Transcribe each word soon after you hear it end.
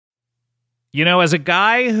You know, as a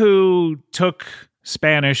guy who took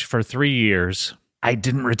Spanish for 3 years, I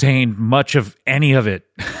didn't retain much of any of it.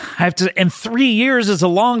 And 3 years is a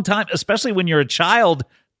long time, especially when you're a child,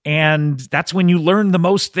 and that's when you learn the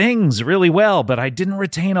most things really well, but I didn't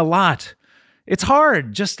retain a lot. It's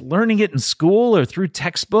hard just learning it in school or through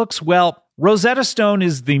textbooks. Well, Rosetta Stone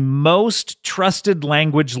is the most trusted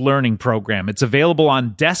language learning program. It's available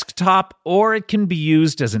on desktop, or it can be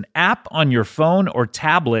used as an app on your phone or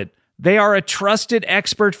tablet. They are a trusted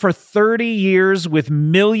expert for 30 years with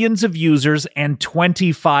millions of users and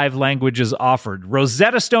 25 languages offered.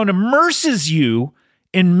 Rosetta Stone immerses you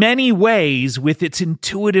in many ways with its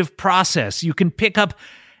intuitive process. You can pick up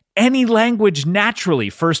any language naturally,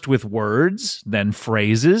 first with words, then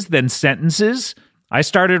phrases, then sentences. I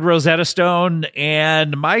started Rosetta Stone,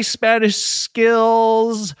 and my Spanish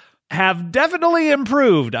skills have definitely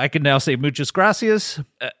improved. I can now say muchas gracias.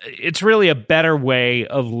 It's really a better way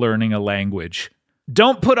of learning a language.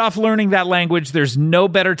 Don't put off learning that language. There's no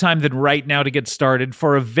better time than right now to get started.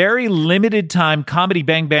 For a very limited time, Comedy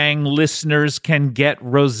Bang Bang listeners can get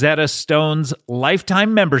Rosetta Stone's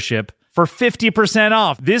lifetime membership for 50%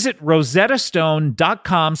 off. Visit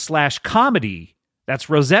rosettastone.com/comedy. That's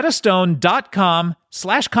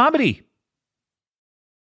rosettastone.com/comedy.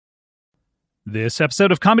 This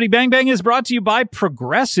episode of Comedy Bang Bang is brought to you by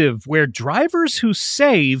Progressive, where drivers who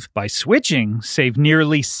save by switching save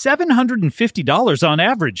nearly $750 on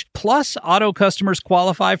average. Plus, auto customers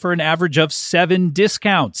qualify for an average of 7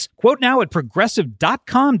 discounts. Quote now at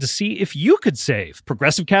Progressive.com to see if you could save.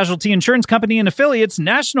 Progressive Casualty Insurance Company and Affiliates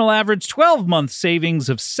national average 12-month savings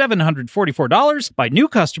of $744 by new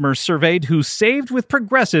customers surveyed who saved with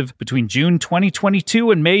Progressive between June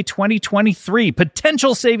 2022 and May 2023.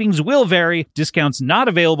 Potential savings will vary. Discounts not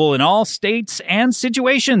available in all states and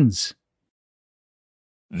situations.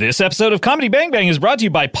 This episode of Comedy Bang Bang is brought to you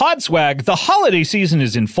by Podswag. The holiday season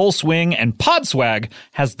is in full swing, and Podswag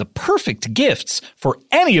has the perfect gifts for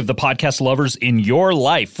any of the podcast lovers in your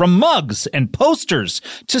life. From mugs and posters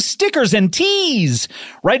to stickers and tees.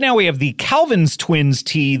 Right now we have the Calvin's Twins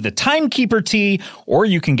tee, the Timekeeper tee, or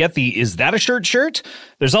you can get the Is That a Shirt shirt.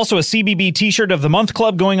 There's also a CBB T-shirt of the month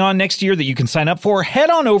club going on next year that you can sign up for.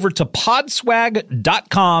 Head on over to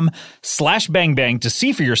podswag.com/bangbang to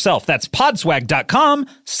see for yourself. That's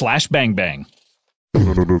podswag.com/bangbang.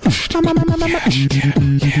 Comedy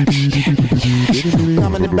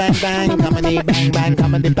bang bang, comedy bang bang,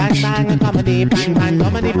 comedy bang bang, comedy bang bang,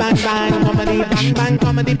 comedy bang bang, comedy bang bang, comedy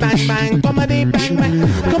bang bang, comedy bang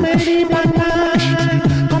bang, comedy bang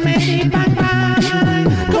bang, comedy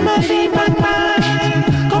bang bang, comedy bang bang,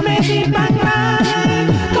 comedy bang bang,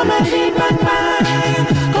 comedy bang bang,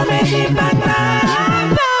 comedy bang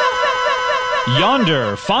bang.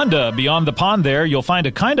 Yonder, Fonda, beyond the pond there, you'll find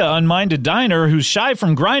a kinda unminded diner who's shy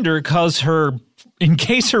from Grindr cause in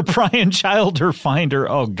case her prying child her finder.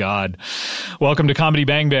 Oh, God. Welcome to Comedy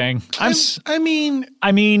Bang Bang. I mean,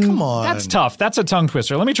 come on. That's tough. That's a tongue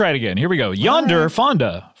twister. Let me try it again. Here we go. Yonder,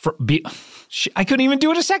 Fonda. I couldn't even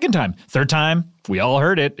do it a second time. Third time, we all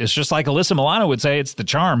heard it. It's just like Alyssa Milano would say, it's the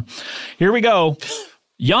charm. Here we go.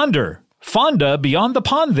 Yonder, Fonda, beyond the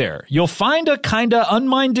pond there, you'll find a kinda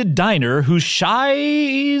unminded diner who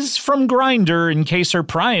shies from Grindr in case her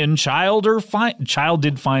prying child did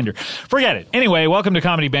find her. Forget it. Anyway, welcome to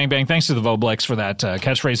Comedy Bang Bang. Thanks to the Voblex for that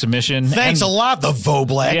catchphrase submission. Thanks a lot, the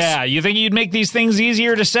Voblex. Yeah, you think you'd make these things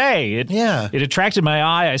easier to say. It attracted my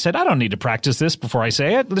eye. I said, I don't need to practice this before I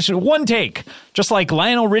say it. Listen, one take, just like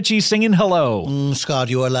Lionel Richie singing Hello. Scott,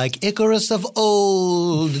 you are like Icarus of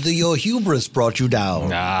old. Your hubris brought you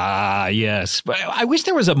down. Ah, yes. But I wish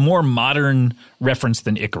there was a more modern reference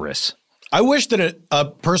than Icarus. I wish that a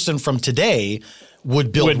person from today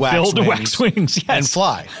would build wax wings yes. and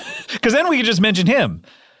fly. Because then we could just mention him.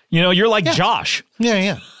 You know, you're like Josh.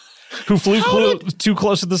 Yeah. Who flew too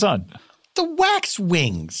close to the sun. The wax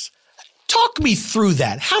wings. Talk me through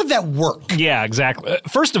that. How did that work? Yeah, exactly.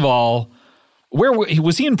 First of all, where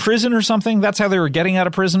was he in prison or something? That's how they were getting out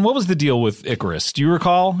of prison. What was the deal with Icarus? Do you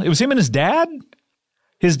recall? It was him and his dad?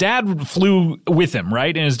 His dad flew with him,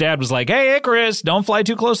 right? And his dad was like, hey, Icarus, don't fly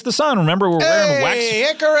too close to the sun. Remember, we're wearing wax.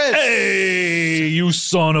 Hey, Icarus! Hey, you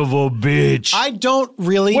son of a bitch. I don't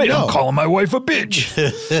really know. Wait, I'm calling my wife a bitch.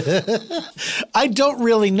 I don't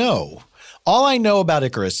really know. All I know about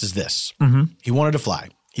Icarus is this. Mm-hmm. He wanted to fly.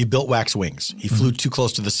 He built wax wings. He flew too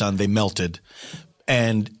close to the sun. They melted.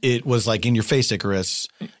 And it was like, in your face, Icarus,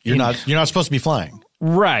 you're not supposed to be flying.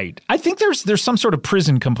 Right. I think there's some sort of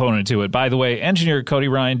prison component to it. By the way, engineer Cody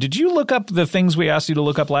Ryan, did you look up the things we asked you to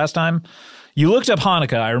look up last time? You looked up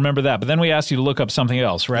Hanukkah. I remember that. But then we asked you to look up something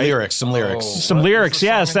else, right? Some lyrics. Some lyrics.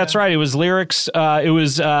 Yes, that's right. It was lyrics. It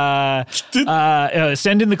was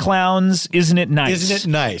Send in the Clowns. Isn't it nice? Isn't it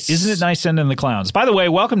nice? Isn't it nice? Send in the Clowns. By the way,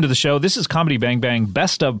 welcome to the show. This is Comedy Bang Bang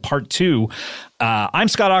Best of Part 2. I'm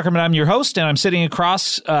Scott Aukerman. I'm your host, and I'm sitting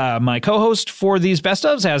across my co-host for these Best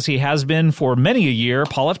ofs, as he has been for many a year.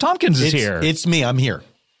 Paul F. Tompkins is here. It's me. I'm here.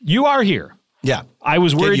 You are here. Yeah. I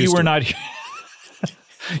was worried you used were to not here.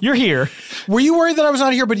 You're here. Were you worried that I was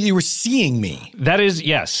not here, but you were seeing me? That is,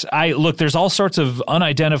 yes. Look, there's all sorts of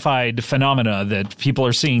unidentified phenomena that people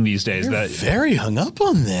are seeing these days. You're very hung up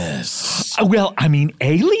on this. Well, I mean,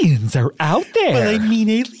 aliens are out there. Well, I mean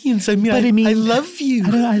aliens. I love you.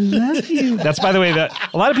 I love you. That's, by the way, that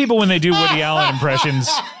a lot of people, when they do Woody Allen impressions,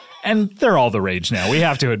 and they're all the rage now, we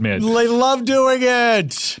have to admit. They love doing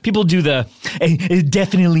it. People do the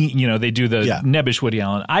definitely, they do the nebbish Woody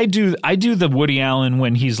Allen. I do the Woody Allen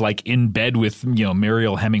when he's like in bed with,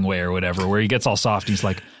 Muriel Hemingway or whatever, where he gets all soft. He's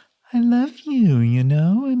like, I love you,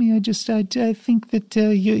 I mean, I think that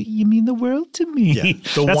you mean the world to me. Yeah,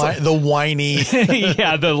 the whiny.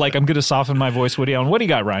 Yeah, I'm going to soften my voice, Woody Allen. What do you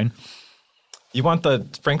got, Ryan? You want the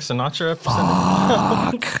Frank Sinatra?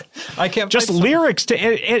 Fuck. I can't. Just lyrics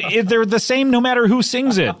to they're the same no matter who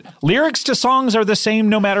sings it. Lyrics to songs are the same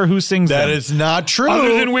no matter who sings them. That is not true.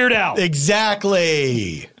 Other than Weird Al.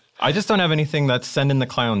 Exactly. I just don't have anything that's Send in the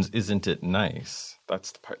Clowns. Isn't it nice?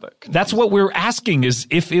 That's the part that. That's what we're asking, is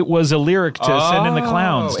if it was a lyric to Send in the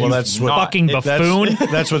Clowns. Well, that's what fucking buffoon.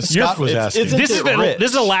 That's what Scott was asking. Isn't This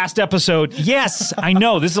is the last episode. Yes, I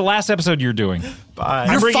know. This is the last episode you're doing. Bye.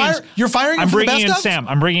 You're firing. I'm for the bringing best in of? Sam.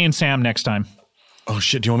 I'm bringing in Sam next time. Oh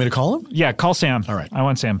shit! Do you want me to call him? Yeah, call Sam. All right. I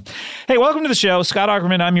want Sam. Hey, welcome to the show. Scott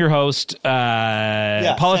Aukerman, I'm your host.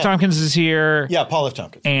 Paul F. Tompkins is here. Yeah, Paul F.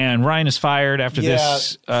 Tompkins. And Ryan is fired after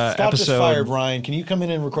this Scott episode. just fired Ryan. Can you come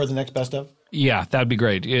in and record the next best of? Yeah, that'd be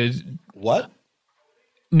great. What?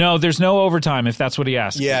 No, there's no overtime if that's what he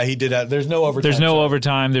asked. Yeah, he did that. There's no overtime. There's no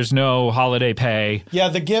overtime. There's no holiday pay. Yeah,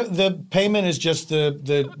 the payment is just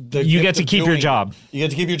the You get to keep your job. You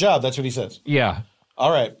get to keep your job. That's what he says. Yeah.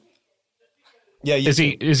 All right. Yeah. Is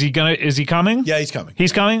he coming? Yeah, he's coming.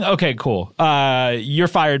 He's coming? Okay, cool. You're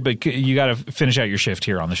fired, but you got to finish out your shift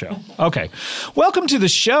here on the show. Okay. Welcome to the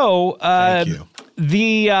show. Thank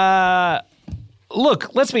you.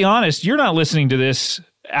 Look, let's be honest. You're not listening to this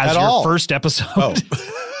as your first episode. Oh.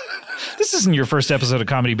 This isn't your first episode of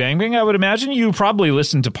Comedy Bang Bang. I would imagine you probably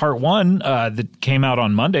listened to part 1 that came out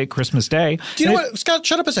on Monday, Christmas Day. Do you know what, Scott,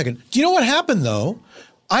 shut up a second. Do you know what happened, though?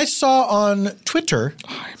 I saw on Twitter.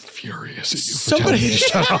 I'm furious at you Somebody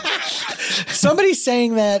shut up. Somebody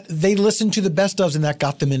saying that they listened to the best ofs and that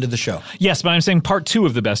got them into the show. Yes, but I'm saying part 2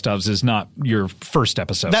 of the best ofs is not your first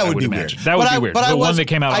episode. That would be imagine. weird. That would be weird. But the one that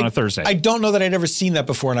came out on a Thursday. I don't know that I'd ever seen that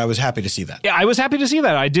before, and I was happy to see that. Yeah, I was happy to see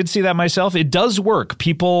that. I did see that myself. It does work.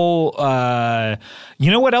 People, you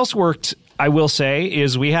know what else worked? I will say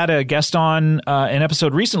is we had a guest on an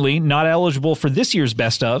episode recently, not eligible for this year's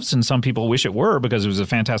best ofs, and some people wish it were because it was a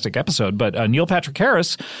fantastic episode. But Neil Patrick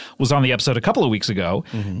Harris was on the episode a couple of weeks ago,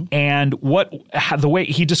 and the way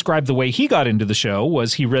he described the way he got into the show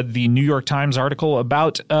was he read the New York Times article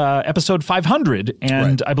about episode 500,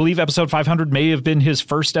 and I believe episode 500 may have been his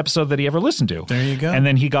first episode that he ever listened to. There you go. And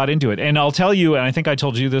then he got into it, and I'll tell you, and I think I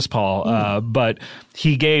told you this, Paul, but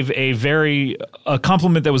he gave a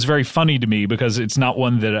compliment that was very funny to me because it's not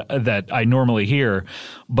one that I normally hear.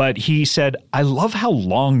 But he said, "I love how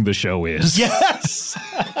long the show is." Yes,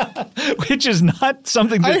 which is not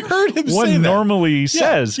something that I heard him one say that. normally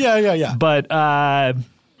says. Yeah. But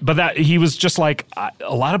that he was just like,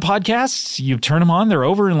 a lot of podcasts, you turn them on, they're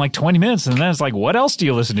over in like 20 minutes, and then it's like, what else do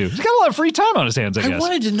you listen to? He's got a lot of free time on his hands, I guess. I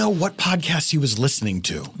wanted to know what podcasts he was listening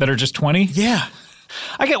to. That are just 20? Yeah.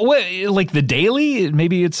 I get like The Daily,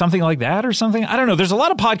 maybe it's something like that or something. I don't know. There's a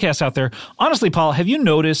lot of podcasts out there. Honestly, Paul, have you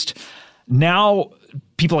noticed now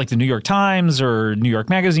people like the New York Times or New York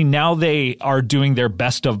Magazine, now they are doing their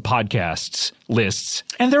best of podcasts lists,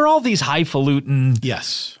 and they're all these highfalutin.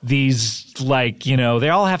 Yes. These they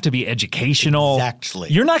all have to be educational. Exactly.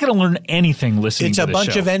 You're not going to learn anything listening to this show. It's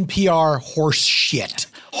a bunch of NPR horse shit.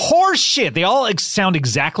 Horse shit. They all sound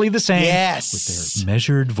exactly the same. Yes. With their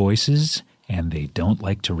measured voices. And they don't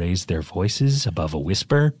like to raise their voices above a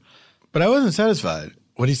whisper. But I wasn't satisfied.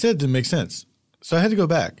 What he said didn't make sense. So I had to go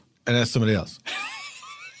back and ask somebody else.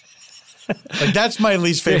 That's my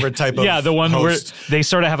least favorite type of the one host. where they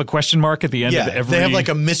sort of have a question mark at the end of every... they have like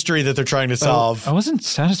a mystery that they're trying to solve. I wasn't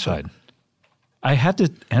satisfied. I had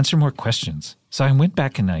to answer more questions. So I went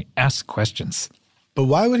back and I asked questions. But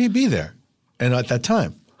why would he be there? And at that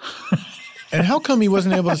time? And how come he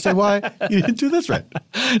wasn't able to say why you didn't do this right?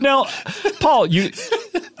 Now, Paul,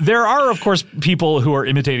 there are, of course, people who are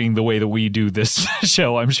imitating the way that we do this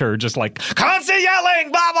show, I'm sure, just like constant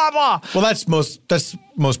yelling, blah, blah, blah. Well, that's most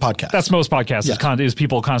podcasts. That's most podcasts is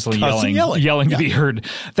people constantly Constant yelling to be heard.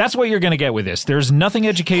 That's what you're going to get with this. There's nothing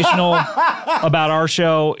educational about our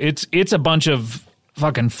show. It's a bunch of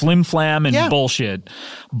fucking flim-flam and bullshit,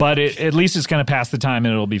 but at least it's going to pass the time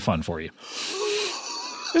and it'll be fun for you.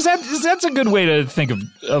 That's a good way to think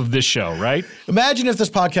of this show, right? Imagine if this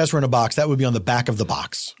podcast were in a box. That would be on the back of the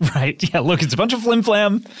box. Right. Yeah, look, it's a bunch of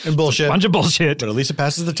flim-flam. And bullshit. A bunch of bullshit. But at least it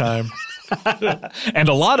passes the time. And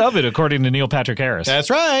a lot of it, according to Neil Patrick Harris. That's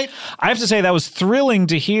right. I have to say that was thrilling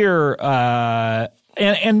to hear.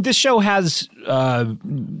 And this show has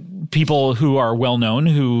people who are well-known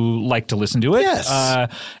who like to listen to it. Yes.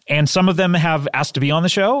 And some of them have asked to be on the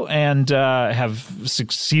show and have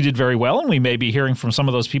succeeded very well. And we may be hearing from some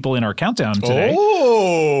of those people in our countdown today.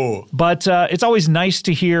 Oh. But it's always nice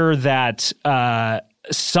to hear that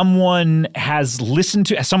someone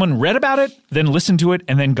read about it, then listened to it,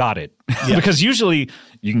 and then got it. Yeah. Because usually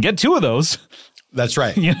you can get two of those. That's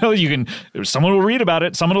right. Someone will read about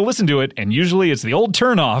it, someone will listen to it, and usually it's the old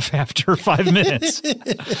turnoff after 5 minutes.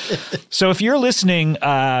 So if you're listening,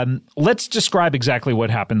 let's describe exactly what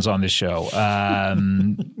happens on this show.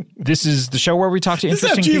 This is the show where we talk to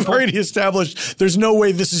interesting people. You've already established there's no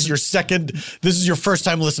way this is your first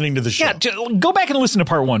time listening to the show. Yeah, go back and listen to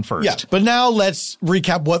part 1 first. Yeah, but now let's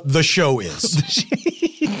recap what the show is.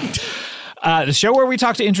 The show where we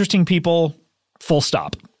talk to interesting people, full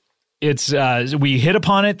stop. It's we hit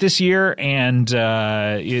upon it this year, and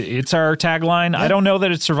it's our tagline. Yeah. I don't know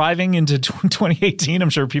that it's surviving into 2018. I'm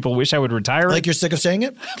sure people wish I would retire. Like you're sick of saying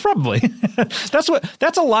it? Probably.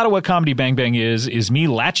 That's a lot of what Comedy Bang Bang is me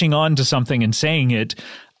latching on to something and saying it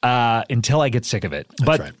until I get sick of it.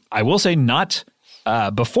 But right. I will say not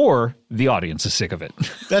before the audience is sick of it.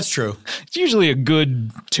 That's true. It's usually a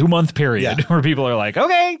good 2-month period where people are like,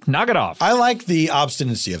 okay, knock it off. I like the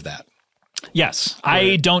obstinacy of that. Yes.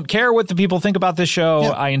 I don't care what the people think about this show. Yeah.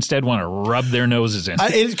 I instead want to rub their noses in.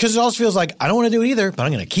 Because it also feels like I don't want to do it either, but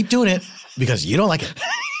I'm going to keep doing it because you don't like it.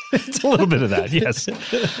 It's a little bit of that, yes.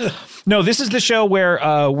 No, this is the show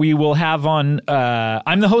where we will have on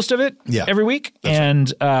I'm the host of it every week,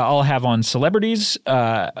 and I'll have on celebrities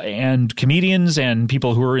and comedians and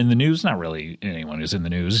people who are in the news. Not really anyone who's in the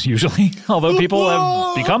news usually, although people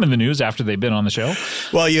have become in the news after they've been on the show.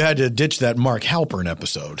 Well, you had to ditch that Mark Halpern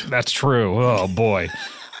episode. That's true. Oh, boy.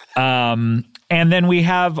 And then we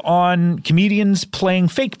have on comedians playing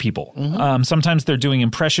fake people. Mm-hmm. Sometimes they're doing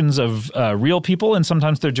impressions of real people, and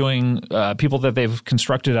sometimes they're doing people that they've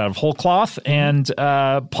constructed out of whole cloth. And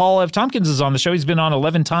Paul F. Tompkins is on the show. He's been on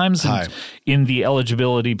 11 times in the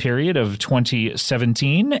eligibility period of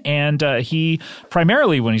 2017. And he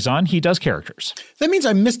primarily, when he's on, he does characters. That means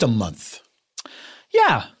I missed a month.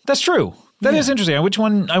 Yeah, that's true. That is interesting.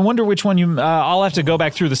 I wonder which one you. I'll have to go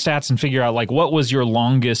back through the stats and figure out what was your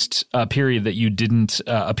longest period that you didn't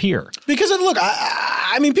appear. Because look,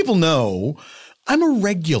 I mean, people know I'm a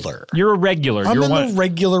regular. You're a regular. I'm in the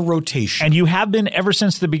regular rotation, and you have been ever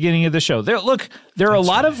since the beginning of the show. There are a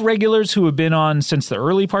lot of regulars who have been on since the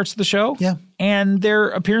early parts of the show. Yeah, and their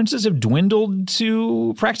appearances have dwindled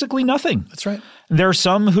to practically nothing. That's right. There are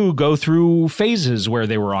some who go through phases where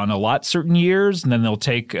they were on a lot certain years, and then they'll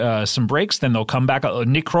take some breaks, then they'll come back.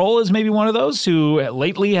 Nick Kroll is maybe one of those who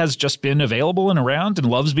lately has just been available and around and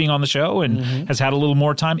loves being on the show and has had a little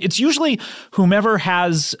more time. It's usually whomever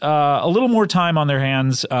has a little more time on their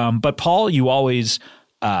hands. But Paul, you always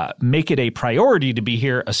make it a priority to be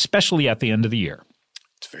here, especially at the end of the year.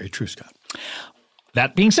 It's very true, Scott.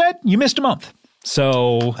 That being said, you missed a month.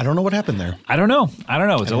 So I don't know what happened there. I don't know.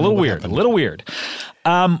 It's a little weird.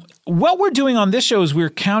 What we're doing on this show is we're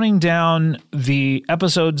counting down the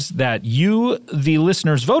episodes that you, the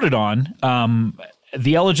listeners, voted on.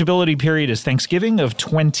 The eligibility period is Thanksgiving of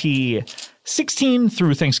 2016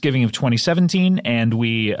 through Thanksgiving of 2017, and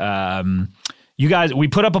we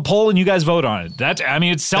put up a poll and you guys vote on it.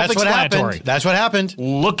 It's self-explanatory. That's what happened.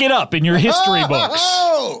 Look it up in your history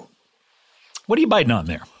books. What are you biting on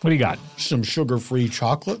there? What do you got? Some sugar-free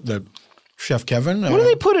chocolate that Chef Kevin. What do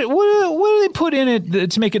they put it? What do they put in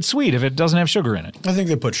it to make it sweet if it doesn't have sugar in it? I think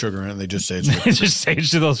they put sugar in it. They just say it's sugar. They just say it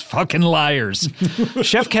to those fucking liars.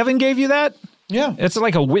 Chef Kevin gave you that? Yeah. It's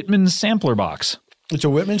like a Whitman sampler box. It's a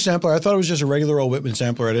Whitman sampler. I thought it was just a regular old Whitman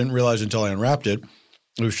sampler. I didn't realize until I unwrapped it.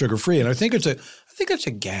 It was sugar-free, and I think it's think that's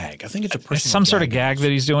a gag. I think it's a personal Some sort of gag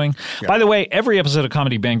that he's doing. Yeah. By the way, every episode of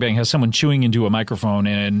Comedy Bang Bang has someone chewing into a microphone,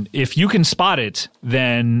 and if you can spot it,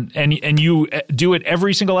 then and you do it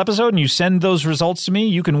every single episode, and you send those results to me,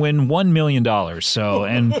 you can win $1 million. So,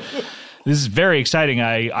 and this is very exciting.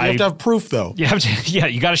 You have to have proof, though. You have to, yeah,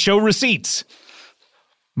 you got to show receipts.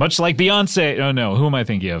 Much like Beyonce. Oh no, who am I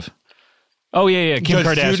thinking of? Oh yeah, Kim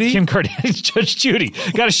Judge Kardashian. Judy? Kim Kardashian, Judge Judy.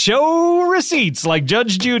 Got to show receipts like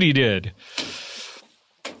Judge Judy did.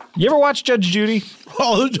 You ever watch Judge Judy?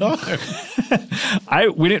 All the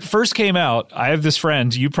time. When it first came out, I have this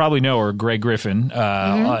friend, you probably know her, Greg Griffin,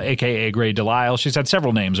 aka Gray Delisle. She's had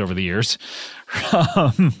several names over the years.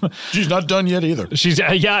 She's not done yet either. She's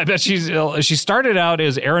I bet she started out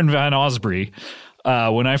as Erin Van Osbury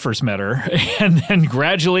when I first met her, and then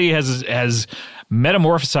gradually has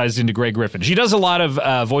metamorphosized into Greg Griffin. She does a lot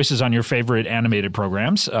of voices on your favorite animated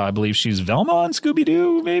programs. I believe she's Velma on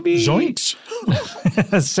Scooby-Doo, maybe. Zoinks.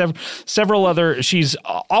 Several other. She's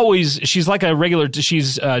like a regular.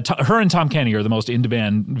 She's her and Tom Kenny are the most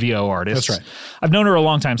in-demand VO artists. That's right. I've known her a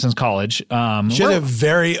long time, since college. She had a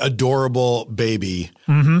very adorable baby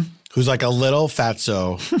who's like a little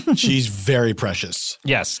fatso. She's very precious.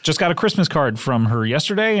 Yes, just got a Christmas card from her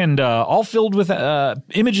yesterday, and all filled with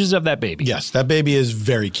images of that baby. Yes, that baby is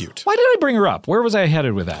very cute. Why did I bring her up? Where was I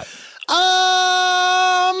headed with that?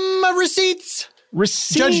 Receipts.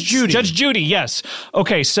 Receipts. Judge Judy, yes.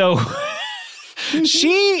 Okay, so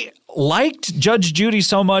she liked Judge Judy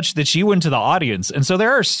so much that she went to the audience. And so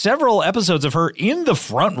there are several episodes of her in the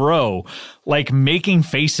front row, like making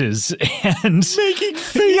faces and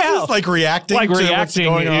yeah, like reacting to what's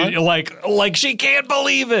going on. Like she can't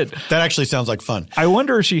believe it. That actually sounds like fun. I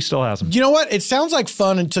wonder if she still has them. You know what? It sounds like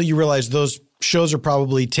fun until you realize those shows are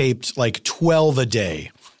probably taped like 12 a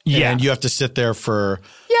day. Yeah. And you have to sit there for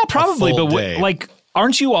probably, a full but day. like,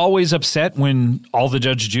 aren't you always upset when all the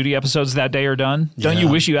Judge Judy episodes that day are done? Don't you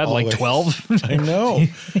wish you had like 12? I know.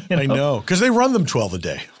 I know. Because they run them 12 a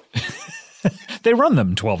day. They run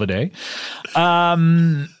them 12 a day.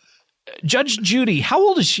 Judge Judy, how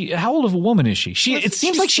old is she? How old of a woman is she? It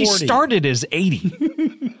seems like she 40. started as 80.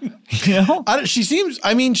 You know? She seems,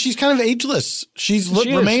 she's kind of ageless. She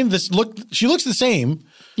looks the same.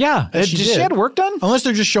 Yeah. as Did she had work done? Unless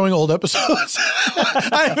they're just showing old episodes.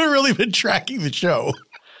 I haven't really been tracking the show.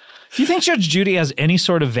 Do you think Judge Judy has any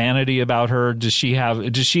sort of vanity about her? Does she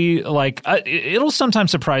it'll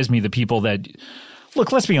sometimes surprise me the people that,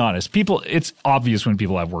 look, let's be honest. It's obvious when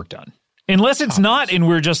people have work done. Unless it's not, and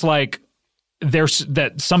we're just like,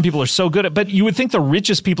 that some people are so good at, but you would think the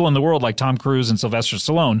richest people in the world, like Tom Cruise and Sylvester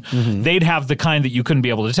Stallone, they'd have the kind that you couldn't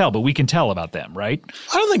be able to tell, but we can tell about them, right?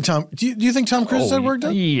 I don't think do you think Tom Cruise had work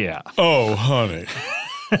done? Yeah. Oh, honey.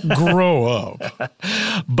 Grow up.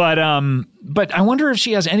 But I wonder if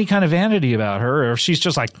she has any kind of vanity about her, or if she's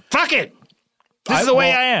just like, fuck it. This is the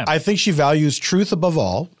way I am. I think she values truth above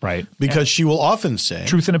all. Right. Because she will often say.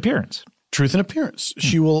 Truth in appearance. Truth in appearance.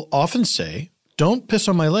 She will often say, don't piss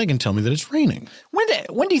on my leg and tell me that it's raining. When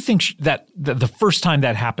do you think that the first time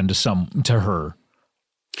that happened to her?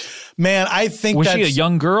 Man, I think was she a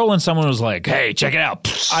young girl and someone was like, hey, check it out.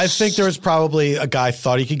 I think there was probably a guy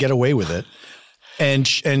thought he could get away with it. And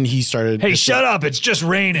he started. Hey, shut up! It's just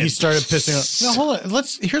raining. He started pissing on. No, hold on.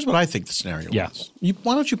 Here's what I think the scenario was.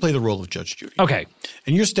 Why don't you play the role of Judge Judy? Okay.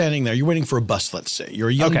 And you're standing there. You're waiting for a bus. Let's say you're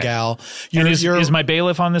a young gal. Is my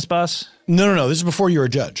bailiff on this bus? No. This is before you're a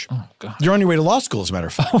judge. Oh God. You're on your way to law school, as a matter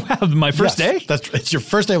of fact. My first day. It's your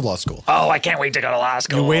first day of law school. Oh, I can't wait to go to law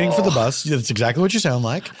school. You're waiting for the bus. That's exactly what you sound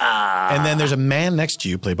like. And then there's a man next to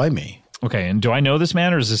you, played by me. Okay, and do I know this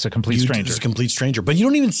man, or is this a complete stranger? This is a complete stranger, but you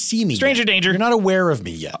don't even see me. Stranger yet. danger. You're not aware of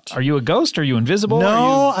me yet. Are you a ghost? Are you invisible?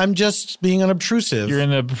 No, I'm just being unobtrusive. You're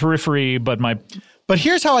in the periphery, but But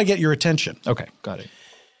here's how I get your attention. Okay, got it.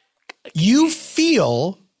 You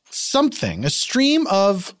feel something, a stream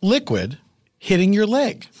of liquid hitting your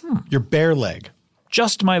leg, your bare leg.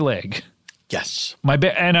 Just my leg. Yes.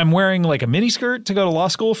 And I'm wearing like a mini skirt to go to law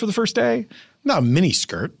school for the first day. Not a mini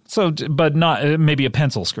skirt. So, but not maybe a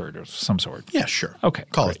pencil skirt of some sort. Yeah, sure. Okay.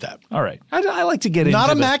 Call great. it that. All right. I like to get into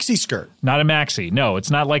not a maxi skirt. Not a maxi. No,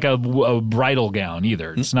 it's not like a bridal gown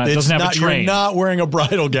either. It doesn't have a train. You're not wearing a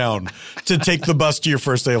bridal gown to take the bus to your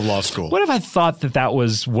first day of law school. What if I thought that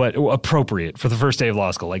was what appropriate for the first day of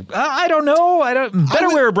law school? Like, I don't know.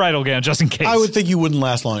 Wear a bridal gown just in case. I would think you wouldn't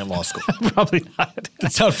last long at law school. Probably not.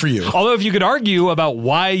 It's not for you. Although if you could argue about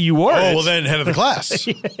why you wore it. Oh, well then head of the class.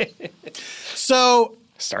 So...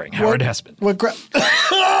 Starring Howard Hesseman.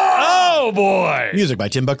 Oh, boy. Music by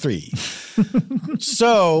Tim Buck 3.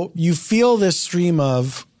 So you feel this stream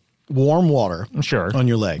of warm water Sure. on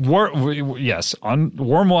your leg. Yes, on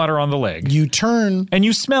warm water on the leg. You turn. And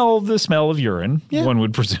you smell the smell of urine, one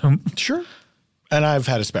would presume. Sure. And I've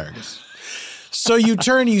had asparagus. So you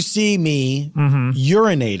turn, you see me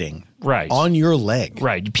urinating on your leg.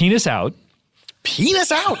 Right. Penis out.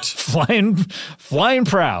 Penis out. Flying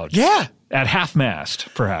proud. Yeah. At half-mast,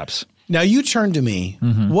 perhaps. Now you turn to me.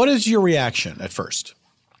 What is your reaction at first?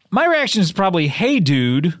 My reaction is probably, hey,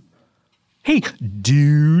 dude,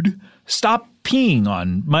 stop peeing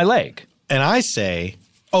on my leg. And I say,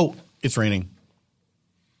 oh, it's raining.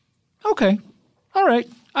 Okay. All right.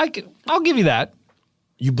 I'll give you that.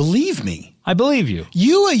 You believe me. I believe you.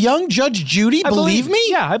 You, a young Judge Judy, believe me?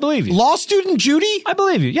 Yeah, I believe you. Law student Judy? I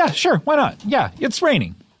believe you. Yeah, sure. Why not? Yeah, it's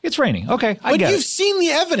raining. It's raining. Okay, I get it. But you've seen the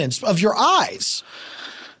evidence of your eyes.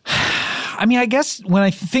 I mean, I guess when I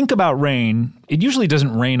think about rain, it usually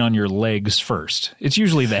doesn't rain on your legs first. It's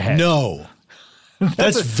usually the head. No.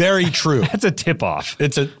 That's very true. That's a tip-off.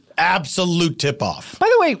 It's an absolute tip-off. By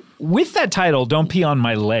the way, with that title, Don't Pee on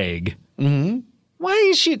My Leg, why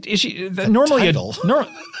is she normally title?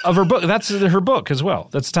 Of her book? That's her book as well.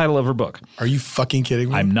 That's the title of her book. Are you fucking kidding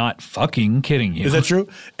me? I'm not fucking kidding you. Is that true?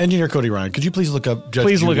 Engineer Cody Ryan, could you please look up Judge Judy?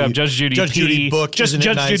 Please look up Judge Judy Judge P. Judy book. Just Isn't it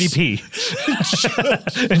Judge nice? Judy P.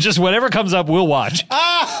 And just whatever comes up, we'll watch.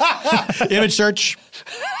 Image search.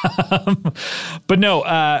 But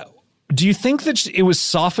no, do you think that it was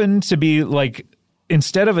softened to be like,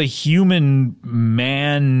 instead of a human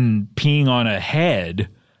man peeing on a head,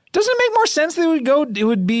 doesn't it make more sense that it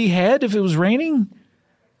would be head if it was raining?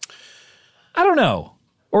 I don't know.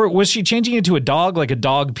 Or was she changing it to a dog, like a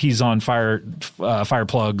dog pees on fire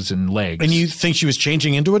plugs and legs? And you think she was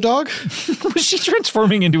changing into a dog? Was she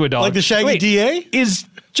transforming into a dog? Like the Shaggy DA? Is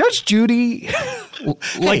Judge Judy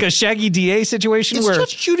like a Shaggy DA situation? Is where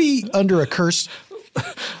Judge Judy under a curse?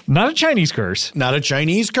 Not a Chinese curse. Not a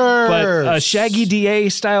Chinese curse. But a Shaggy DA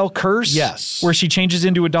style curse? Yes. Where she changes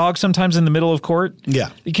into a dog sometimes in the middle of court?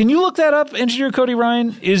 Yeah. Can you look that up, Engineer Cody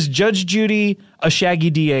Ryan? Is Judge Judy a Shaggy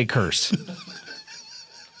DA curse?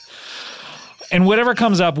 And whatever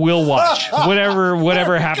comes up, we'll watch.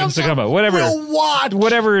 Whatever happens to come up. We'll watch.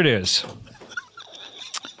 Whatever it is.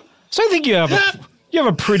 So I think you have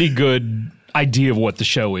a pretty good idea of what the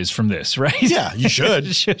show is from this, right? Yeah, you should.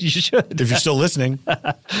 You should. If you're still listening.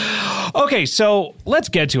 Okay, so let's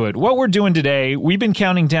get to it. What we're doing today, we've been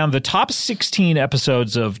counting down the top 16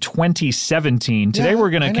 episodes of 2017. Today we're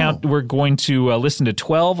going to count. We're going to listen to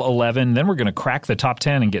 12, 11. Then we're going to crack the top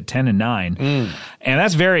 10 and get 10 and 9. And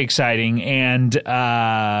that's very exciting. And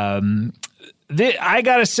I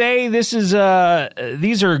gotta say, these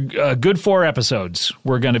are good 4 episodes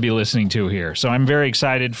we're going to be listening to here. So I'm very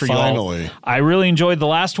excited for you all. Finally. I really enjoyed the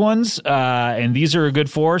last ones, and these are a good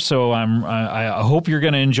 4. So I hope you're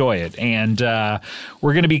going to enjoy it. And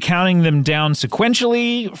we're going to be counting them down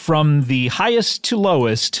sequentially from the highest to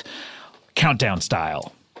lowest, countdown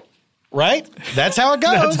style. Right? That's how it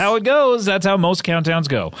goes. That's how it goes. That's how most countdowns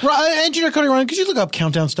go. Engineer Cody Ryan, could you look up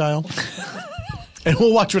countdown style? And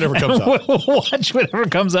we'll watch whatever comes up. We'll watch whatever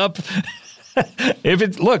comes up. If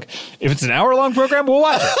it's an hour-long program, we'll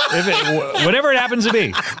watch it. Whatever it happens to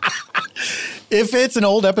be. If it's an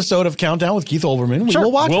old episode of Countdown with Keith Olbermann,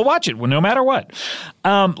 we'll watch it. We'll watch it, no matter what.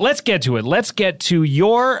 Let's get to it. Let's get to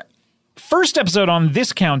your first episode on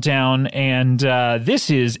this countdown, and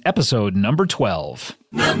this is episode number 12.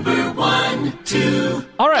 Number 1, 2.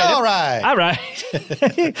 All right.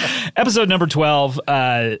 Episode number 12.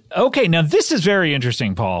 Okay, now this is very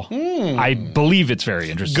interesting, Paul. I believe it's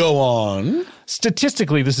very interesting. Go on.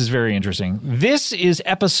 Statistically, this is very interesting. This is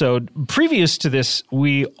episode, previous to this,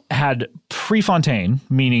 we had pre-Fontaine,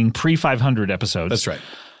 meaning pre-500 episodes. That's right.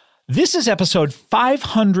 This is episode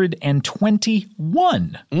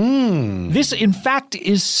 521. This, in fact,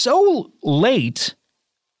 is so late.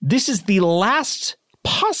 This is the last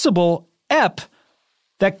possible ep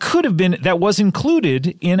that was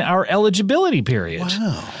included in our eligibility period.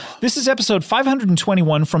 Wow. This is episode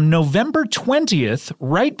 521 from November 20th,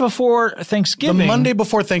 right before Thanksgiving. The Monday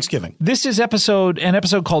before Thanksgiving. This is an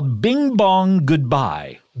episode called Bing Bong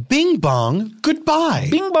Goodbye. Bing Bong Goodbye.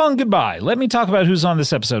 Bing Bong Goodbye. Let me talk about who's on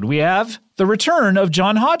this episode. We have the return of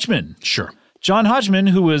John Hodgman. Sure. John Hodgman,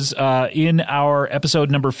 who was in our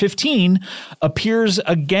episode number 15, appears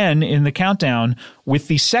again in the countdown with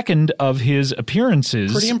the second of his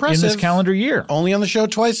appearances Pretty impressive. in this calendar year. Only on the show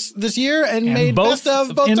twice this year and made best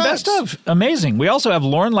of both times. Best of. Amazing. We also have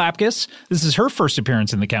Lauren Lapkus. This is her first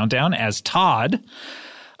appearance in the countdown as Todd.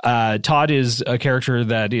 Todd is a character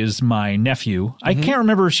that is my nephew. I can't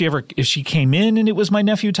remember if she came in and it was my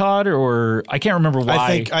nephew Todd, or I can't remember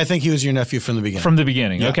why. I think he was your nephew from the beginning. From the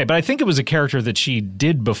beginning, Yeah. okay. But I think it was a character that she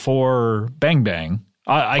did before Bang Bang.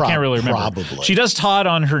 I can't really remember. Probably. She does Todd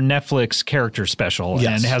on her Netflix character special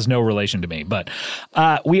and has no relation to me. But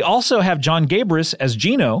we also have John Gabris as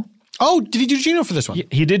Gino. Oh, did he do Gino for this one?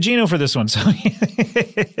 He did Gino for this one. So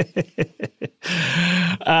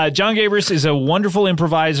John Gabris is a wonderful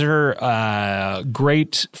improviser,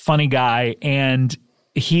 great, funny guy, and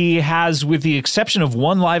he has, with the exception of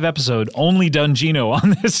one live episode, only done Gino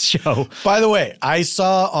on this show. By the way, I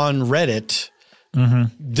saw on Reddit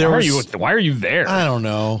Why are you there? I don't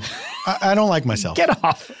know. I don't like myself. Get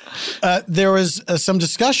off. There was some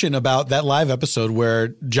discussion about that live episode where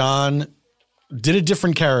John did a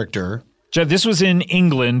different character. This was in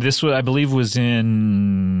England. This, I believe, was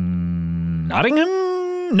in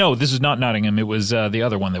Nottingham? No, this is not Nottingham. It was the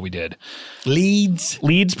other one that we did. Leeds,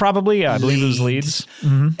 probably. Yeah, I believe it was Leeds.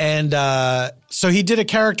 Mm-hmm. And so he did a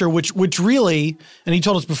character which really, and he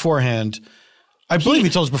told us beforehand, I believe he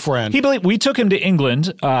told us beforehand. We took him to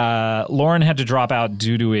England. Lauren had to drop out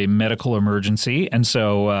due to a medical emergency, and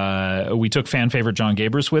so we took fan favorite John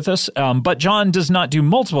Gabris with us. But John does not do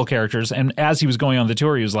multiple characters, and as he was going on the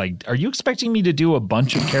tour, he was like, "Are you expecting me to do a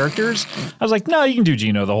bunch of characters?" I was like, "No, you can do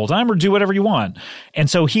Gino the whole time, or do whatever you want." And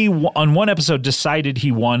so he, on one episode, decided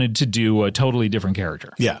he wanted to do a totally different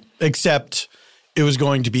character. Yeah, except it was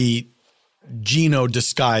going to be Gino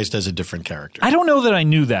disguised as a different character. I don't know that I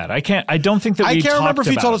knew that. I don't think that we I can't remember if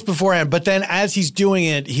he told us it. beforehand, but then as he's doing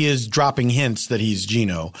it, he is dropping hints that he's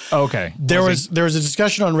Gino. Okay. There was a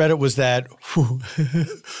discussion on Reddit was that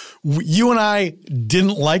you and I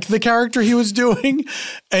didn't like the character he was doing,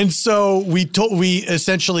 and so we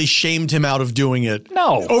essentially shamed him out of doing it.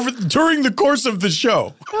 No. During the course of the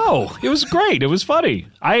show. No, it was great. It was funny.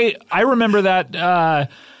 I remember that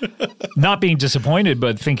not being disappointed,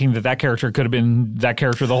 but thinking that character could have been that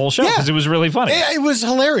character the whole show because it was really funny. It was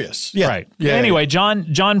hilarious. Yeah. Right. Yeah, anyway,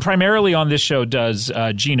 John primarily on this show does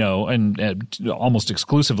Gino and almost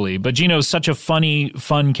exclusively, but Gino's such a funny,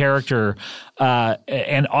 fun character,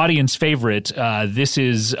 an audience favorite. This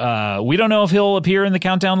is we don't know if he'll appear in the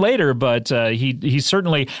countdown later, but he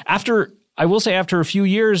certainly I will say after a few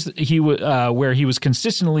years where he was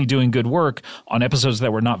consistently doing good work on episodes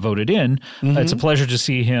that were not voted in, it's a pleasure to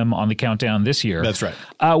see him on the countdown this year. That's right.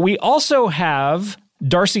 We also have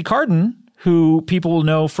Darcy Carden, who people will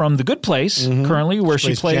know from The Good Place currently, where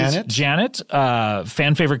she plays Janet,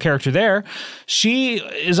 fan favorite character there. She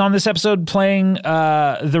is on this episode playing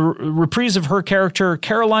the reprise of her character,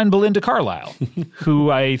 Caroline Belinda Carlisle, who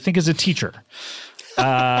I think is a teacher.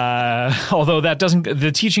 Although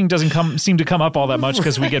the teaching doesn't seem to come up all that much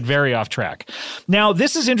because we get very off track. Now,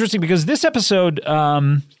 this is interesting because this episode,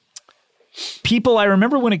 I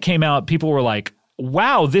remember when it came out, people were like,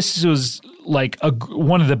 wow, this was like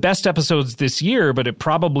one of the best episodes this year, but it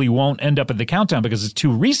probably won't end up at the countdown because it's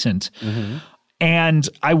too recent. Mm-hmm. And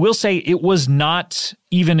I will say it was not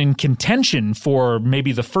even in contention for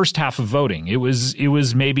maybe the first half of voting. It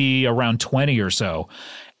was maybe around 20 or so.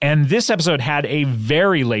 And this episode had a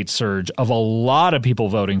very late surge of a lot of people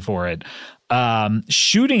voting for it,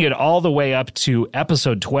 shooting it all the way up to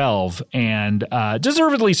episode 12, and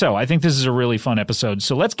deservedly so. I think this is a really fun episode,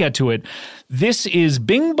 so let's get to it. This is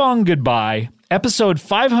Bing Bong Goodbye, episode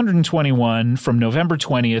 521 from November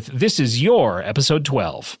 20th. This is your episode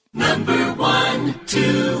 12. Number 1,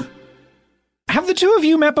 2. Have the two of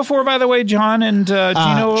you met before, by the way, John and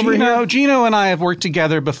Gino over here? Gino and I have worked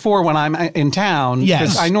together before when I'm in town.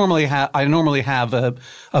 Yes. I normally have a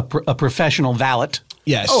professional valet.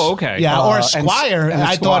 Yes. Oh, okay. Yeah, or a squire. and a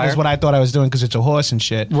I thought is what I thought I was doing because it's a horse and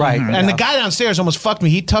shit. Right. And Yeah. the guy downstairs almost fucked me.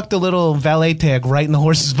 He tucked a little valet tag right in the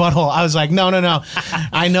horse's butthole. I was like, no.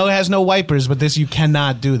 I know it has no wipers, but you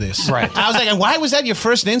cannot do this. Right. I was like, and why was that your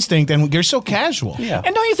first instinct? And you're so casual. Yeah.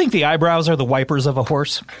 And don't you think the eyebrows are the wipers of a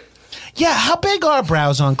horse? Yeah, how big are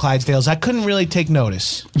brows on Clydesdales? I couldn't really take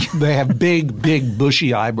notice. They have big,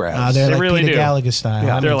 bushy eyebrows. They're They like really Peter do. Gallagher style.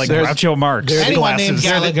 Yeah, I They're mean, like there's- Groucho Marx. anyone named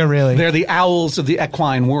Gallagher, really. They're the owls of the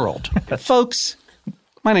equine world. Folks,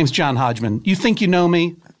 my name's John Hodgman. You think you know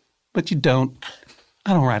me, but you don't.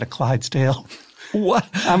 I don't ride a Clydesdale. What?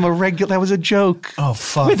 I'm a regular. That was a joke. Oh,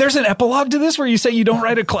 fuck. Wait, there's an epilogue to this where you say you don't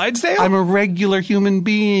ride a Clydesdale? I'm a regular human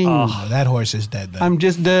being. Oh, that horse is dead, then. I'm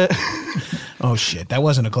just Oh, shit. That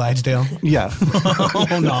wasn't a Clydesdale. yeah.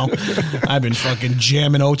 Oh, no. I've been fucking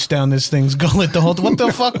jamming oats down this thing's gullet the whole time. What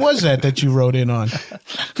the fuck was that you wrote in on?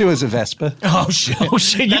 It was a Vespa. Oh, shit. Oh,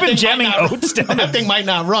 shit. You've been jamming oats down. That thing might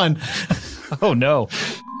not run. Oh, no.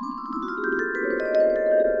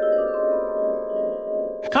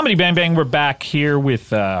 Comedy Bang Bang, we're back here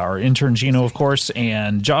with our intern Gino, of course,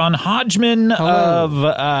 and John Hodgman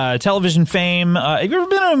of television fame. Have you ever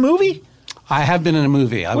been in a movie? I have been in a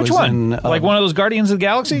movie. I Which was one? In, like one of those Guardians of the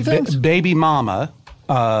Galaxy things? Baby Mama.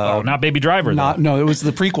 Not Baby Driver. No, it was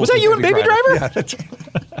the prequel. Was that you and Baby Driver? Yeah, that's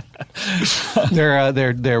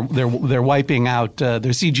they're wiping out. They're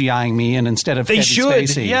CGIing me, and instead of They Kevin should.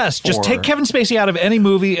 Spacey Yes, just take Kevin Spacey out of any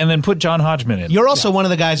movie and then put John Hodgman in. You're also one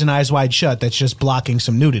of the guys in Eyes Wide Shut that's just blocking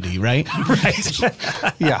some nudity, right? right.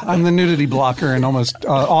 Yeah, I'm the nudity blocker in almost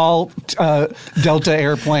all Delta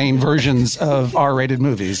Airplane versions of R-rated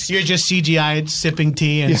movies. You're just CGI sipping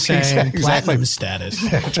tea and saying platinum status.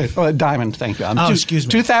 Diamond, thank you. Excuse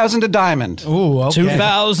me. 2,000 to Diamond. Ooh, okay.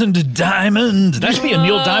 2000 Diamond. That should be a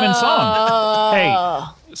Neil Diamond song. Hey,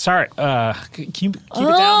 sorry. Keep it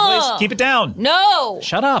down, please. Keep it down. No.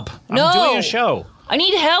 Shut up. No. I'm doing a show. I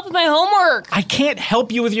need help with my homework. I can't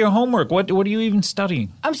help you with your homework. What are you even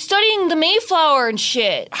studying? I'm studying the Mayflower and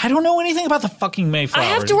shit. I don't know anything about the fucking Mayflower. I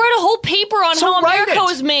have to write a whole paper on So how write America it.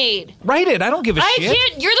 was made. Write it. I don't give a I shit.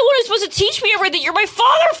 can't. You're the one who's supposed to teach me everything. You're my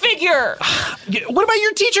father figure. What about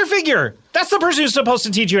your teacher figure? That's the person who's supposed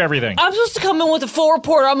to teach you everything. I'm supposed to come in with a full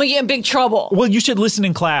report or I'm going to get in big trouble. Well, you should listen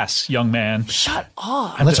in class, young man. Shut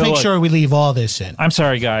up. Let's make sure we leave all this in. I'm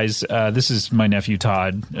sorry, guys. This is my nephew,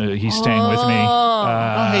 Todd. He's staying with me.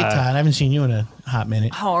 Oh, hey, Todd. I haven't seen you in a hot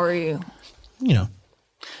minute. How are you? You know.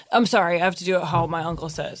 I'm sorry. I have to do it how my uncle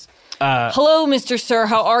says. Hello, Mr. Sir.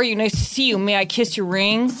 How are you? Nice to see you. May I kiss your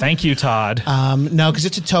ring? Thank you, Todd. No, because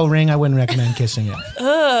it's a toe ring. I wouldn't recommend kissing it.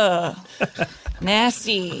 Ugh.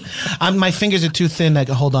 Nasty. My fingers are too thin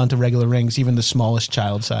to hold on to regular rings, even the smallest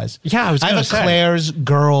child size. Yeah, I have gonna a say. Claire's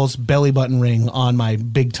girl's belly button ring on my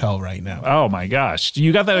big toe right now. Oh, my gosh.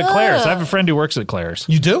 You got that at Claire's. I have a friend who works at Claire's.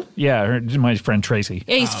 You do? Yeah, my friend Tracy.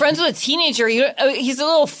 Yeah, he's friends with a teenager. He's a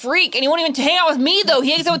little freak, and he won't even hang out with me, though. He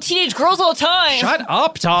hangs out with teenage girls all the time. Shut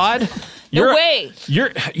up, Todd. No way.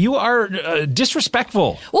 You are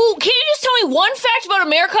disrespectful. Well, can you just tell me one fact about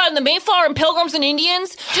America and the Mayflower and Pilgrims and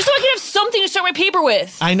Indians? Just so I can have something to start my paper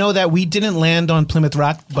with. I know that we didn't land on Plymouth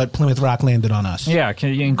Rock, but Plymouth Rock landed on us. Yeah,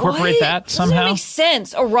 can you incorporate What? that somehow? Doesn't make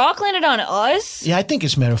sense. A rock landed on us? Yeah, I think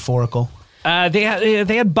it's metaphorical. They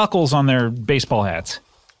had buckles on their baseball hats.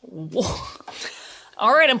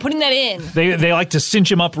 All right, I'm putting that in. They like to cinch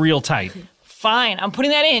them up real tight. Fine, I'm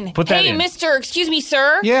putting that in. Put that hey, in. mister, excuse me,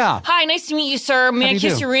 sir. Yeah. Hi, nice to meet you, sir. May How I do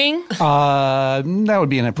kiss you do? your ring? That would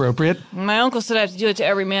be inappropriate. My uncle said I have to do it to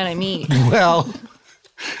every man I meet. Well,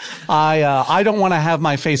 I don't want to have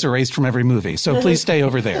my face erased from every movie, so please stay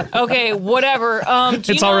over there. Okay, whatever.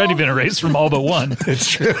 It's already been erased from all but one. It's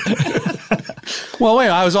true. Well, wait,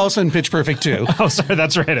 I was also in Pitch Perfect 2. Oh, sorry,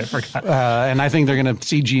 that's right. I forgot. And I think they're going to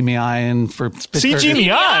CG me in for Pitch CG me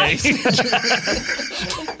Perfect. eye.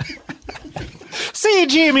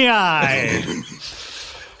 CG me eye.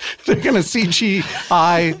 They're going to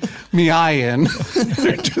CGI me in.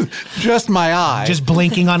 Just my eye. Just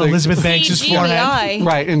blinking on Elizabeth Banks' forehead. CGI.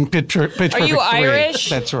 Right, in Pitch Perfect 3. Are you Irish?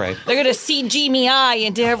 That's right. They're gonna CG me eye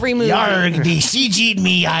into every movie. Yarg, they CG'd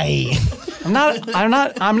me, I. I'm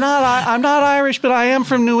not Irish, but I am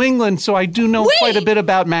from New England, so I do know Wait. quite a bit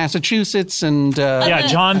about Massachusetts and Yeah,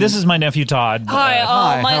 John, this is my nephew Todd. Hi,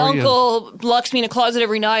 Hi, my how are you? uncle locks me in a closet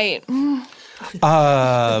every night.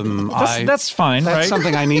 That's fine, That's right?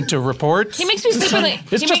 something I need to report. He makes me sleep in the. It's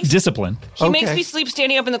he just makes, discipline. he makes Okay. me sleep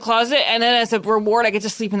standing up in the closet, and then as a reward, I get to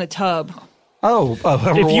sleep in the tub Oh, a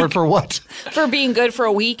reward for what? for being good for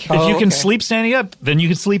a week. If you can okay. sleep standing up, then you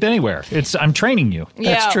can sleep anywhere. I'm training you.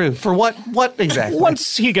 That's Yeah. true. For what? What exactly?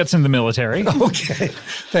 Once he gets in the military. Okay,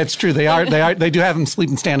 that's true. They do have him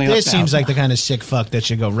sleeping standing up. This now. seems like the kind of sick fuck that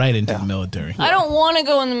should go right into the military. I don't want to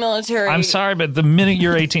go in the military. I'm sorry, but the minute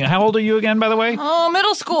you're 18, how old are you again, by the way? Oh,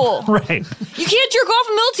 middle school. Right. You can't jerk off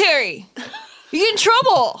in military. You get in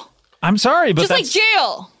trouble. I'm sorry, but Just like that's,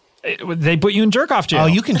 jail. they put you in jerk-off jail. Oh,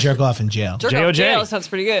 you can jerk off in jail. Jerk JOJ. off jail sounds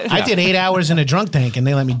pretty good. I did 8 hours in a drunk tank, and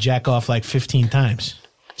they let me jack off like 15 times.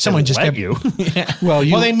 Someone just let kept you. Well,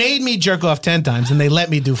 Well, they made me jerk off 10 times, and they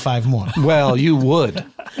let me do 5 more. Well, you would.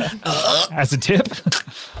 As a tip.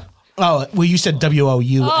 Oh, well, you said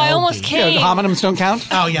WOU. Oh, I almost Yeah, came. homonyms don't count.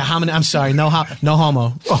 Oh, yeah, I'm sorry. No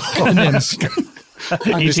homo.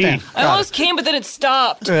 Understand. I almost came, but then it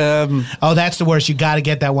stopped. Oh, that's the worst. You got to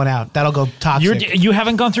get that one out. That'll go toxic. You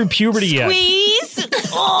haven't gone through puberty yet. Squeeze.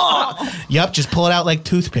 Oh. Yep, just pull it out like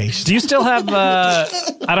toothpaste. Do you still have?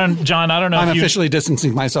 John. I don't know. I'm if you, officially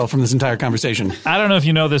distancing myself from this entire conversation. I don't know if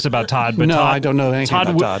you know this about Todd, but No, Todd, I don't know anything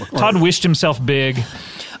about Todd. Todd wished himself big.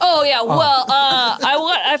 Oh yeah, well,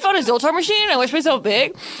 I found a Zoltar machine. I wished myself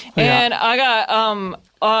big, and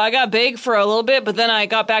I got big for a little bit, but then I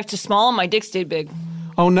got back to small, and my dick stayed big.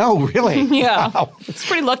 Oh, no, really? Yeah. Wow. It's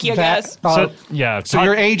pretty lucky, I That- guess. So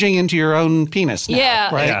you're aging into your own penis now,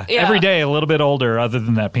 Yeah. right? Yeah. Every day a little bit older other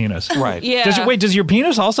than that penis. Right. Yeah. Does your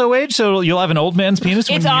penis also age? So you'll have an old man's penis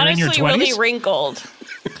when It's you're in your honestly 20s? really wrinkled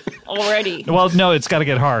already. Well, no, it's got to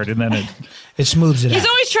get hard, and then It smooths it He's out.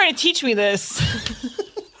 always trying to teach me this.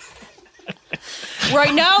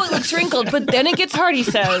 Right now it looks wrinkled, but then it gets hard, he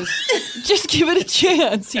says. Just give it a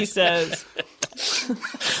chance, he says.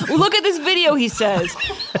 Well, look at this video, he says.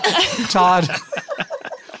 Todd,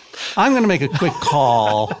 I'm going to make a quick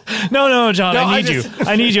call. No, John, No, I I need just- you.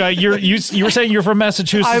 I need you. You were saying you're from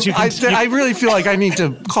Massachusetts. I really feel like I need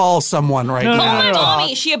to call someone right No, no, now. Oh, my no.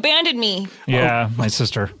 mommy, she abandoned me. Yeah, my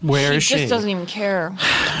sister. Where is She just doesn't even care.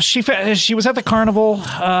 She was at the carnival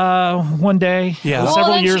one day several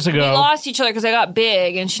then years We ago. lost each other because I got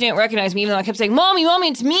big, and she didn't recognize me, even though I kept saying, Mommy,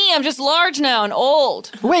 it's me. I'm just large now and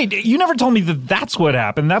old. Wait, you never told me that that's what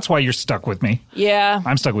happened. That's why you're stuck with me. Yeah.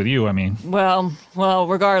 I'm stuck with you, I mean. Well,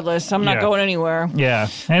 regardless, I'm not Yeah. going anywhere. Yeah.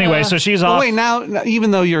 Anyway, so she's Well, off. wait, now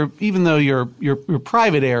even though your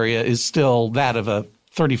private area is still that of a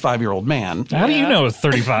 35-year-old man. How do you know it's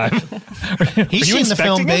 35? He's Are you seen the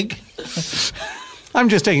film inspecting it? Big. I'm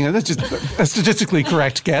just taking it. That's just a statistically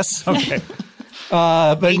correct guess. Okay.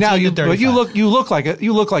 But now 18 to you 35.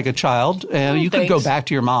 look like a child, and you could go thanks. back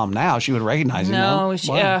to your mom now. She would recognize you. No,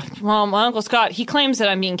 Wow. well, my Uncle Scott, he claims that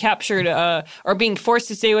I'm being captured or being forced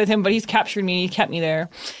to stay with him, but he's captured me. He kept me there.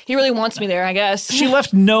 He really wants me there, I guess. She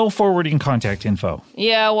left no forwarding contact info.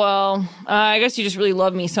 Yeah, well, I guess you just really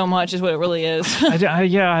love me so much is what it really is. I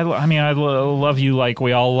love you like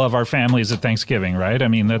we all love our families at Thanksgiving, right? I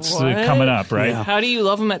mean, that's What? coming up, right? How do you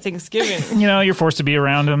love him at Thanksgiving? You know, you're forced to be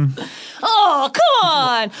around him. Oh, come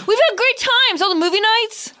on. We've had great times. All the movie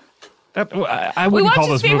nights. I We wouldn't watch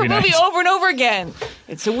call his those favorite movie nights. over and over again.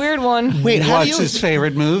 It's a weird one. Wait, how do What's you? his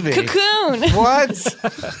favorite movie? Cocoon. What?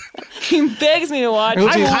 He begs me to watch It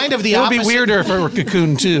would it. be, kind of the it would be opposite. weirder if it were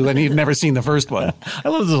Cocoon 2 and he'd never seen the first one. I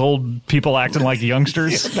love those old people acting like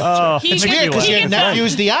youngsters. Oh, He it makes gets- me Because laugh. he your gets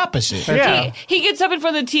nephew's the opposite. Yeah. He gets up in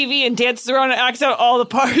front of the TV and dances around and acts out all the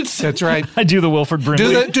parts. That's right. I do the Wilford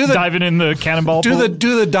Brimley do the- diving in the cannonball Do pool.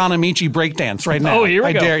 the Don Amici breakdance right now. Oh, here we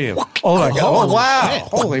I go. dare you. Oh my God! Oh wow!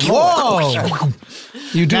 Holy moly! Whoa!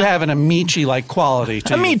 You do have an Amici-like quality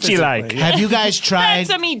to you. Amici-like. physically. Have you guys tried? That's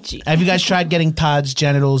Amici. Have you guys tried getting Todd's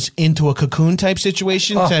genitals into a cocoon type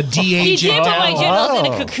situation to He de-age did it? put my genitals in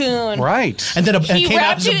a cocoon. Right. And then it He came out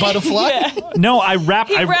wrapped as a it. butterfly? Yeah. No, I wrapped.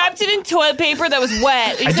 He I wrapped it in toilet paper that was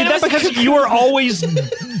wet. He I said did it that was a because cocoon. you were always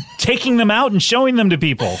taking them out and showing them to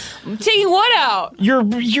people. Taking what out? Your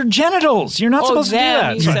genitals. You're not Oh, supposed to do them,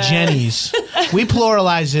 that. you Your said. jennies. We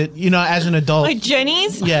pluralize it, as an adult. Like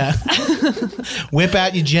Jenny's? Yeah. Whip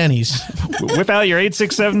out your jennies. Whip out your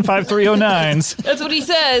 867-5309s. That's what he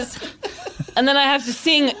says. And then I have to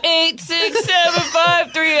sing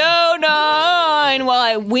 867-5309 while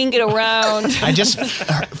I wing it around. I just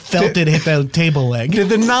felt it hit the table leg. Did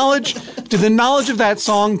the knowledge of that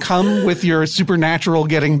song come with your supernatural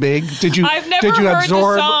getting big? Did you I've never did you heard the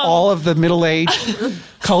absorb song. all of the middle age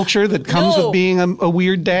culture that comes No. with being a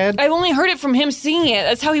weird dad? I've only heard it from him singing it.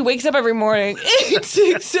 That's how he wakes up every morning.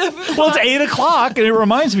 867. Well, it's 8 o'clock, and it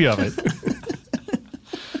reminds me of it.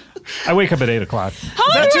 I wake up at 8 o'clock. How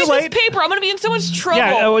Is am I that too write late? this paper? I'm going to be in so much trouble.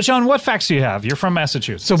 Yeah, John, what facts do you have? You're from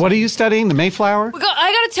Massachusetts. So what are you studying? The Mayflower? I got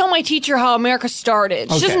to tell my teacher how America started.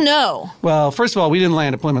 She Okay. doesn't know. Well, first of all, we didn't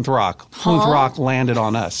land at Plymouth Rock. Plymouth Rock landed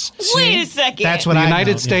on us. Wait a second. That's what The I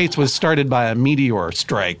United know, States was started by a meteor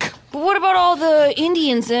strike. But what about all the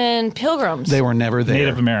Indians and Pilgrims? They were never there.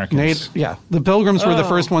 Native Americans. Yeah. The Pilgrims were the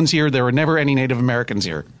first ones here. There were never any Native Americans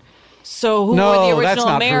here. So who were the No, original that's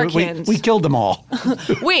not Americans? true. We killed them all.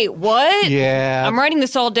 Wait, what? Yeah. I'm writing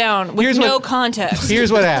this all down with Here's no what- context.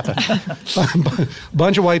 Here's what happened. A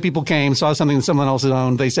bunch of white people came, saw something that someone else had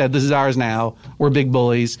owned. They said, this is ours now. We're big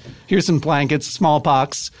bullies. Here's some blankets,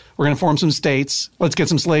 smallpox. We're going to form some states. Let's get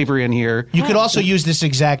some slavery in here. You could also use this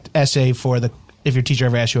exact essay if your teacher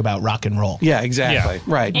ever asked you about rock and roll. Yeah, exactly. Yeah.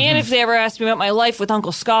 Right. And if they ever asked me about my life with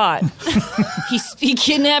Uncle Scott, he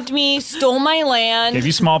kidnapped me, stole my land, Gave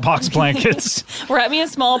you smallpox blankets. wrapped me in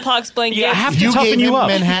smallpox blankets. Yeah, I have to You toughen gave you him up.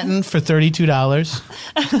 Manhattan for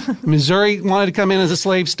 $32. Missouri wanted to come in as a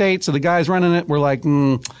slave state, so the guys running it were like,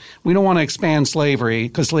 we don't want to expand slavery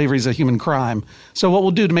because slavery is a human crime. So what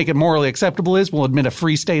we'll do to make it morally acceptable is we'll admit a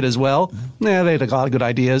free state as well. Yeah, they had a lot of good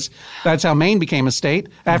ideas. That's how Maine became a state.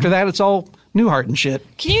 After that, it's all Newhart and shit.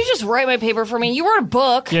 Can you just write my paper for me? You wrote a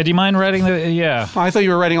book. Yeah, do you mind writing the? Yeah. I thought you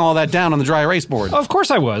were writing all that down on the dry erase board. Of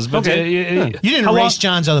course I was, but Okay. You didn't how erase long-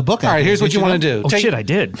 John's other book. All right, here's what you want to do. Oh shit, I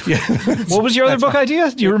did. What was your other book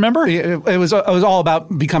idea? Do you remember? It was all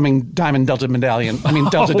about becoming Diamond Delta Medallion. I mean,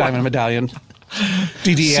 Delta Diamond Medallion.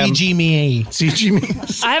 DDM. CG me. CG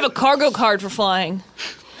me. I have a cargo card for flying.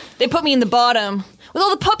 They put me in the bottom with all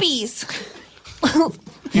the puppies.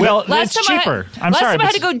 Well, it's cheaper. I'm sorry. Last time I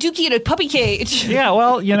had but- to go dookie in a puppy cage. Yeah,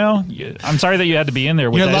 well, I'm sorry that you had to be in there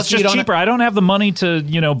with You're that. It's lucky you just don't- cheaper. I don't have the money to,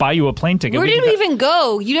 buy you a plane ticket. Where did we even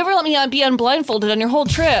go? You never let me be unblindfolded on your whole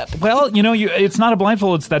trip. Well, it's not a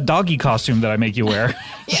blindfold. It's that doggy costume that I make you wear.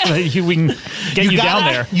 So that we can get you down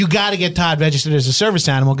there. You got to get Todd registered as a service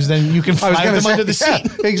animal because then you can I was fly going them to say under the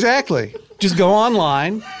seat. yeah, exactly. Just go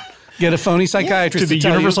online, get a phony psychiatrist To the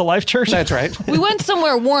tell Universal you. Life Church? That's right. We went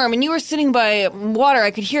somewhere warm, and you were sitting by water. I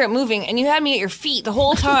could hear it moving, and you had me at your feet the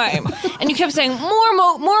whole time. And you kept saying, more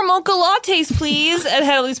mocha lattes, please, and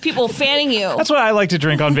had all these people fanning you. That's what I like to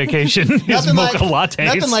drink on vacation. is Nothing mocha like, lattes.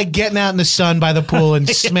 Nothing like getting out in the sun by the pool and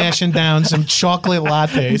smashing down some chocolate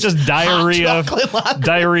lattes. It's just diarrhea, chocolate latte.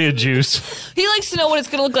 diarrhea juice. He likes to know what it's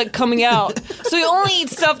going to look like coming out. So he only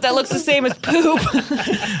eats stuff that looks the same as poop.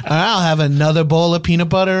 I'll have another bowl of peanut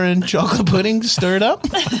butter and chocolate pudding stirred up.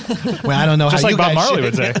 Well, I don't know Just how like you Bob guys Marley should.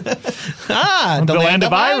 would say. The land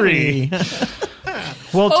of irony.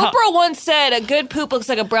 Well, Oprah once said, a good poop looks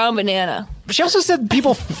like a brown banana. she also said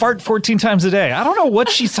people fart 14 times a day. I don't know what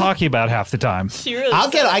she's talking about half the time. She really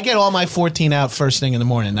I get all my 14 out first thing in the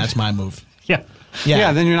morning. That's my move. Yeah.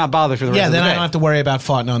 Yeah, then you're not bothered for the rest Yeah, of the then day. I don't have to worry about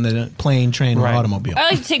farting on the plane, train, or Right. automobile. I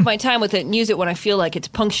like to take my time with it and use it when I feel like it to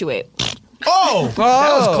punctuate. Oh, that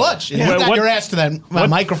was clutch. You Yeah. got What- your ass to that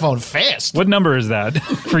microphone fast. What number is that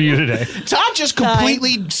for you today? Todd just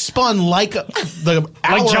completely spun like the Like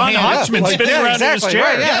hour John hand. Hodgman Like- spinning yeah, around in exactly, his chair.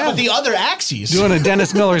 right, Yeah, but the other axes. Doing a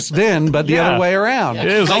Dennis Miller spin, but the Yeah. other way around.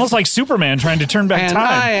 It was almost like Superman trying to turn back And time.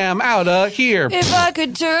 I am out of here. If I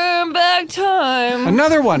could turn back time.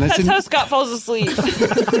 Another one. It's That's how Scott falls asleep.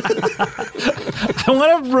 I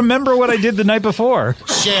want to remember what I did the night before.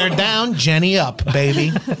 Share down, Jenny up,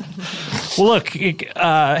 baby. Well, look,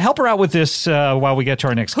 help her out with this while we get to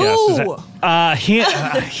our next guest. Is Who?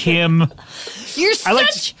 that- him. You're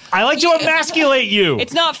I like to emasculate you.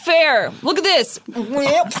 It's not fair. Look at this.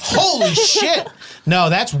 Holy shit. No,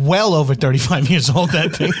 that's well over 35 years old,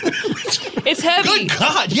 that thing. It's heavy. Good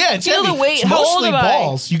God. Yeah, it's Feel heavy. the weight. It's How old mostly am I?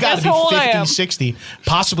 balls. You got That's to how old be I 50, am. 60,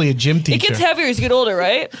 possibly a gym teacher. It gets heavier as you get older,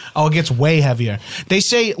 right? Oh, it gets way heavier. They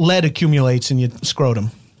say lead accumulates in your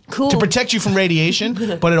scrotum. Cool. To protect you from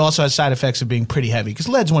radiation, but it also has side effects of being pretty heavy because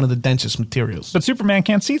lead's one of the densest materials. But Superman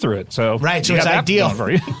can't see through it, so Right, so you it's got that ideal. going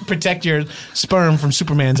for you. Protect your sperm from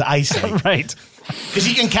Superman's eyesight. Right. Because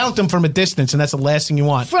he can count them from a distance, and that's the last thing you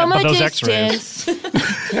want. From But a those distance.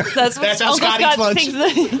 That's what That's how Uncle Scott eats Scott lunch.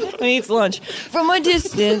 thinks when he eats lunch. From a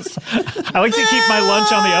distance. I like to keep my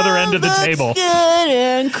lunch on the other end of the table. Good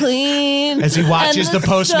and clean. As he watches And the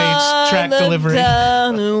Postmates track sun delivery.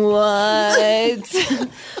 down and white.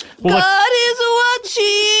 Well, look, God is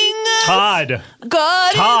watching us. Todd.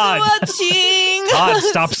 God Todd. is watching Todd, us.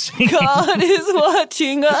 stop singing. God is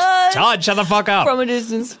watching us. Todd, shut the fuck up. From a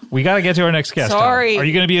distance. We got to get to our next guest. Todd. Sorry. Are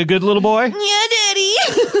you going to be a good little boy? Yeah, Daddy.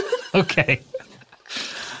 Okay.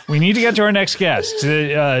 We need to get to our next guest.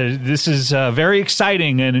 This is very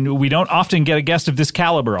exciting, and we don't often get a guest of this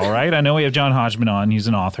caliber. All right, I know we have John Hodgman on; he's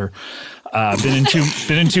an author, been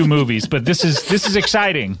in two movies, but this is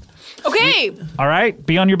exciting. Okay. All right,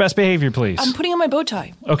 be on your best behavior, please. I'm putting on my bow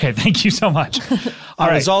tie. Okay, thank you so much. All I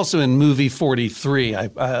right, was also in movie 43. I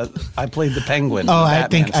played the Penguin. Oh, in the I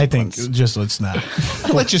Batman think sequence. just let's not.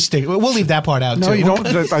 Let's just stick. We'll leave that part out. No, too. you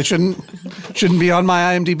don't. I shouldn't be on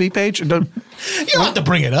my IMDb page. Don't- You don't have to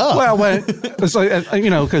bring it up. Well, when it's like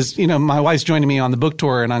because my wife's joining me on the book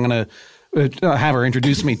tour, and I'm going to have her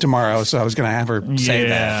introduce me tomorrow. So I was going to have her say Yeah.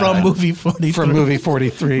 that from movie 43. from movie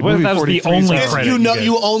 43. What if movie that was the 43 's only awesome. credit? You know, you get.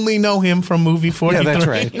 you only know him from movie 43. Yeah, that's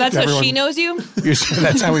right. That's how Everyone- she knows you?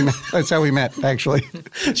 That's how we met. That's how we met. Actually,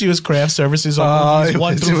 She was craft services on movies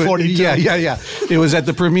 1 through 42. Yeah. It was at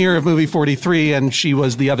the premiere of movie 43, and she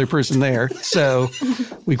was the other person there. So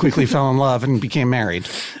we quickly fell in love and became married.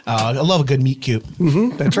 I love a good meet cute.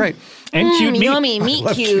 That's right. and cute meat. Yummy, meat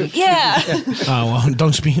cute. Yeah. Oh, well,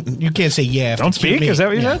 don't speak. You can't say yeah. after Don't cute speak? meat. Is that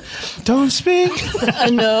what you Yeah. said? Don't speak. I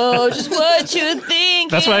know just what you're thinking.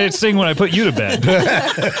 That's what I sing when I put you to bed.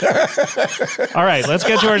 All right, let's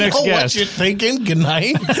get to our next Know what guest. you're thinking? Good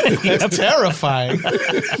night. That's terrifying.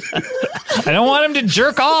 I don't want him to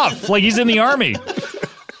jerk off like he's in the army.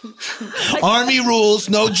 Army rules,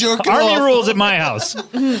 no jerking Army off. rules at my house.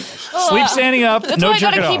 Sleep standing up, That's no why I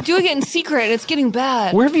jerking gotta keep off. doing it in secret. It's getting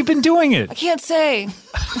bad. Where have you been doing it? I can't say.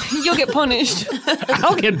 You'll get punished.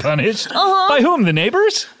 I'll get punished. By whom? The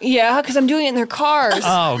neighbors? Yeah, because I'm doing it in their cars.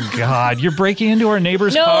 Oh, God. You're breaking into our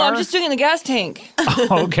neighbor's no, car? I'm just doing it in the gas tank.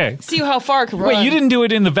 Oh, okay. See how far I can run. Wait, you didn't do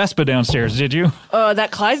it in the Vespa downstairs, did you?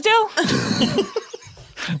 That Clydesdale?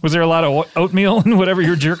 Was there a lot of oatmeal and whatever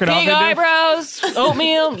you're jerking off Big into? eyebrows,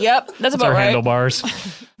 oatmeal. Yep, that's That's about our right. handlebars.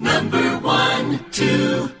 Number 1,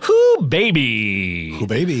 2. Who baby? Who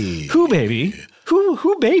baby? Who baby?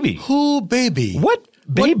 Who baby? Who baby? What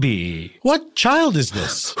baby? What child is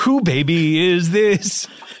this? Who baby is this?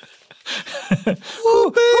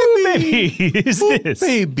 Who baby? Baby is Who this?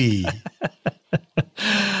 baby?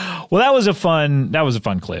 Well, that was a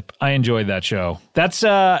fun clip. I enjoyed that show. That's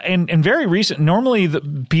and very recent. Normally the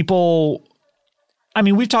people, I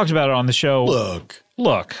mean, we've talked about it on the show.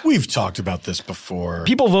 Look, We've talked about this before.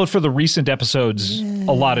 people vote for the recent episodes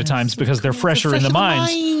a lot of times because they're fresher in the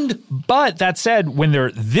minds. But that said, when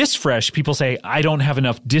they're this fresh, people say, I don't have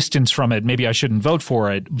enough distance from it. Maybe I shouldn't vote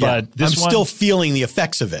for it. Yeah, But this I'm one, still feeling the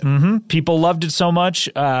effects of it. people loved it so much.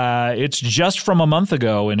 It's just from a month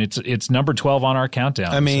ago, and it's number 12 on our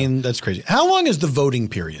countdown. I mean, that's crazy. How long is the voting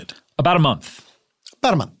period? About a month.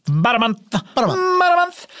 About a month. About a month. About a month. About a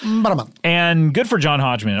month. About a month. And good for John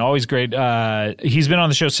Hodgman. Always great. He's been on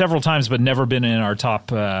the show several times, but never been in our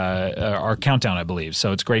top, our countdown, I believe.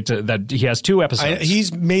 So it's great that he has 2 episodes.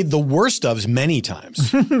 He's made the worst ofs many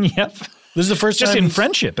times. Yep. This is the first Just time in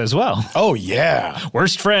friendship as well. Oh, yeah.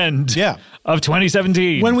 Worst friend of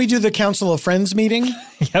 2017. When we do the Council of Friends meeting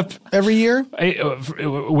Yep. every year.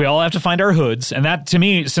 We all have to find our hoods. And that, to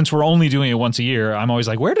me, since we're only doing it once a year, I'm always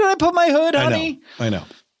like, where did I put my hood, honey? I know.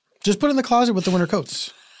 Just put it in the closet with the winter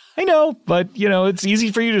coats. I know, but, it's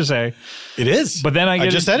easy for you to say. It is. But then I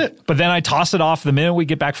just said it. But then I toss it off the minute we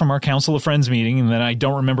get back from our Council of Friends meeting, and then I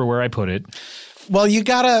don't remember where I put it. Well, you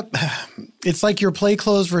gotta. It's like your play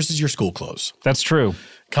clothes versus your school clothes. That's true.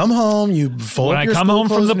 Come home, you fold When up I your come school home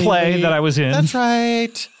from clothes the play immediately. that I was in. That's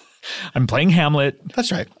right. I'm playing Hamlet.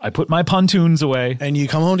 That's right. I put my pontoons away. And you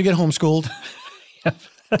come home to get homeschooled.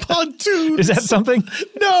 Pontoons. Is that something?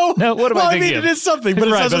 No. No, what am I thinking I mean, of? it is something, but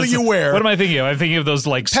it's Right, not something you wear. What am I thinking of? I'm thinking of those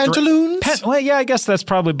like Pantaloons? Well, yeah, I guess that's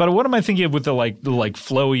probably. But what am I thinking of with the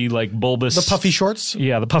flowy, like bulbous, The puffy shorts?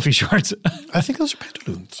 Yeah, the puffy shorts. I think those are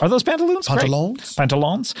pantaloons. Are those pantaloons? Great. Pantaloons.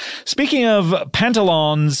 Pantaloons. Speaking of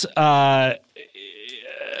pantaloons,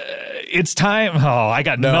 it's time. Oh, I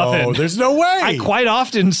got nothing. There's no way. I quite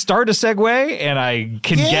often start a segue and I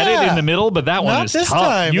can get it in the middle, but that one Not is this tough.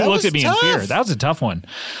 time. You That looked was at me tough. in fear. That was a tough one.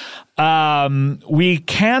 We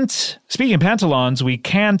can't, speaking of pantaloons, we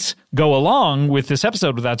can't go along with this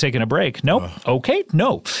episode without taking a break. Nope. Okay.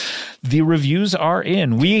 No. The reviews are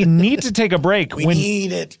in. We need to take a break. We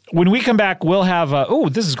need it. When we come back, we'll have,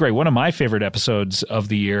 this is great. One of my favorite episodes of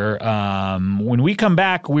the year. When we come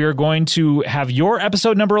back, we are going to have your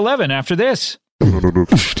episode number 11 after this.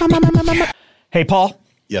 Hey, Paul.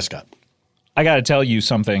 Yes, Scott. I got to tell you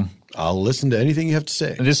something. I'll listen to anything you have to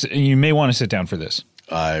say. You may want to sit down for this.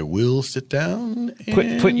 I will sit down.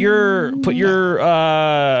 Put your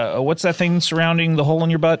what's that thing surrounding the hole in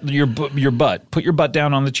your butt? Your butt. Put your butt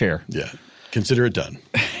down on the chair. Yeah. Consider it done.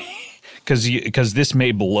 Because this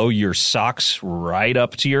may blow your socks right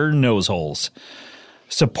up to your nose holes.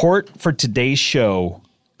 Support for today's show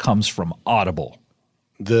comes from Audible.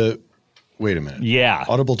 Wait a minute. Yeah.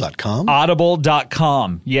 Audible.com?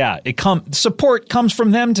 Audible.com. Yeah. Support comes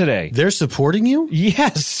from them today. They're supporting you?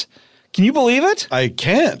 Yes. Can you believe it? I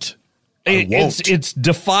can't. I won't. It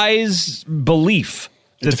defies belief.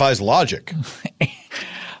 It defies logic.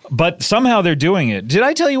 But somehow they're doing it. Did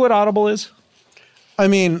I tell you what Audible is? I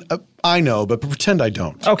mean, I know, but pretend I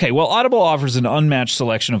don't. Okay, well, Audible offers an unmatched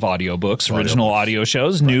selection of audiobooks, original audio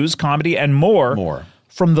shows, news, comedy, and more.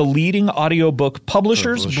 From the leading audiobook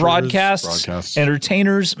publishers, broadcasts,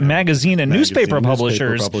 entertainers, magazine and newspaper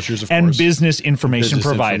publishers, of and course. business information Business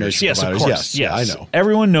providers. information Yes, of providers. course. Yes, Yes, I know.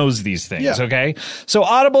 Everyone knows these things, Yeah. okay? So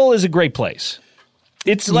Audible is a great place.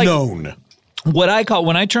 It's like known. what I call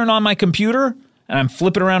when I turn on my computer and I'm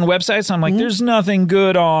flipping around websites, I'm like, there's nothing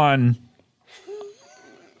good on.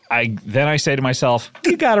 Then I say to myself,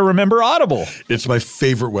 you got to remember Audible. It's my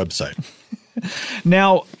favorite website.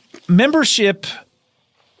 Now, membership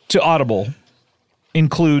to Audible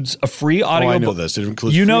includes a free audiobook. I know this. It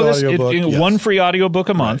includes you know free this. audiobook, yes. One free audiobook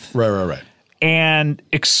a month. Right. And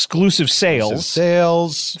exclusive sales.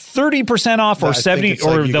 30% off or I think 70 it's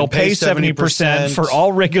like or you they'll can pay pay 70% for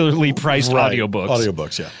all regularly priced audiobooks.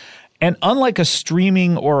 Audiobooks, yeah. And unlike a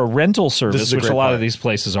streaming or a rental service, is a which a great lot part. of these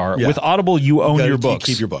places are, Yeah. with Audible, you own gotta your books.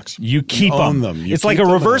 keep your books. You keep own them. You It's like keep a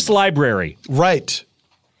them reverse owned. library. Right.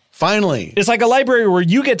 Finally. It's like a library where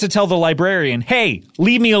you get to tell the librarian, hey,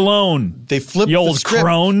 leave me alone. They flip You the old script.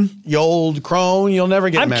 crone. You old crone. You'll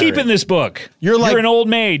never get I'm married. keeping this book. You're like- an old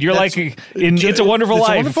maid. You're like That's- in It's a Wonderful It's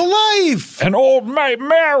Life. a Wonderful Life. An old maid,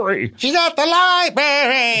 Mary. She's at the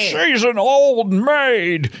library. She's an old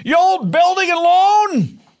maid. You old building and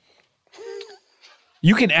loan.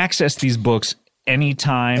 You can access these books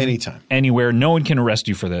anytime, anywhere. No one can arrest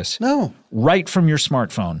you for this. No. Right from your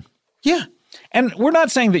smartphone. Yeah. And we're not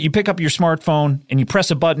saying that you pick up your smartphone and you press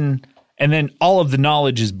a button and then all of the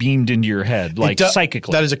knowledge is beamed into your head, like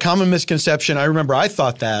psychically. That is a common misconception. I remember I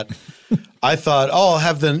thought that. I thought, I'll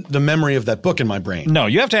have the memory of that book in my brain. No,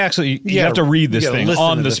 you have to actually you have to read this thing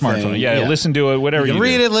on the smartphone. Yeah, listen to it, whatever you can do.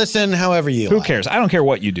 read it, listen, however you Who like. cares? I don't care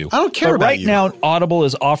what you do. I don't care but about right you. now, Audible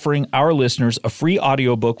is offering our listeners a free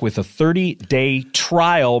audiobook with a 30-day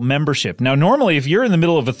trial membership. Now, normally, if you're in the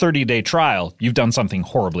middle of a 30-day trial, you've done something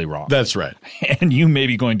horribly wrong. That's right. And you may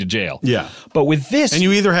be going to jail. Yeah. But with this... And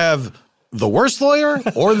you either have the worst lawyer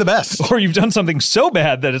or the best. or you've done something so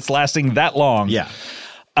bad that it's lasting that long. Yeah.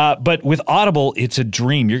 But with Audible, it's a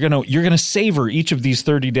dream. You're gonna savor each of these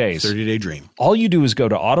 30 days. 30-day dream. All you do is go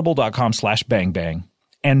to audible.com/bangbang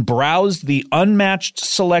and browse the unmatched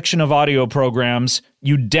selection of audio programs.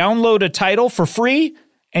 You download a title for free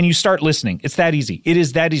and you start listening. It's that easy. It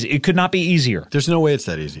is that easy. It could not be easier. There's no way it's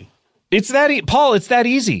that easy. It's that Paul, it's that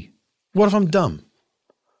easy. What if I'm dumb?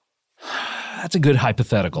 That's a good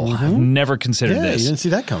hypothetical. I've never considered Yeah, this. you didn't see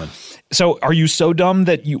that coming. So are you so dumb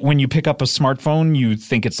that when you pick up a smartphone, you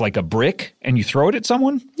think it's like a brick and you throw it at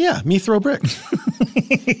someone? Yeah, me throw brick.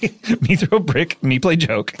 Me throw a brick, me play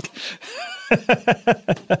joke. Just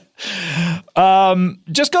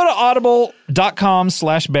go to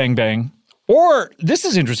audible.com/bangbang. Or this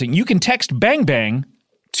is interesting. You can text bang bang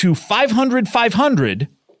to 500-500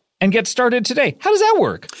 and get started today. How does that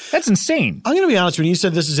work? That's insane. I'm going to be honest. When you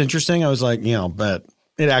said this is interesting, I was like, but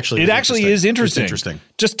it actually is interesting. It's interesting.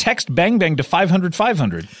 Just text bang bang to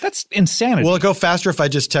 500-500. That's insanity. Will it go faster if I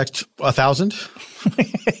just text 1,000?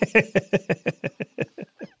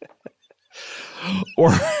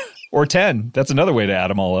 Or 10. That's another way to add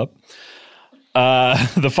them all up.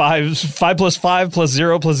 The 5 plus 5 plus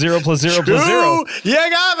 0 plus 0 plus 0 plus 0. You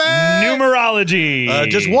got me. Numerology.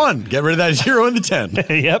 Just one. Get rid of that 0 and the 10.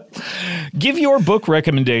 Yep. Give your book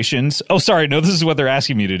recommendations. Oh, sorry. No, this is what they're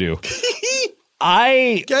asking me to do.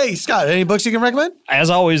 Hey, Scott, any books you can recommend? As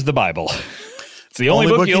always, the Bible. It's the only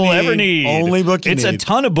book you'll ever need. Only book you need. It's a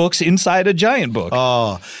ton of books inside a giant book.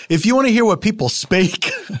 Oh, if you want to hear what people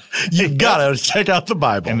spake, you gotta check out the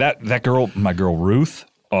Bible. And that girl, my girl Ruth.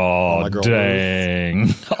 Oh, dang.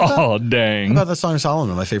 Oh, dang. How about that song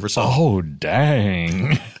Solomon, my favorite song? Oh,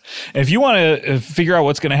 dang. If you want to figure out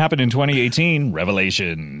what's going to happen in 2018,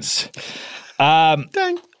 Revelations.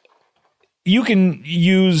 Dang. You can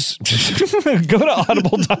use go to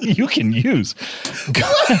Audible. You can use. Where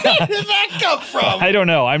did that come from? I don't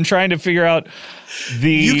know. I'm trying to figure out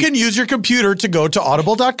You can use your computer to go to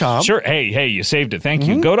audible.com. Sure. Hey, you saved it. Thank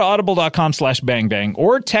you. Go to audible.com/bangbang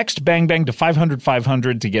or text bangbang to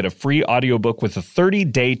 500-500 to get a free audiobook with a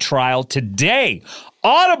 30-day trial today.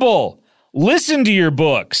 Audible. Listen to your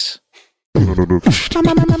books.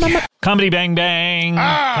 Comedy Bang Bang,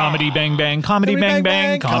 Comedy Bang Bang, Comedy Bang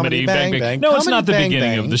Bang, Comedy Bang Bang. No, it's not the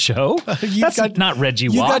beginning of the show. That's not Reggie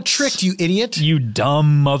Watts. You got tricked, you idiot. You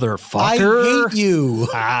dumb motherfucker. I hate you.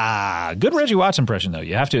 Good Reggie Watts impression, though,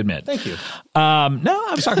 you have to admit. Thank you. No,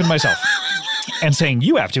 I was talking to myself and saying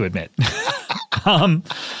you have to admit.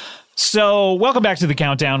 So welcome back to the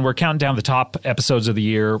countdown. We're counting down the top episodes of the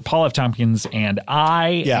year. Paul F. Tompkins and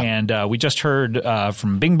I. Yeah. And we just heard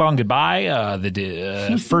from Bing Bong Goodbye,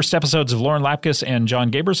 the first episodes of Lauren Lapkus and John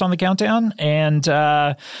Gabers on the countdown. And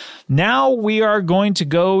now we are going to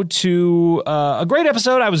go to a great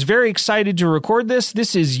episode. I was very excited to record this.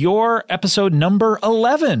 This is your episode number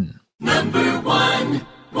 11. Number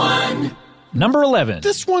 11.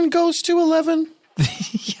 This one goes to 11.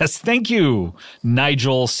 Yes, thank you,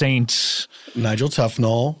 Nigel St. Nigel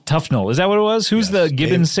Tufnell. Tufnell. Is that what it was? Who's the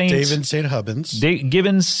Gibbons Saint? David St. Hubbins.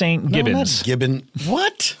 Gibbons Saint Gibbons. No, not Gibbon.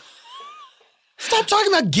 What? Stop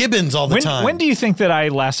talking about Gibbons all the time. When do you think that I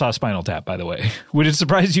last saw Spinal Tap, by the way? Would it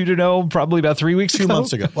surprise you to know? Probably about 3 weeks ago. 2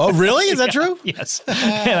 months ago. Oh, really? Is that true? Yes.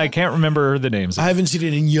 And I can't remember the names. I haven't seen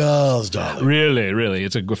it in years, darling. Really.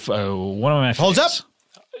 It's one of my favorites. Holds up.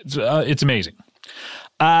 It's amazing.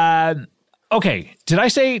 Okay. Did I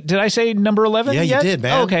say number 11? Yeah, you yet? did,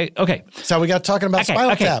 man. Oh, okay. That's how we got talking about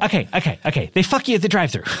Spinal Tap. Okay. They fuck you at the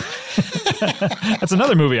drive-thru. That's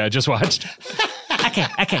another movie I just watched. Okay.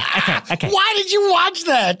 Why did you watch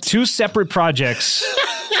that? 2 separate projects.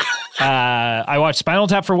 I watched Spinal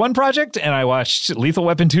Tap for one project, and I watched Lethal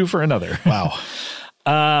Weapon 2 for another. Wow.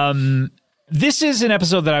 This is an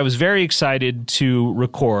episode that I was very excited to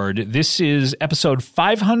record. This is episode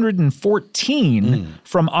 514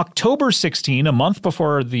 from October 16, a month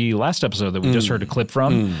before the last episode that we just heard a clip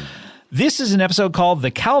from. This is an episode called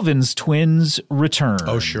The Calvin's Twins Return.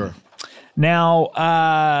 Oh, sure. Now,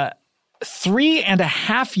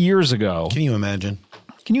 3.5 years ago. Can you imagine?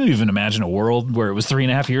 Can you even imagine a world where it was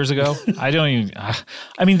 3.5 years ago? I don't even.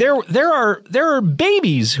 I mean, there are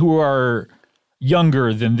babies who are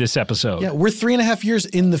younger than this episode. Yeah, we're 3.5 years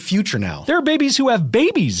in the future now. There are babies who have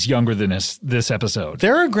babies younger than this episode.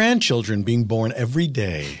 There are grandchildren being born every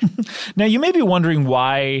day. Now, you may be wondering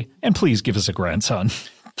why, and please give us a grandson.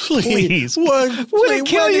 Please. Would it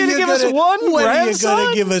kill you to give us one grandson? When are you going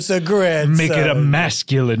to give us a grandson? Make it a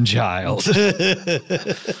masculine child.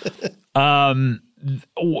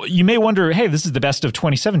 You may wonder, hey, this is the best of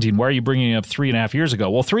 2017. Why are you bringing it up 3.5 years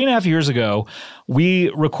ago? Well, 3.5 years ago,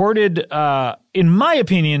 we recorded, in my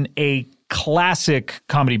opinion, a classic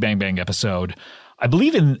Comedy Bang Bang episode. I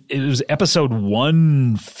believe it was episode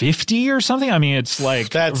 150 or something. I mean, it's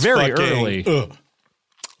like very early.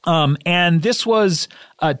 And this was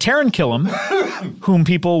Taran Killam, whom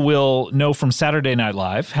people will know from Saturday Night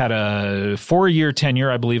Live, had a 4-year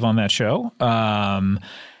tenure, I believe, on that show.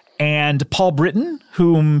 And Paul Britton,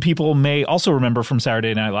 whom people may also remember from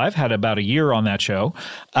Saturday Night Live, had about a year on that show.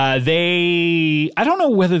 I don't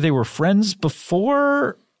know whether they were friends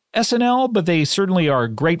before SNL, but they certainly are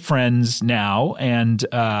great friends now, and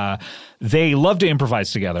they love to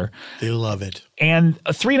improvise together. They love it. And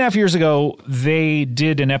 3.5 years ago, they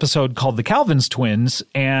did an episode called The Calvin's Twins,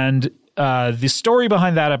 and the story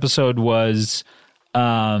behind that episode was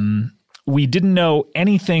we didn't know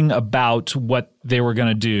anything about what they were going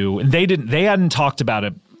to do, and they hadn't talked about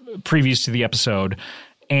it previous to the episode.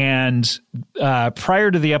 And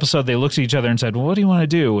prior to the episode, they looked at each other and said, well, what do you want to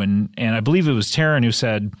do? And I believe it was Taran who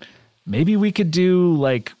said, maybe we could do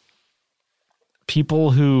like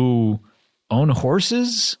people who own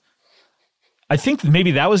horses. I think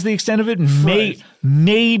maybe that was the extent of it. Right.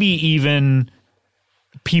 Maybe even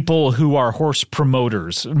people who are horse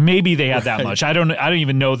promoters. Maybe they had that much. I don't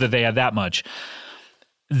even know that they had that much.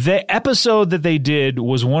 The episode that they did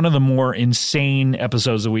was one of the more insane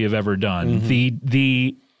episodes that we have ever done. Mm-hmm.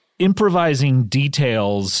 The improvising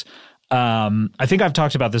details, I think I've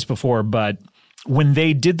talked about this before, but when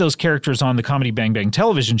they did those characters on the Comedy Bang Bang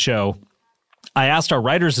television show, I asked our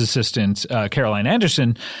writer's assistant, Caroline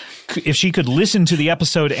Anderson, if she could listen to the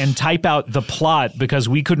episode and type out the plot because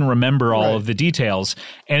we couldn't remember all of the details.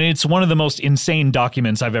 And it's one of the most insane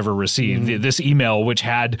documents I've ever received. Mm-hmm. This email, which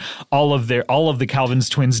had all of the Calvin's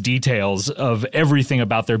Twins details of everything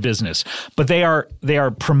about their business. But they are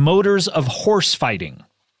promoters of horse fighting.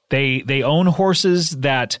 They own horses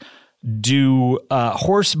that do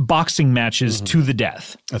horse boxing matches to the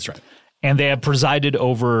death. That's right. And they have presided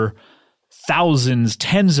over thousands,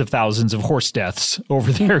 tens of thousands of horse deaths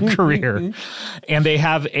over their career. And they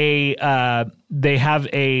have a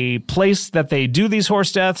place that they do these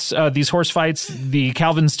horse deaths, these horse fights, the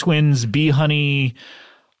Calvin's Twins Bee Honey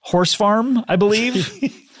Horse Farm, I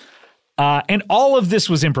believe. And all of this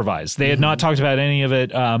was improvised. They had not talked about any of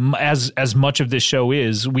it. As much of this show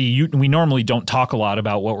is, we normally don't talk a lot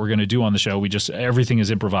about what we're going to do on the show. Everything is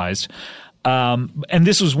improvised. And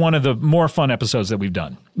this was one of the more fun episodes that we've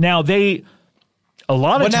done. Now hold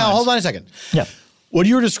on a second. Yeah. What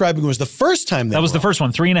you were describing was the first time that was the first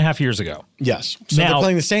one, 3.5 years ago. Yes. So they're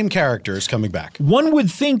playing the same characters coming back. One would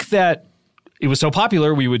think that it was so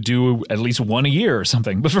popular we would do at least one a year or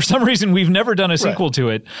something. But for some reason, we've never done a sequel to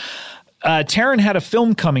it. Taran had a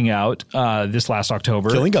film coming out this last October.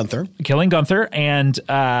 Killing Gunther. And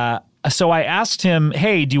so I asked him,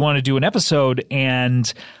 hey, do you want to do an episode?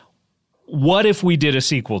 And what if we did a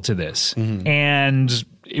sequel to this? Mm-hmm. And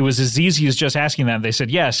it was as easy as just asking that. They said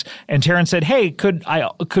yes. And Taran said, hey, could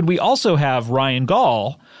we also have Ryan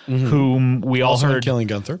Gaul, whom we all heard. In Killing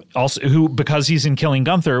Gunther. Also, because he's in Killing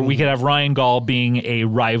Gunther, we could have Ryan Gaul being a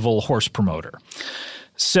rival horse promoter.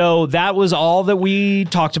 So that was all that we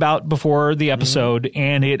talked about before the episode,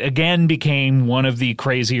 and it again became one of the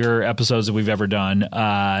crazier episodes that we've ever done.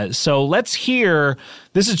 So let's hear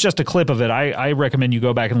 – this is just a clip of it. I recommend you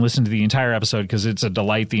go back and listen to the entire episode because it's a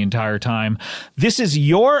delight the entire time. This is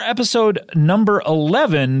your episode number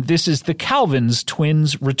 11. This is The Calvin's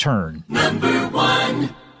Twins Return. Number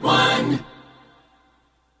one.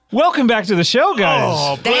 Welcome back to the show, guys.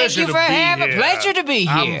 Oh, Thank you for having. Pleasure to be here.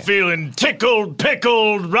 I'm feeling tickled,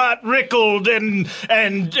 pickled, rickled, and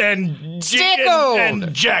Stickled.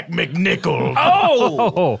 and Jack McNichol.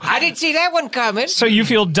 Oh, I didn't see that one coming. so you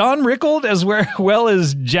feel Don Rickled as well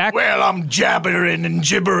as Jack? Well, I'm jabbering and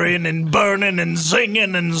gibbering and burning and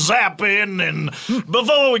singing and zapping, and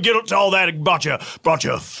before we get to all that, I brought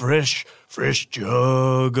you a fresh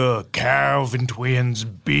jug of Calvin Twins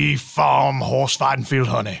beef farm horse fighting field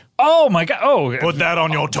honey. Oh my God! Oh, Put that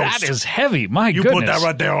on your toast. that is heavy. My You goodness. put that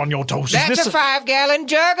right there on your toast. That's a 5-gallon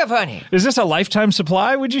jug of honey. Is this a lifetime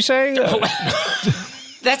supply? Would you say?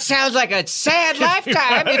 That sounds like a sad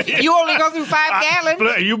lifetime if you only go through 5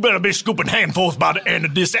 gallons. You better be scooping handfuls by the end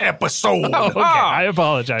of this episode. Okay, I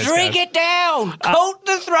apologize. Drink guys. it down. Coat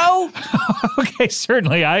the throat. Okay,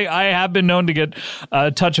 certainly. I have been known to get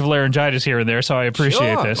a touch of laryngitis here and there, so I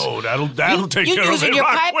appreciate Sure. this. Oh, that'll take You care of using it your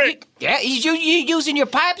right pipe? quick. Yeah, you using your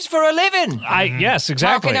pipes for a living. Yes,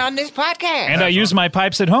 exactly. Talking on this podcast. And I use my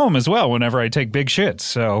pipes at home as well whenever I take big shits.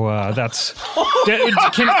 So that's.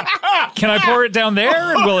 Can I pour it down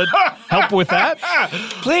there, and will it help with that?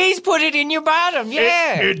 Please put it in your bottom.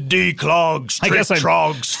 Yeah. It declogs, I guess trick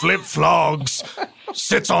I'm- trogs, flip flogs,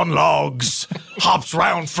 sits on logs, hops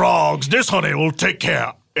round frogs. This honey will take care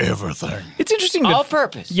of everything. It's interesting that All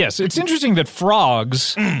purpose. Yes, it's interesting that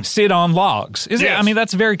frogs sit on logs. Is it? Yes. I mean,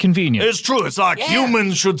 that's very convenient. It's true. It's like Yeah.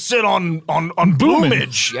 humans should sit on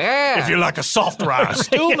boomage. Yeah. If you like a soft rice.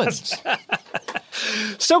 Humans.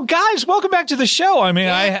 So, guys, welcome back to the show. I mean,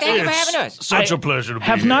 Thank you for It's having us. such a pleasure to be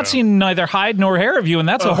have here. not seen neither hide nor hair of you, and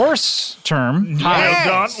that's a horse term.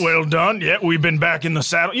 Yes. Well done. Yeah, we've been back in the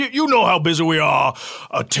saddle. You know how busy we are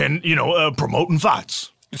promoting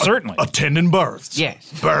fights. Certainly. Attending births.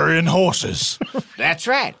 Yes. Burying horses. That's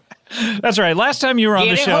right. That's right. Last time you were on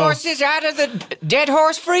the Getting show. horses out of the dead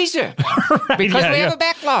horse freezer. Because yeah, we yeah. have a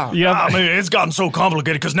backlog. Yeah. I mean, it's gotten so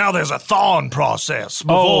complicated because now there's a thawing process.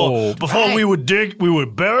 Oh, Before right. we were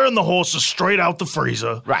burying the horses straight out the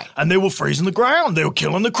freezer. Right. And they were freezing the ground. They were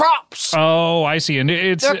killing the crops. Oh, I see. And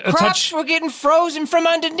it's The a crops touch. were getting frozen from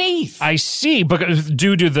underneath. I see, because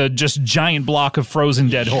due to the just giant block of frozen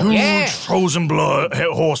dead horse. Huge Yeah. frozen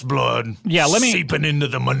horse blood. Yeah, let me- seeping into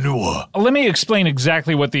the manure. Let me explain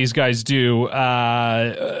exactly what these guys do.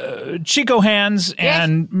 Chico Hands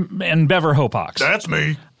and Bever Hopox. That's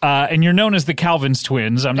me. And you're known as the Calvin's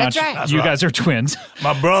twins. I'm That's not right. sure. You That's guys are twins.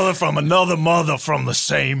 My brother from another mother from the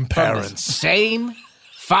same parents. Same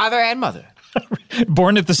father and mother.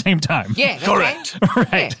 Born at the same time. Yeah, that's Correct.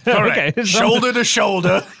 Right. Yeah. Correct. Okay. So- Shoulder to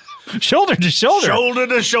shoulder. Shoulder to shoulder. Shoulder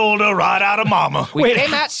to shoulder, right out of mama. We Wait.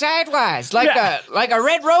 came out sidewise like Yeah. a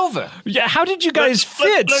Red Rover. Yeah, how did you guys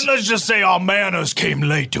fit? Let's just say our manners came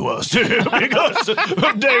late to us because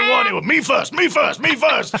day one it was me first,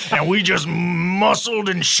 and we just muscled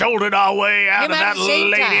and shouldered our way out Came of out that at the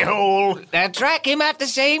same lady time. hole. That's right, came out the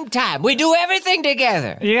same time. We do everything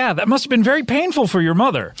together. Yeah, that must have been very painful for your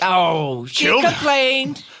mother. Oh, she Killed-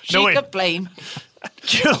 complained. She No, wait. complained.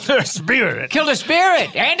 Killed her spirit. Killed a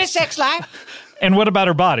spirit and a sex life. And what about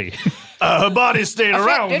her body? Her body stayed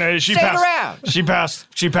around. Affected, She stayed passed. around.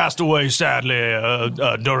 She passed away sadly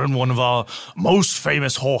during one of our most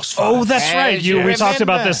famous horse fights. Oh, that's As right. you We talked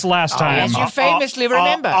about remember. this last time. Yes, you famously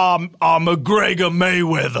remember. McGregor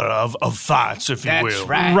Mayweather of fights, if you That's will.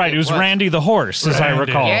 right. Right, it was Randy the horse, as I Randy.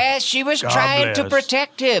 recall. Yes, she was trying to bless.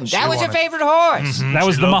 protect him. That was her wanted- favorite horse. That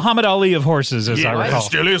was She the loved- Muhammad Ali of horses, as I Yeah, recall.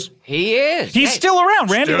 still is. He is. He's Yes. still around.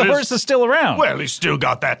 Randy Still the is. horse is still around. Well, he's still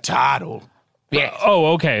got that title. Yes.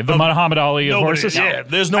 Oh, okay. The Muhammad Ali of nobody- horses? yeah,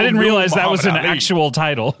 there's no I didn't new realize that was an Muhammad Ali. actual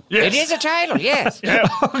title. Yes. It is a title, yes.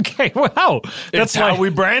 Okay, wow. That's That's how like we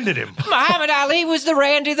branded him. Muhammad Ali was the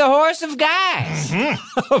Randy the horse of guys.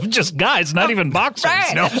 just guys, not even boxers.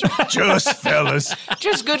 Right. No, just fellas.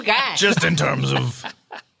 Just good guys. Just in terms of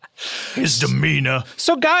his demeanor.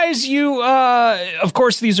 So, guys, you, of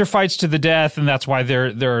course, these are fights to the death, and that's why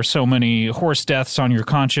there are so many horse deaths on your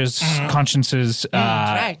consciences,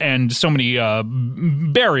 right. and so many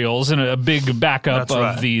burials and a big backup That's of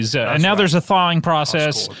right. these. That's and now right. there's a thawing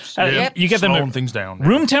process. course. Yep. You get them Slowing at things down.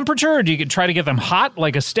 room temperature, or do you try to get them hot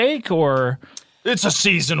like a steak, or? It's a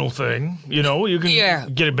seasonal thing, you know. You can Yeah.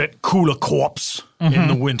 get a bit cooler corpse in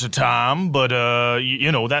the wintertime, but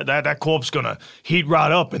you know that corpse gonna heat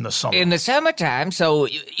right up in the summer. In the summertime, so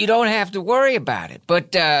you don't have to worry about it.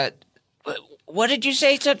 But what did you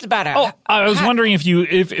say? Something about a... Oh, I was wondering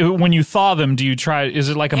if when you thaw them, do you try? Is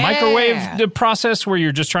it like a Yeah. microwave process where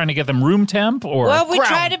you're just trying to get them room temp, or? Well, we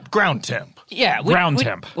tried to... ground temp. Yeah, Ground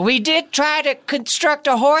temp. We did try to construct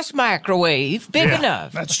a horse microwave big Yeah,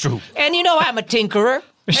 enough. That's true. And you know I'm a tinkerer.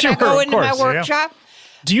 And Sure, I go of into my course, yeah. workshop.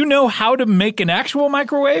 Do you know how to make an actual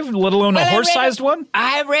microwave, let alone a horse-sized one?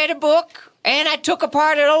 I read a book, and I took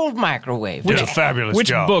apart an old microwave. Did a fabulous Which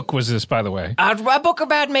job. book was this, by the way? A book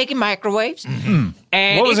about making microwaves. And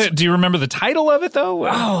What was it's- it? Do you remember the title of it, though?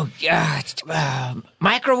 Oh,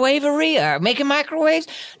 microwavery, making microwaves?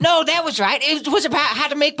 No, that was right. It was about how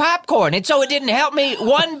to make popcorn, and so it didn't help me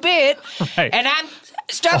one bit. Right. And I'm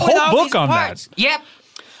stuck A with whole all book these on parts. that. Yep.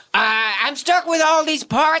 I'm stuck with all these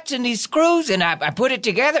parts and these screws, and I put it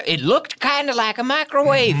together. It looked kind of like a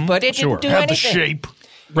microwave, but it Sure. didn't do Had the anything. shape.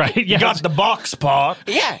 Right, You yeah. got the box part.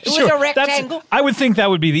 Yeah, it was Sure, a rectangle. I would think that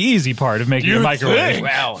would be the easy part of making a You'd microwave. think.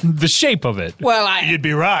 Well, The shape of it. well, You'd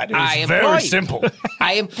be right. It I was implore very you. simple.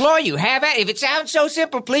 I implore you, have at it. If it sounds so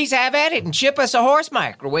simple, please have at it and ship us a horse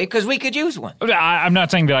microwave because we could use one. I'm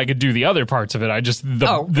not saying that I could do the other parts of it. I just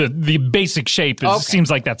the basic shape seems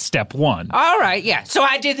like that's step one. All right, yeah. So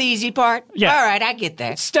I did the easy part. Yeah. All right, I get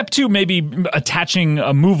that. Step two, maybe attaching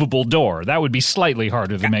a movable door. That would be slightly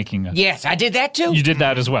harder than making a. Yes, I did that too. You did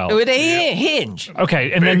that as well. With a hinge.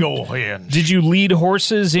 Okay, and Big then old hinge. did you lead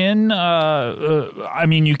horses in? I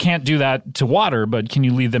mean, you can't do that to water, but can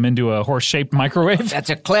you lead them into a horse-shaped microwave?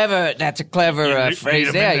 That's a clever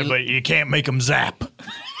phrase there. But you can't make them zap.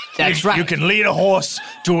 That's You right. can lead a horse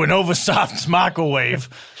to an oversized microwave,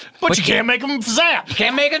 but you can't make them zap.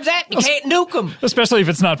 Can't make them zap. You can't nuke them. Especially if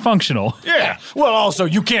it's not functional. Yeah. Well, also,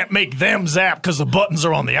 you can't make them zap because the buttons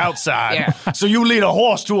are on the outside. Yeah. So you lead a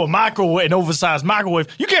horse to an oversized microwave.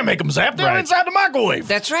 You can't make them zap. They're Right. inside the microwave.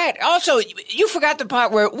 That's right. Also, you forgot the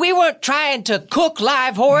part where we weren't trying to cook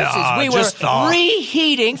live horses. Nah, we were just thaw.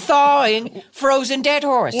 reheating, thawing frozen dead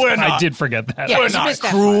horses. We're not. I did forget that. Yeah, We're you not missed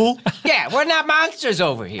that cruel. Yeah, we're not monsters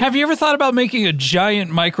over here. Have you ever thought about making a giant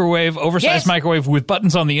microwave, oversized Yes. microwave with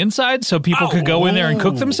buttons on the inside so people could go in there and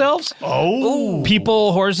cook themselves? Oh.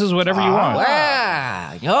 People, horses, whatever you want.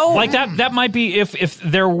 Wow. No. Like that might be if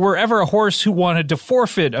there were ever a horse who wanted to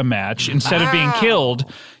forfait a match instead of being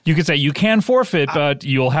killed, you could say you can forfeit, but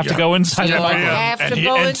you'll have to go inside the You'll microwave. have to And you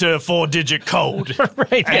go in- enter a 4-digit code.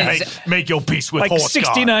 Right. And make your peace with Like horse guard.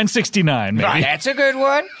 6969 maybe. Right. That's a good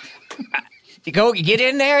one. You get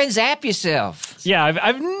in there and zap yourself. Yeah,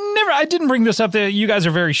 I didn't bring this up there. You guys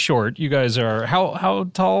are very short. You guys are how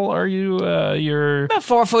tall are you? You're About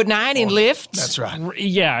 4'9" in lifts. That's right.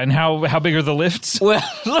 yeah, and how big are the lifts? Well,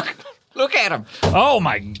 look at them. Oh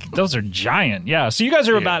my, those are giant. Yeah, so you guys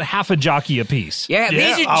are about half a jockey apiece. Yeah,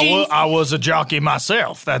 Yeah, these are G's. I was a jockey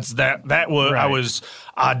myself. That was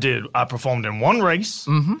Right. I performed in one race.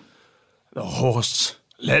 Mm-hmm. The horse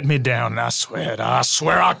let me down, and I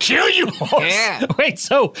swear I'll kill you, horse. Yeah. Wait,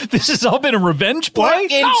 so this has all been a revenge play?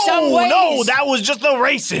 In no, some ways. no, that was just a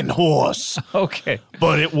racing horse. Okay.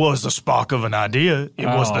 But it was the spark of an idea. It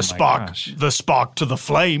was Oh, my the spark to the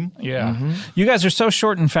flame. Yeah. You guys are so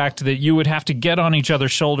short, in fact, that you would have to get on each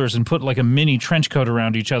other's shoulders and put like a mini trench coat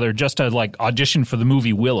around each other just to like audition for the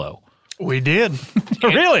movie Willow. We did.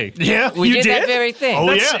 Really? Yeah, We you did that very thing. Oh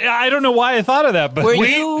That's- yeah. I don't know why I thought of that, but Were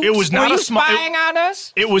We- you? it was not were a you smi- spying on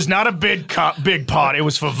us? It was not a big part. It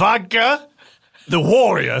was for vodka, the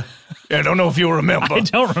warrior. I don't know if you remember. I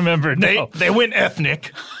don't remember. No. They went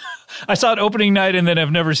ethnic. I saw it opening night and then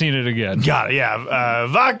I've never seen it again. Got it, yeah.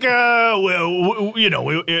 Vodka, well,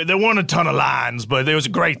 there weren't a ton of lines, but there was a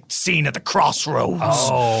great scene at the crossroads.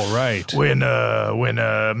 Oh, right. When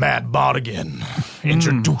Matt Bardigan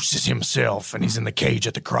introduces himself and he's in the cage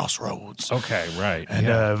at the crossroads. Okay, right. And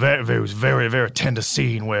it was a very, very tender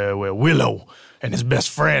scene where Willow and his best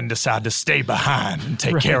friend decide to stay behind and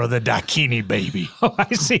take care of the Daikini baby. Oh,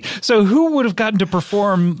 I see. So who would have gotten to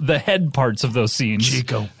perform the head parts of those scenes?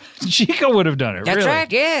 Chico. Chico would have done it, That's really.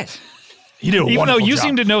 right. Yes. He did a Even though wonderful you job.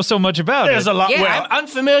 seem to know so much about There's it. a lot. Yeah, well, I'm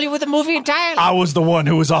unfamiliar with the movie entirely. I was the one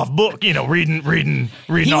who was off book, reading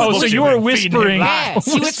all Oh, the so books you and were feeding him whispering. lies. Yes,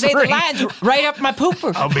 he would say the Whispering. lines right up my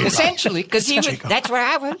pooper. I'll be right. Essentially, because he would. That's where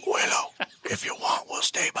I was. Willow, if you want, we'll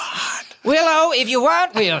stay behind. Willow, if you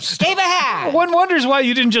want, we'll stay behind. One wonders why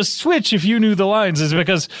you didn't just switch if you knew the lines, is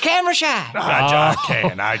because Camera shot. I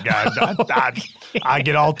can. I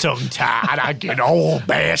get all tongue-tied. I get all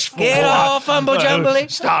bashful. Get all fumble-jumbly.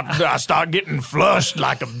 I start getting flushed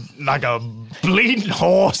like a bleeding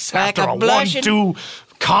horse Like after a a blushing- 1-2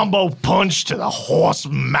 combo punch to the horse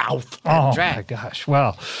mouth. oh right. my gosh,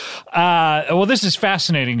 well, this is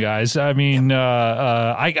fascinating, guys. I mean,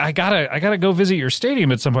 I gotta go visit your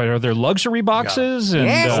stadium at some point. Are there luxury boxes? And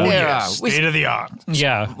Yes, Oh, there yes. are. State of the art.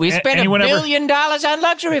 yeah, We spent $1 anyone billion on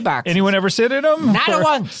luxury boxes. Anyone ever sit in them? Not Or-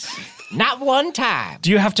 once. Not one time.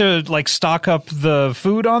 Do you have to like stock up the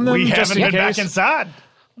food on them? We just haven't in been back case? inside.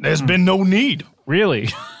 There's been no need. Really?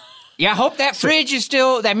 Yeah, I hope that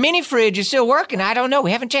that mini fridge is still working. I don't know. We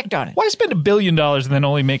haven't checked on it. Why spend $1 billion and then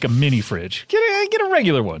only make a mini fridge? Get a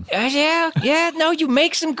regular one. Yeah. No, you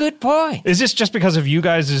make some good points. Is this just because of you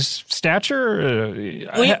guys' stature?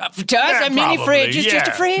 To us, a mini fridge is just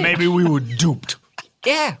a fridge. Maybe we were duped.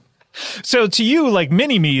 Yeah. So to you, like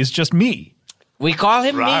mini-me is just me. We call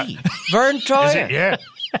him me. Vern Troyer. Is it? Yeah.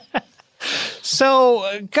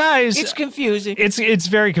 So, guys, It's confusing. It's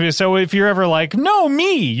very confusing. So if you're ever like, no,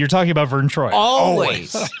 me, you're talking about Vern Troyer.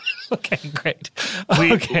 Always. Okay, great.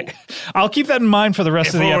 Okay. I'll keep that in mind for the rest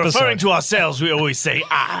If of the we're episode. referring to ourselves, we always say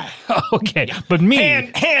I. Okay, but me.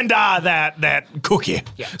 Hand I that cookie.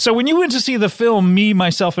 So when you went to see the film Me,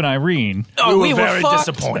 Myself, and Irene, we were very fucked.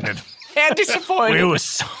 disappointed. And disappointed.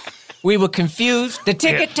 We were confused. The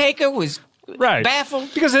ticket taker was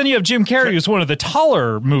baffled. Because then you have Jim Carrey, who's one of the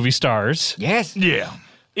taller movie stars. Yes. Yeah.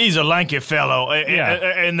 He's a lanky fellow.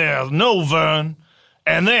 And there's no Vern.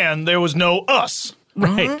 And then there was no us.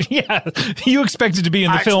 Right. Mm-hmm. Yeah. You expected to be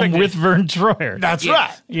in the film with Vern Troyer. That's right.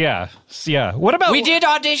 Yeah. Yeah. What about... We did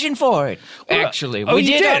audition for it, actually. Oh, we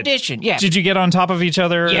you did audition, yeah. Did you get on top of each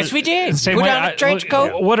other? Yes, we did. Same Put way? on a trench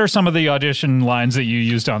coat. What are some of the audition lines that you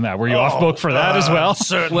used on that? Were you off book for that as well?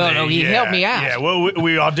 Certainly. Well, no, he helped me out. Yeah, well,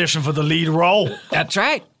 we auditioned for the lead role. That's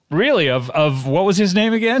right. Really? Of what was his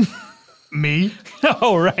name again? Me.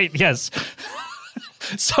 Oh, right. Yes.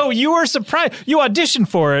 So you were surprised. You auditioned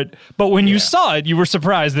for it, but when you saw it, you were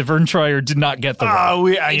surprised that Vern Troyer did not get the role.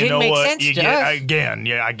 You didn't know make what? sense You to get us. again.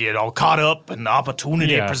 Yeah, I get all caught up, and the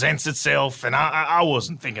opportunity Yeah. presents itself, and I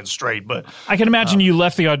wasn't thinking straight. But I can imagine you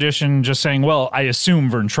left the audition just saying, "Well, I assume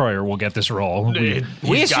Vern Troyer will get this role." We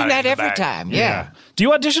he's got assume it that in the every bag. time, yeah. Do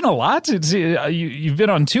you audition a lot? You've been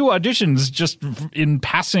on 2 auditions just in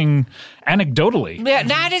passing anecdotally. Yeah,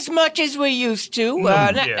 not as much as we used to.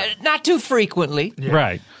 Not too frequently.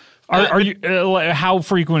 Right. Are you? How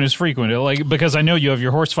frequent is frequent? Like, because I know you have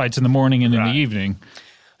your horse fights in the morning and in the evening.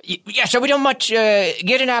 Yeah, so we don't much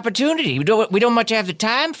get an opportunity. We don't much have the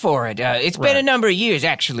time for it. It's been a number of years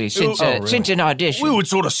actually since an audition. We would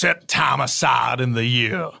sort of set time aside in the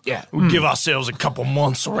year. Yeah. We'd give ourselves a couple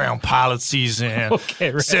months around pilot season. Okay,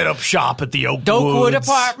 right. Set up shop at the Oakwood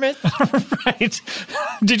apartment. Right?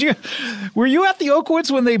 Were you at the Oakwoods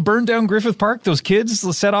when they burned down Griffith Park? Those kids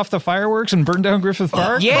set off the fireworks and burned down Griffith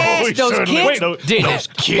Park? Yes, those kids did those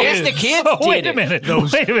it. kids. Yes, the kids Oh, did wait a it. minute.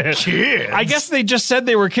 Those Wait a minute. kids. I guess they just said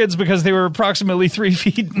they were kids because they were approximately 3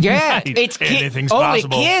 feet in Yeah, height. it's Anything's only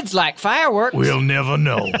possible. kids like fireworks. We'll never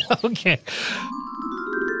know. Okay.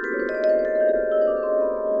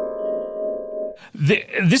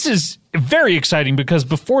 This is very exciting because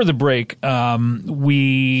before the break,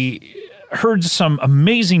 we heard some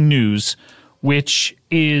amazing news, which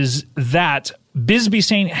is that Bisbee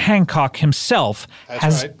St. Hancock himself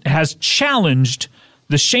has challenged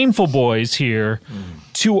the Shameful Boys here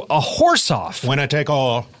to a horse-off. Winner take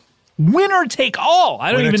all. Winner take all.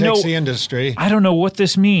 I don't Winner even know takes the industry. I don't know what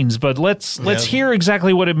this means, but let's hear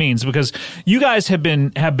exactly what it means, because you guys have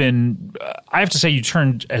been. I have to say, you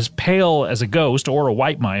turned as pale as a ghost or a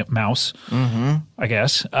white mouse. Mm-hmm. I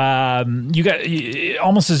guess you got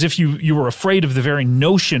almost as if you were afraid of the very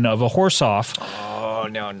notion of a horse off. Oh,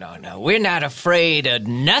 no. We're not afraid of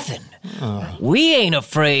nothing. We ain't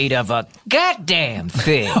afraid of a goddamn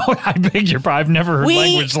thing. I beg your pardon. I've never heard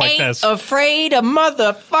language like this. We ain't afraid of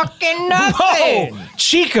motherfucking nothing. Whoa,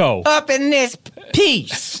 Chico. Up in this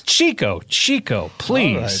piece. Chico,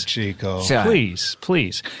 please. All right, Chico. Sorry.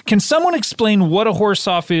 Please. Can someone explain what a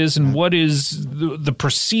horse-off is and what is the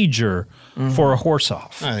procedure for a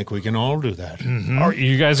horse-off? I think we can all do that. Are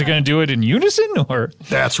you guys going to do it in unison, or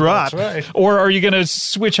That's right. or are you going to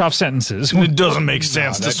switch off sentences? It doesn't make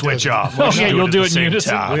sense to switch off. We Okay, should you'll do at it the in same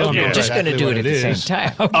unison. time. We all know We're just going to do it at the same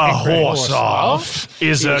time. A horse-off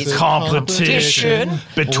is a competition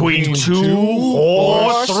between 2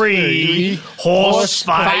 or 3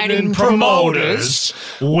 horse-fighting promoters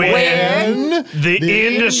when the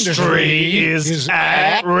industry is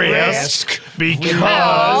at risk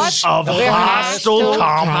because of hostile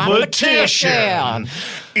competition.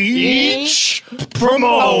 Each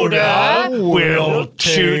promoter will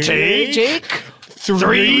take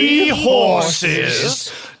 3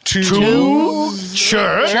 horses to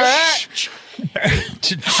church.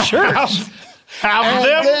 Have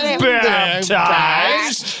them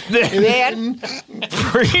baptized, then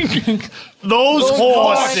bring those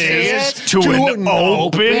horses to an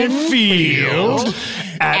open field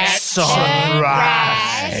at sunrise.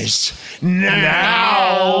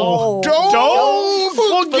 Now, don't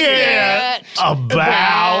forget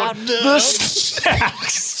about the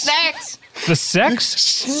snacks. The sex?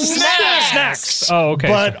 Snacks. Oh, okay.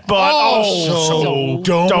 But also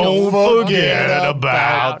don't forget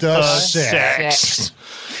about the sex.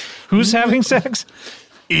 Who's having sex?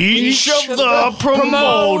 Each of the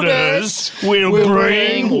promoters will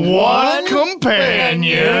bring one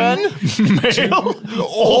companion, male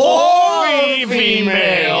or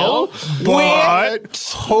female, but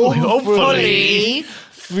hopefully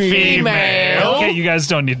female. Okay, you guys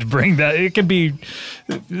don't need to bring that. It can be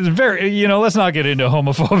very, let's not get into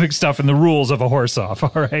homophobic stuff and the rules of a horse-off,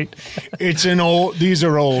 all right? These are old These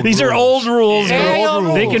rules. are old rules. Very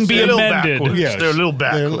old They can be They're a little amended. backwards. Yes. They're a little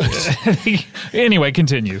backwards. Anyway,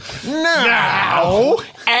 continue. Now,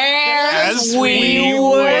 As we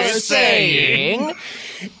were saying,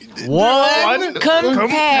 one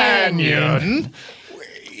companion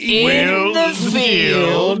in the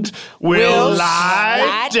field will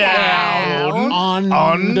lie down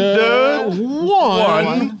under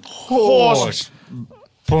one horse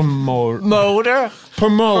motor.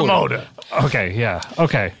 promoter. Okay, yeah,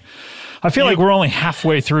 okay. I feel like we're only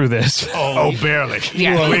halfway through this. Oh, barely.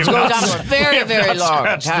 Yeah, We've it goes not- on for a very, very not long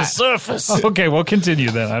scratched the time. surface. Okay, well, continue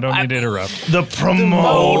then. I don't need to interrupt. The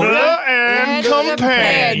promoter and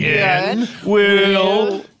companion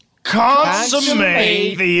will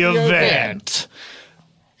consummate the event.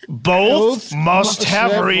 Both must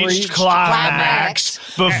have reached climax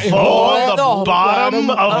before the bottom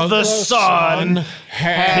of the sun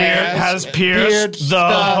has pierced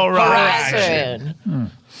the horizon.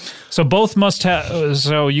 So both must have.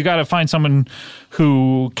 So you got to find someone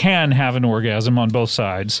who can have an orgasm on both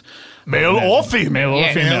sides, Male or female. male or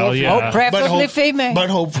Yeah. female. Yeah. Oh, preferably female. But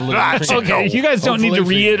hopefully. Okay, you guys don't need to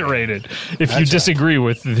Hopefully reiterate it if you That's disagree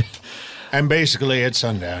with And basically, at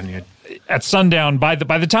sundown, at sundown. By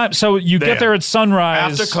the time, so you get there at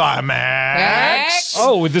sunrise. After climax.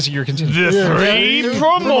 Oh, with this you're continuing. The three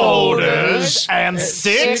promoters and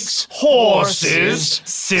 6 horses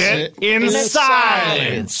sit in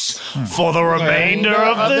silence for the remainder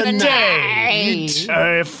of the day.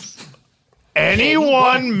 If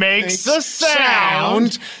anyone makes a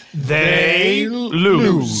sound, they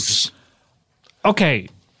lose. Okay.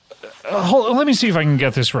 Let me see if I can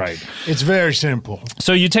get this right. it's very simple.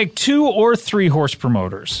 So you take 2 or 3 horse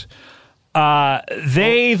promoters.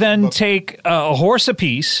 They then take a horse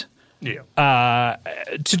apiece Yeah.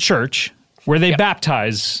 to church where they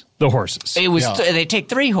baptize the horses. It was. They take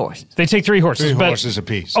 3 horses. They take 3 horses. 3 but- horses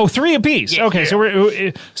apiece. Oh, 3 apiece. Yeah. Okay,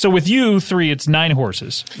 so with you 3, it's 9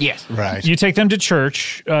 horses. Yes. Right. You take them to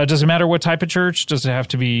church. Does it matter what type of church? Does it have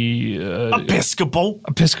to be Episcopal.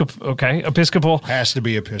 Episcopal? Okay, Episcopal. Has to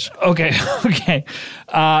be Episcopal. Okay, okay.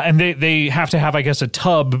 And they have to have, I guess, a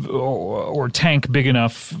tub or tank big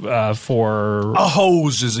enough for A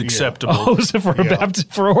hose is acceptable. a hose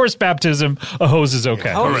for a horse baptism. A hose is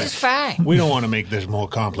okay. Oh, it's fine. We don't want to make this more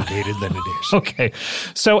complicated than it is. Okay,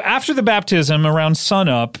 so after the baptism, around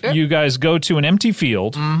sunup, you guys go to an empty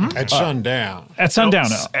field At sundown. at sundown.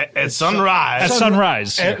 At sunrise. At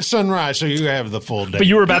sunrise. At sunrise, so you have the full day. But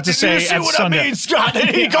you were about to Did say you see at what sundown. I mean, Scott?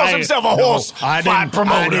 He calls himself a horse I fight didn't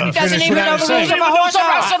promoter. Doesn't finish even what I know was the rules saying. of a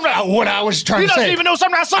horse Sunrise. What I was trying He to say. doesn't even know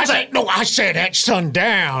sunrise, I sunset. said, no, I said at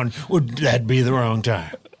sundown. Would that be the wrong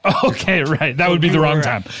time? Okay, right. That would be the wrong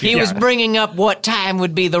time. He was bringing up what time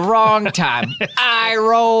would be the wrong time. I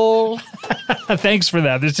roll. Thanks for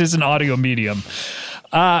that. This is an audio medium.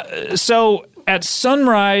 So at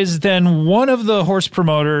sunrise, then one of the horse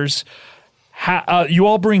promoters, you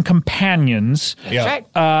all bring companions, Yeah.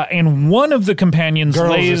 and one of the companions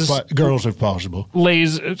Girls if possible.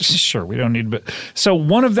 lays. Sure, we don't need, but so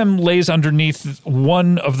one of them lays underneath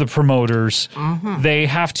one of the promoters. They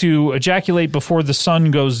have to ejaculate before the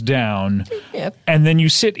sun goes down, and then you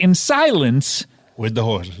sit in silence With the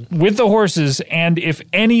horses. with the horses. And if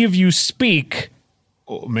any of you speak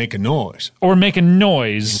Or make a noise. or make a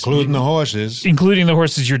noise, Including the horses. including the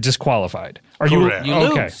horses, you're disqualified. Are Correct. you You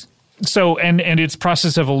okay? lose. So and it's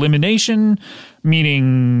process of elimination,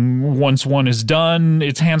 meaning once one is done,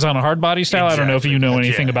 it's hands on a hard body style. I don't know if you know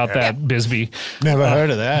anything about that, Bisbee. Never heard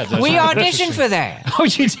of that. That's We not auditioned interesting. for that. Oh,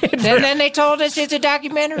 you did. And then they told us it's a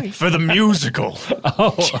documentary. For the musical.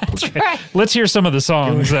 Oh, okay. Let's hear some of the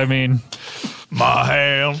songs. I mean, My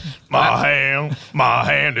hand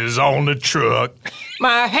is on the truck.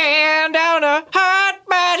 My hand on a hot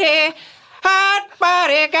body,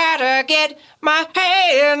 gotta get my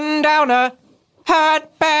hand on a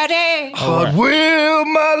hot body. But will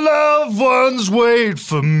my loved ones wait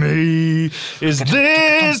for me? Is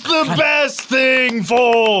this the best thing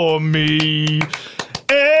for me?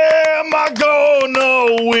 Am I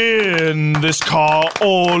gonna win this car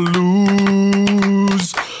or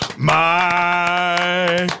lose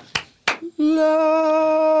my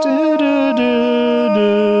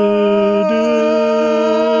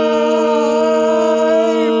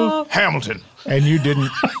Hamilton. And you didn't.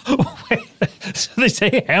 So they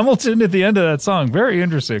say Hamilton at the end of that song. Very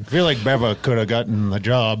interesting. I feel like Beva could have gotten the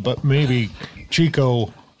job, but maybe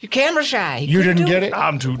Chico. You're camera shy. You didn't get it?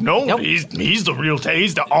 I'm too. No, Nope. he's the real.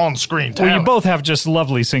 He's the on-screen talent. Well, you both have just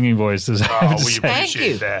lovely singing voices. I have to we say.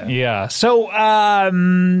 appreciate that. Yeah. So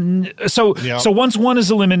once one is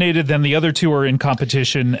eliminated, then the other two are in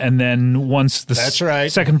competition, and then once the That's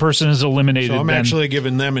right. second person is eliminated, So I'm then actually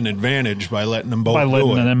giving them an advantage by letting them both by do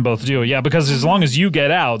letting it. them both do it. Yeah, because as long as you get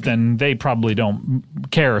out, then they probably don't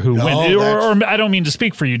care who No, wins. that's- Or I don't mean to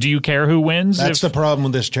speak for you. Do you care who wins? That's If- the problem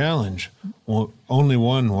with this challenge. Well, only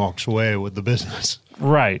one walks away with the business.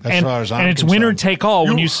 right. As and, far as I'm and it's winner concerned. take all.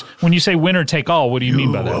 When you say winner take all, what do you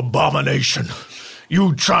mean by that? Abomination.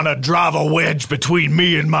 You trying to drive a wedge between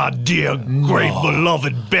me and my dear, great,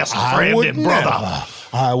 beloved best friend and brother.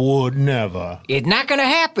 I would never. It's not going to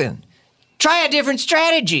happen. Try a different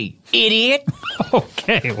strategy, idiot.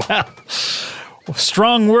 Okay, well,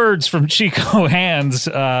 strong words from Chico Hands,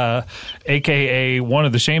 a.k.a. one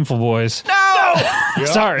of the Shameful Boys. No!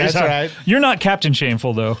 sorry. that's right. You're not Captain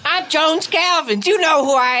Shameful, though. I'm Jones Calvin. You know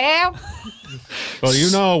who I am. Well, you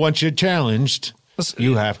know, once you're challenged,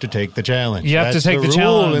 you have to take the challenge. You have to That's take the rule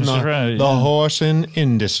challenge, in the, right. the horsing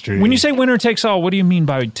industry. When you say winner takes all, what do you mean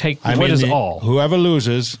by what is all? Whoever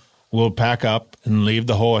loses will pack up and leave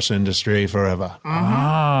the horse industry forever.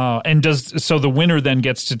 Ah, and so the winner then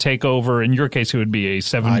gets to take over, in your case, it would be a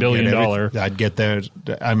 $7 billion. I'd get there.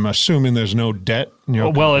 I'm assuming there's no debt in your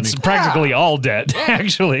Well, company. it's practically all debt,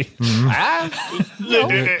 actually.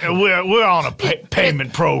 We're on a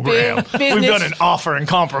payment program. Business. We've done an offer and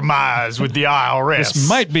compromise with the IRS. This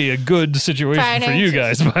might be a good situation for you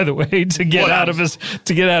guys, by the way, to get out of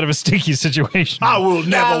a sticky situation. I will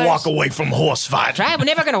never Dollars. walk away from horse fight. Try. We're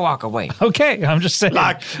never going to walk away. Okay, I'm just saying.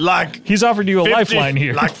 Like he's offered you a lifeline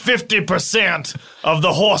here. Like 50% of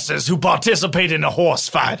the horses who participate in a horse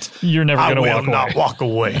fight. You're never going to walk I away. will not walk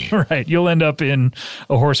away. Right, you'll end up in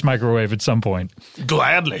a horse microwave at some point.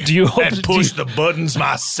 Gladly. Do you hope and push the buttons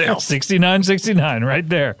myself. 69, right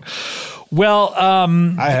there. Well,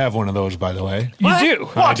 I have one of those, by the way. you do.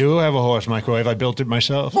 I do have a horse microwave. I built it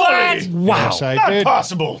myself. What? Wow. Yes, I Not did.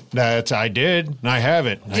 possible. I did. I have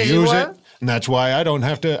it. I Does it use work? it. And that's why I don't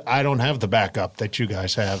have the backup that you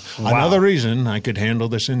guys have. Another reason I could handle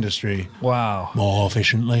this industry Wow. more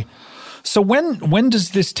efficiently. So when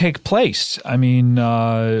does this take place? I mean,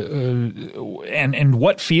 and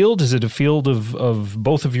what field? Is it a field of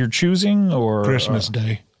both of your choosing, or Christmas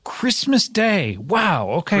Day. Christmas Day? Wow.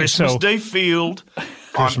 Okay. Christmas so Day Field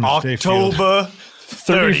Christmas on Day Field. October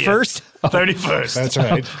 31st. 31st. That's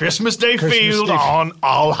right. Christmas Day Christmas Field Day. on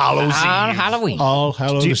All Hallows On Eve. Halloween. All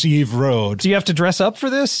Hallows Eve Road. Do you have to dress up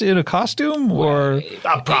for this in a costume, or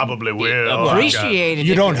I probably will. Appreciate it.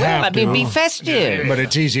 You if don't will. have I mean, to. be festive. But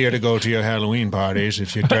it's easier to go to your Halloween parties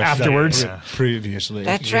if you dress Afterwards. up previously.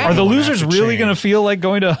 That's You right. are the don't losers have to really change. going to feel like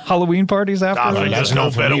going to Halloween parties I after? think That's there's no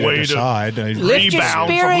not for better me to way to decide. Lift your rebound from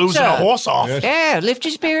spirits losing up. a horse off. Yeah, lift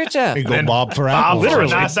your spirits up. You go And Bob for Bob apples. for a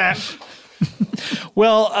nice ass.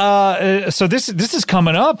 Well, so this is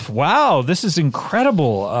coming up. Wow, this is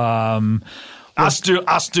incredible. I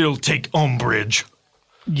still take umbrage.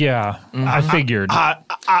 Yeah, I figured.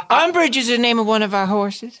 Umbridge is the name of one of our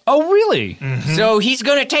horses. Oh, really? So he's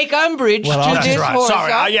going to take umbrage to That's this right. horse.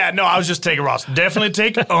 Sorry. huh? I was just taking Ross. Definitely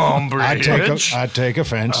take umbrage. I'd take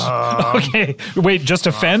offense. Okay. Wait, just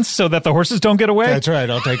a fence so that the horses don't get away? That's right.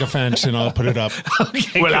 I'll take offense and I'll put it up.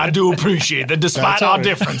 Well, I do appreciate that despite That's all our right.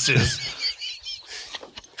 differences.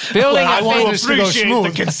 Building I a want fence. to this to go appreciate smooth.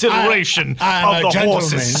 the consideration I'm of a the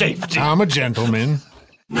horse's gentleman. safety. I'm a gentleman.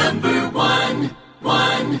 Number one.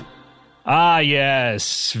 Ah,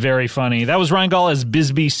 yes. Very funny. That was Ryan Gall as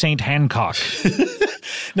Bisbee St. Hancock.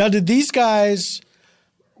 Now, did these guys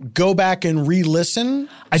go back and re-listen?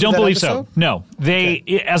 I to don't that believe episode? so. No.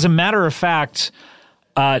 As a matter of fact,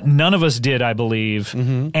 none of us did, I believe.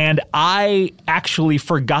 And I actually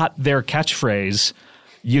forgot their catchphrase,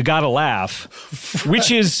 "You gotta laugh,"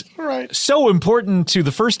 which is so important to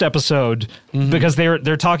the first episode because they're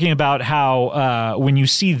talking about how when you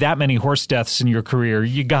see that many horse deaths in your career,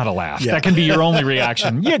 you gotta laugh. Yeah. That can be your only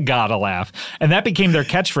reaction. You gotta laugh, and that became their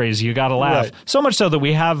catchphrase. You gotta laugh. Right. So much so that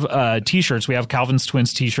we have T-shirts. We have Calvin's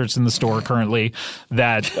Twins T-shirts in the store currently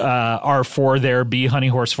that are for their Bee Honey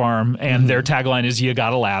Horse Farm, and their tagline is "You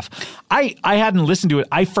gotta laugh." I hadn't listened to it.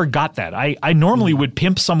 I forgot that. I normally would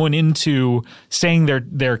pimp someone into saying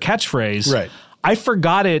their catchphrase. Right. I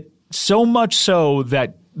forgot it so much so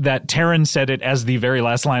that that Taryn said it as the very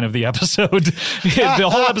last line of the episode. The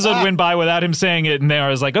whole episode went by without him saying it, and I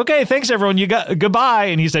was like, okay, thanks everyone, goodbye.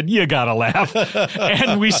 And he said, you gotta laugh.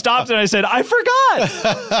 And we stopped, and I said, I forgot.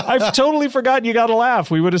 I totally forgot you gotta laugh.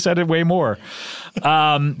 We would have said it way more.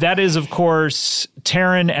 That is, of course,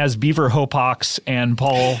 Taryn as Beaver Hopox and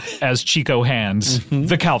Paul as Chico Hands,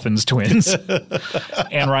 the Calvins twins.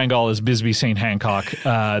 And Rheingall as Bisbee St. Hancock.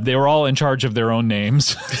 They were all in charge of their own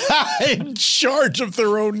names. In charge of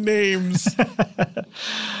their own names.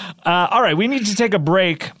 All right, we need to take a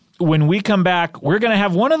break. When we come back, we're going to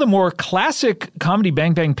have one of the more classic Comedy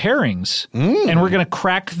Bang Bang pairings, and we're going to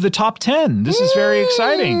crack the top 10. This is very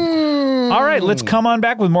exciting. All right, let's come on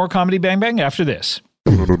back with more Comedy Bang Bang after this.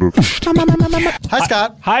 Hi,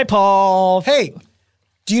 Scott. Hi, Paul. Hey,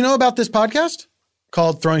 do you know about this podcast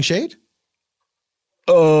called Throwing Shade?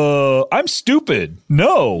 I'm stupid.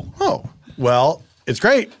 No. Oh, well, it's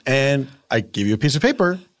great. And I give you a piece of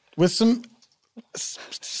paper with some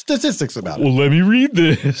statistics about it. Well, let me read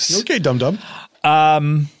this. Okay, dum-dum.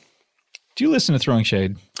 Do you listen to Throwing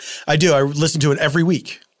Shade? I do. I listen to it every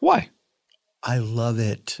week. Why? I love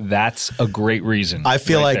it. That's a great reason. I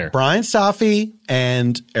feel like there. Brian Safi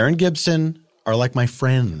and Aaron Gibson are like my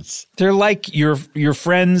friends. They're like your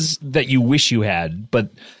friends that you wish you had,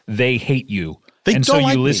 but they hate you. They and don't so you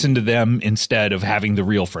like me. listen to them instead of having the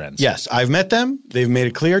real friends. Yes, I've met them. They've made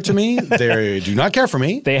it clear to me they do not care for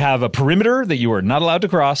me. They have a perimeter that you are not allowed to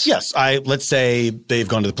cross. Yes, let's say they've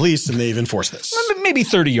gone to the police and they've enforced this. Maybe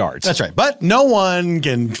 30 yards. That's right. But no one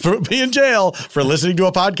can be in jail for listening to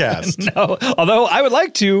a podcast. No, although I would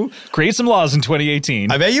like to create some laws in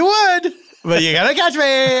 2018. I bet you would. But you gotta catch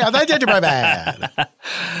me. I'm not gingerbread man.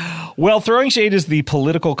 Well, Throwing Shade is the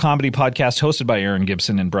political comedy podcast hosted by Aaron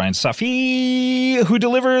Gibson and Brian Safi, who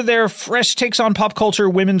deliver their fresh takes on pop culture,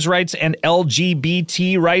 women's rights, and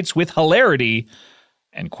LGBT rights with hilarity.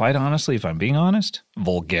 And quite honestly, if I'm being honest,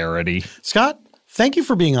 vulgarity. Scott, thank you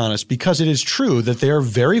for being honest, because it is true that they are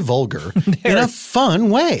very vulgar in a fun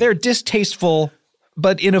way. They're distasteful,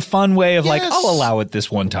 but in a fun way of like, I'll allow it this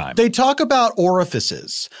one time. They talk about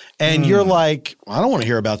orifices, and you're like, well, I don't want to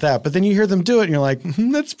hear about that. But then you hear them do it, and you're like,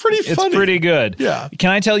 that's pretty funny. It's pretty good. Yeah. Can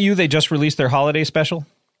I tell you they just released their holiday special?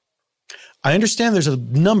 I understand there's a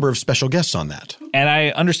number of special guests on that. And I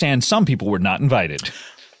understand some people were not invited.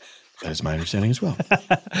 That is my understanding as well.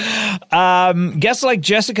 Guests like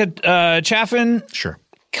Jessica Chaffin. Sure.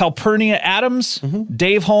 Calpurnia Adams,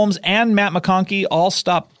 Dave Holmes, and Matt McConkey all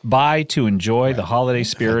stopped by to enjoy the holiday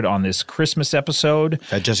spirit on this Christmas episode. I've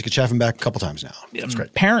had Jessica Chaffin back a couple times now. That's great.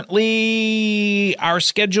 Apparently, our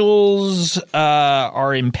schedules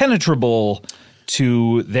are impenetrable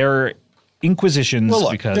to their inquisitions. Well,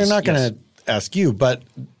 look, because they're not going to ask you, but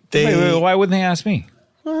they... Wait, why wouldn't they ask me?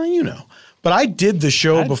 Well, you know. But I did the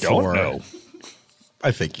show before. I don't know.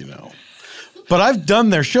 I think you know. But I've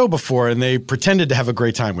done their show before, and they pretended to have a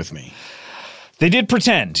great time with me. They did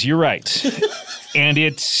pretend. You're right. And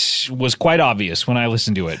it was quite obvious when I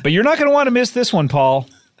listened to it. But you're not going to want to miss this one, Paul.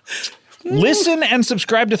 Listen and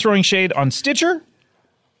subscribe to Throwing Shade on Stitcher,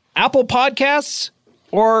 Apple Podcasts,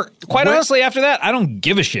 or quite honestly, after that, I don't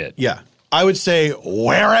give a shit. Yeah. I would say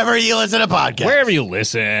wherever you listen to podcasts. Wherever you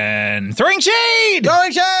listen. Throwing Shade!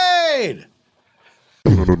 Throwing Shade!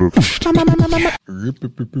 Bum,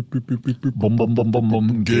 bum, bum, bum,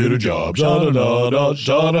 bum. Get a job. Sha-da-da-da,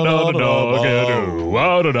 sha-da-da-da-da,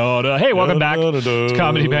 get-a-wa-da-da-da. Hey, welcome back to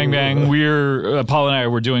Comedy Bang Bang. We're Paul and I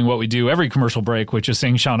were doing what we do every commercial break, which is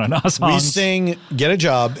sing Sha Na Na songs. We sing Get a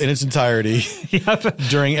Job in its entirety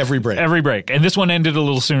during every break. Every break. And this one ended a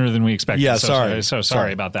little sooner than we expected. Yeah,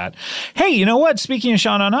 sorry about that. Hey, you know what? Speaking of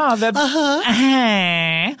Sha Na Na,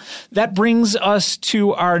 that brings us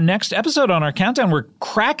to our next episode on our countdown. We're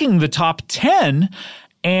cracking the top 10.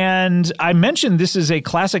 And I mentioned this is a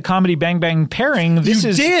classic Comedy Bang Bang pairing.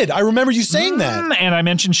 You did. I remember you saying that. And I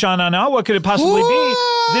mentioned Sha Na Na. What could it possibly be?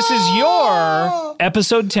 This is your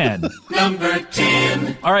episode 10. Number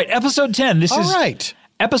 10. All right, episode 10. This is right.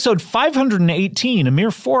 Episode 518, a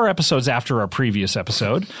mere 4 episodes after our previous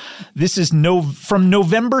episode. This is from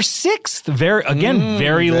November 6th. Very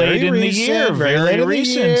late in the year. Very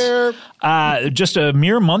recent. Just a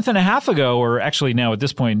mere month and a half ago, or actually now at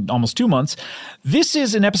this point, almost 2 months. This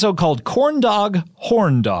is an episode called Corn Dog,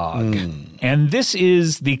 Horn Dog. And this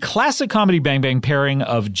is the classic Comedy Bang Bang pairing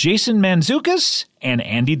of Jason Mantzoukas and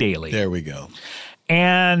Andy Daly. There we go.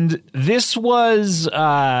 And this was,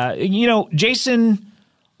 Jason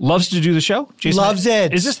loves to do the show. Jason Loves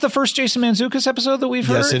it. Is this the first Jason Mantzoukas episode that we've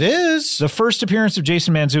heard? Yes, it is. The first appearance of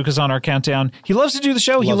Jason Mantzoukas on our countdown. He loves to do the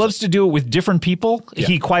show. He loves to do it with different people. Yeah.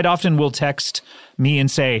 He quite often will text me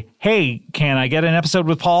and say, "Hey, can I get an episode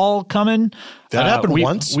with Paul coming?" That happened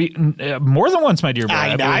once. More than once, my dear boy.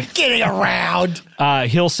 I'm kidding around.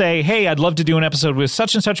 He'll say, "Hey, I'd love to do an episode with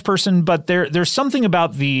such and such person," but there's something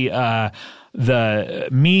about the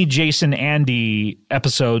me, Jason, Andy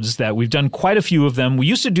episodes that we've done quite a few of them. We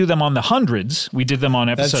used to do them on the hundreds. We did them on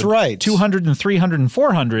episode That's right. 200 and 300 and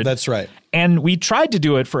 400. That's right. And we tried to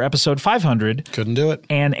do it for episode 500. Couldn't do it.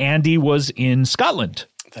 And Andy was in Scotland.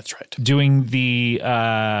 That's right. Doing the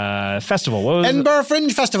festival. What was Edinburgh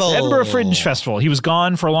Fringe Festival. Edinburgh Fringe Festival. He was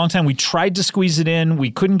gone for a long time. We tried to squeeze it in.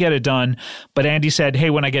 We couldn't get it done. But Andy said, "Hey,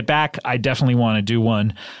 when I get back, I definitely want to do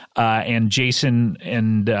one." And Jason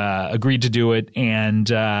agreed to do it. And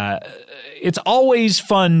it's always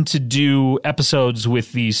fun to do episodes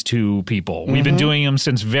with these two people. We've been doing them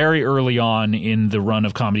since very early on in the run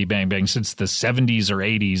of Comedy Bang Bang, since the 70s or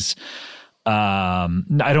 80s.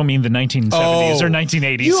 I don't mean the 1970s or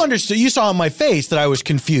 1980s. You understood. You saw in my face that I was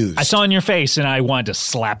confused. I saw in your face and I wanted to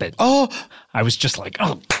slap it. Oh. I was just like,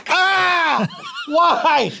 "Oh, Ah!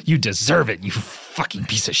 Why? you deserve it, you fucking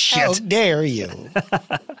piece of shit." How dare you?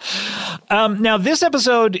 Now, this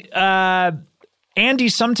episode, Andy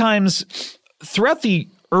sometimes, throughout the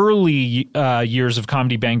early years of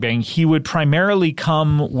Comedy Bang Bang, he would primarily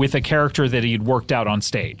come with a character that he'd worked out on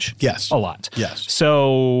stage. Yes. A lot. Yes.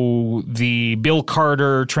 So the Bill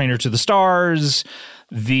Carter, Trainer to the Stars,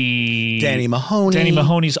 the Danny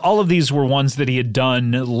Mahoney's, all of these were ones that he had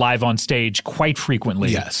done live on stage quite frequently.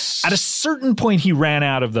 Yes. At a certain point, he ran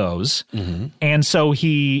out of those. And so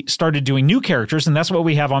he started doing new characters, and that's what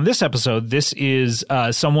we have on this episode. This is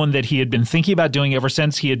someone that he had been thinking about doing ever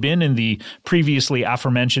since he had been in the previously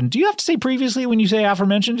aforementioned. Do you have to say previously when you say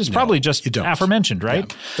aforementioned? It's probably just aforementioned,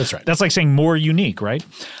 right? Yeah, that's right. That's like saying more unique, right?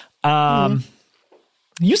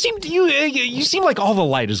 You seem like all the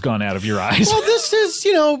light has gone out of your eyes. Well, this is,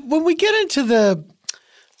 when we get into the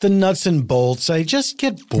nuts and bolts, I just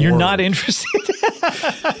get bored. You're not interested?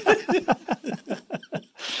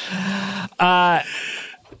 No,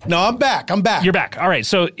 I'm back. You're back. All right.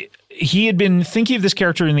 So he had been thinking of this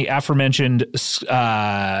character in the aforementioned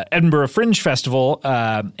Edinburgh Fringe Festival,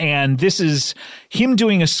 and this is him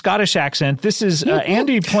doing a Scottish accent. This is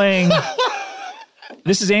Andy playing...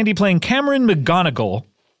 This is Andy playing Cameron McGonigal,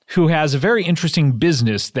 who has a very interesting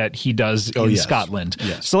business that he does in Scotland.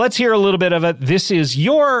 Yes. So let's hear a little bit of it. This is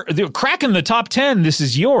cracking the top 10. This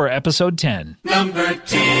is your episode 10. Number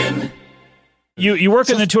 10. You work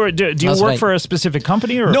in the tour. Do you work for a specific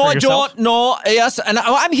company or no, for yourself? I don't. No, yes, and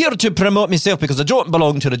I'm here to promote myself because I don't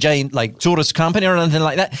belong to a giant tourist company or anything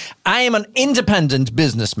like that. I am an independent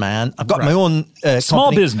businessman. I've got my own small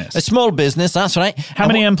company. business. A small business. That's right. How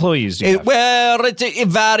many employees do you have? Well, it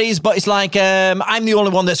varies, but it's like I'm the only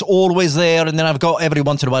one that's always there, and then I've got every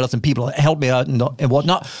once in a while some people that help me out and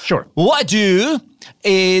whatnot. Sure. What I do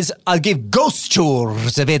is I'll give ghost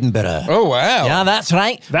tours of Edinburgh. Oh, wow. Yeah, that's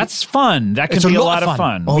right. That's fun. That can be a lot of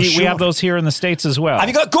fun. Oh, we have those here in the States as well. Have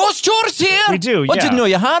you got ghost tours here? We do, I didn't know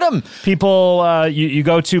you had them. People, you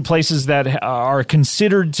go to places that are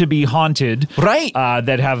considered to be haunted. Right.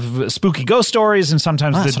 That have spooky ghost stories, and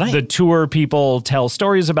sometimes the tour people tell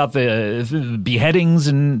stories about the beheadings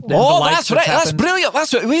and the lights that's right. That's brilliant.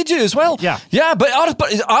 That's what we do as well. Yeah. Yeah, but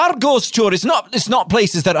our ghost tour is not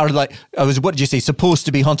places that are like, what did you say, supposed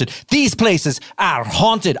to be haunted. These places are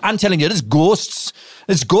haunted. I'm telling you, there's ghosts.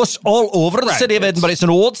 There's ghosts all over the city of Edinburgh. It's an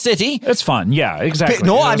old city. It's fun. Yeah, exactly.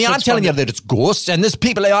 No, I mean, I'm telling you that it's ghosts, and there's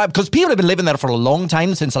people, because people have been living there for a long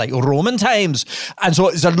time, since like Roman times. And so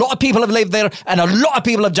there's a lot of people have lived there, and a lot of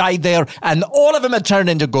people have died there, and all of them have turned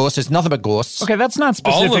into ghosts. It's nothing but ghosts. Okay, that's not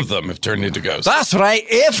specific. All of them have turned into ghosts. That's right.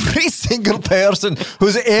 Every single person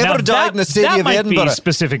who's ever died in the city of Edinburgh. That might be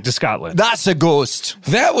specific to Scotland. That's a ghost.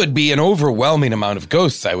 That would be an overwhelming amount of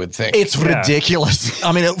ghosts, I would think. It's ridiculous.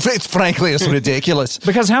 I mean, frankly, it's ridiculous.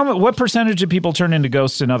 Because what percentage of people turn into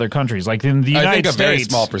ghosts in other countries? Like in the United States, I think a very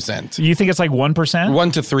small percent. You think it's like 1%?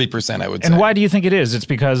 1 to 3%, I would say. And why do you think it is? It's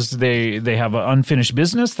because they have an unfinished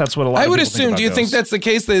business? That's what a lot of people think about assume. Do you think that's the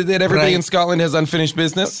case, that everybody in Scotland has unfinished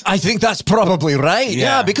business? I think that's probably right.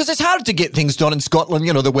 Yeah, because it's hard to get things done in Scotland.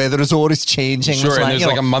 You know, the weather is always changing. Sure, and there's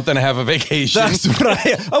like a month and a half of vacation. That's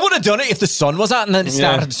right. I would have done it if the sun was out and then it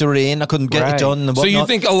started to rain. I couldn't get it done. on and whatnot. So you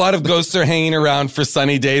think a lot of ghosts are hanging around for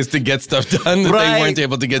sunny days to get stuff done that they weren't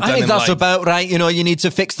able to get done I think in that's life? about right. You know, you need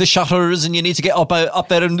to fix the shutters and you need to get up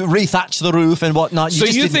there and rethatch the roof and whatnot. So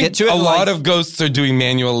just you didn't think get to it a in lot life. of ghosts are doing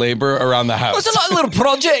manual labor around the house? There's a lot of little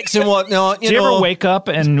projects and whatnot. Do you ever wake up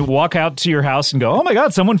and walk out to your house and go, oh my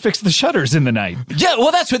God, someone fixed the shutters in the night? Yeah,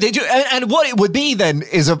 well, that's what they do. And what it would be then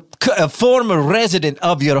is a former resident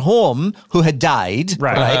of your home who had died,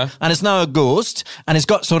 right? And is now a ghost and has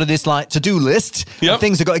got sort of this like to-do list of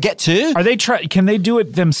things they've got to get to. Are they can they do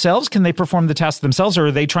it themselves? Can they perform the task themselves, or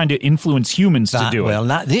are they trying to influence humans to do it? Well,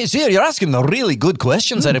 you're asking the really good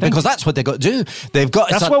questions, Eddie, because that's what they've got to do. They've got.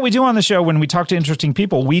 That's what we do on the show when we talk to interesting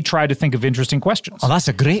people. We try to think of interesting questions. Oh, that's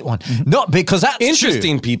a great one. Not because that's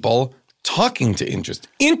interesting people. Talking to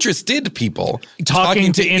interested people.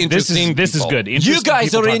 Talking to interesting this is people. good. You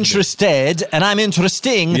guys are interested, and I'm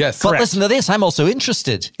interesting. Yes, but correct. listen to this. I'm also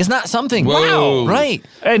interested. Isn't that something? Whoa. Wow, right?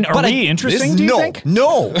 And are we interesting? Do you think?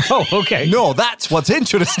 No. Oh, okay. No, that's what's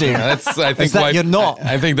interesting. I think that you're not.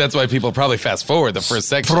 I think that's why people probably fast forward the first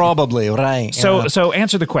section. Probably right. So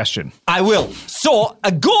answer the question. I will. So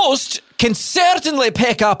a ghost can certainly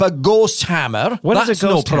pick up a ghost hammer. What is a That's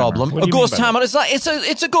ghost no problem. hammer? What do A you mean ghost by hammer is like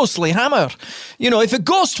it's a ghostly hammer. You know, if a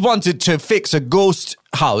ghost wanted to fix a ghost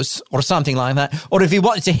house or something like that, or if he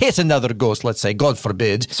wanted to hit another ghost, let's say, God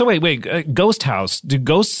forbid. So wait, ghost house. Do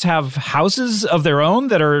ghosts have houses of their own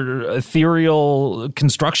that are ethereal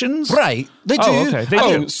constructions? Right, they do. Oh, okay. They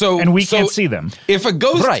do. And we can't see them. If a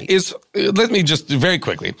ghost is, let me just very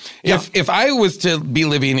quickly. If I was to be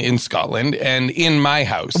living in Scotland and in my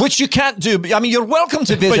house, which you can't do. I mean, you're welcome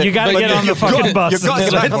to visit, but you got to get on the fucking bus. You've got to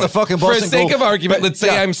get back on the fucking bus. For sake of argument, let's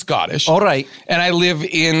say I'm Scottish. All right. And I live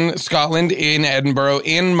in Scotland, in Edinburgh,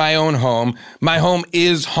 in my own home. My home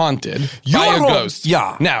is haunted by a ghost.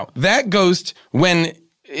 Yeah. Now, that ghost, when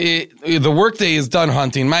the workday is done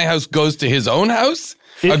hunting, my house goes to his own house.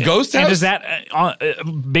 A ghost house? And is that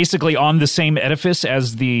basically on the same edifice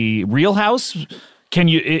as the real house? Can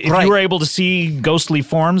you, if you were able to see ghostly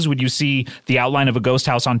forms, would you see the outline of a ghost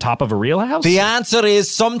house on top of a real house? The answer is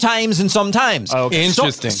sometimes and sometimes. Oh, okay.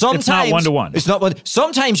 Interesting. Sometimes it's not one-to-one. It's not one.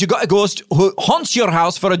 Sometimes you got a ghost who haunts your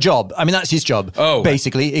house for a job. I mean, that's his job. Oh,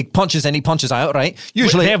 basically, he punches in, he punches out. Right?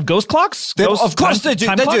 Usually, they have ghost clocks. Of course, they do.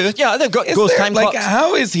 They do. Yeah, they've got ghost time clocks.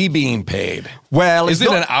 How is he being paid? Well, is it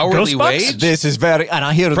an hourly wage? This is very, and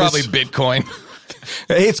I hear probably this, Bitcoin.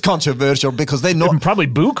 It's controversial because they're not probably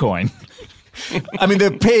Boo Coin. I mean,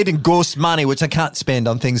 they're paid in ghost money, which I can't spend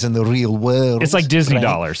on things in the real world. It's like Disney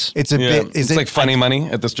dollars. It's a bit. It's like funny money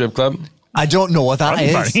at the strip club. I don't know what that Funny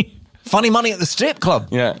is. money. Funny money at the strip club.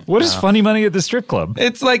 Yeah. What is funny money at the strip club?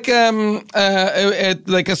 It's like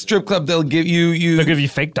like a strip club. They'll give you They'll give you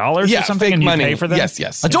fake dollars or something, fake and you money. pay for them.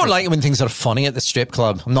 Yes. I don't like it when things are funny at the strip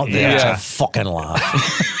club. I'm not there Yeah. to fucking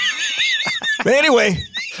laugh. But anyway.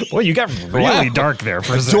 Well, you got really dark there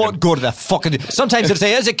for a second. Don't go to the fucking. Sometimes they'll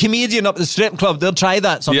say, "As a comedian up at the strip club," they'll try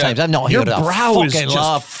that. Sometimes I'm not Your here to brow fucking is just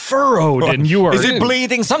laugh. furrowed, and you are. Is it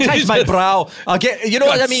bleeding? Sometimes my brow. I'll get. You know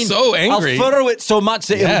what I mean? so angry. I'll furrow it so much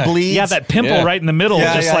that it'll bleed. Yeah, that pimple right in the middle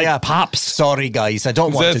just pops. Sorry, guys. I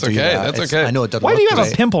don't want That's to do okay. that. That's okay. I know it doesn't. Why do you work have a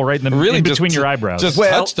today. pimple right in the Really in just- between your eyebrows? Just Well,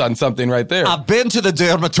 touched on something right there. I've been to the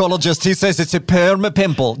dermatologist. He says it's a perma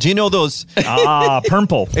pimple. Do you know those?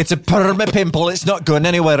 Pimple. It's a perma pimple. It's not going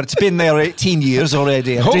anywhere. It's been there 18 years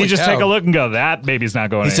already. Do you just take a look and go, that baby's not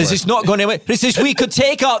going He anywhere? says it's not going anywhere. He says we could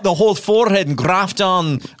take out the whole forehead and graft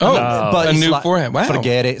on. But a he's new like, forehead. Wow.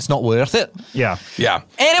 Forget it. It's not worth it. Yeah. Yeah.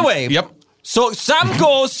 Anyway. Yep. So some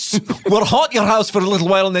ghosts will haunt your house for a little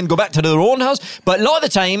while and then go back to their own house. But a lot of the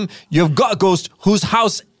time, you've got a ghost whose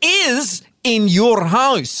house is in your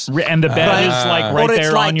house. And the bed is like right or it's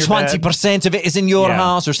there like on your bed. 20% of it is in your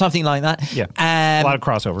house or something like that. Yeah. A lot of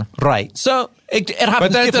crossover. Right. So it happens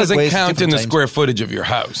But that different doesn't ways, count in different the times. square footage of your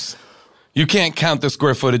house. You can't count the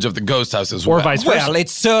square footage of the ghost house as well. Or vice versa. Well, it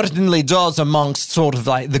certainly does amongst sort of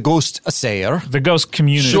like the ghost assayer. The ghost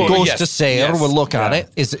community. Sure. The ghost yes, assayer yes. will look at it.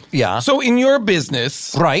 Is it, yeah. So in your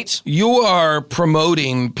business, Right. you are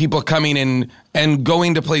promoting people coming in and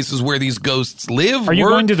going to places where these ghosts live. Are you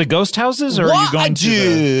work? going to the ghost houses, or are you What going I to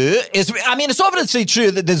the... do is, I mean, it's obviously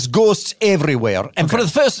true that there's ghosts everywhere. And for the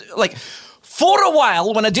first, like, for a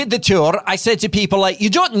while, when I did the tour, I said to people, like, you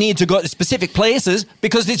don't need to go to specific places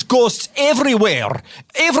because there's ghosts everywhere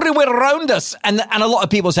around us. And a lot of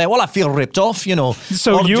people say, well, I feel ripped off, you know.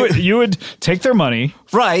 So Or you would take their money,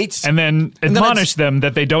 Right. And then admonish them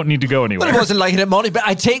that they don't need to go anywhere. But it wasn't like an money, but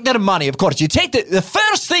I take their money, of course. You take the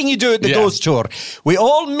first thing you do at the ghost tour, we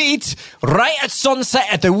all meet right at sunset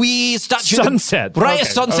at the wee statue. Sunset. At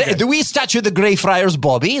sunset at the wee statue of the Greyfriars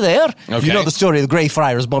Bobby there. Okay. You know the story of the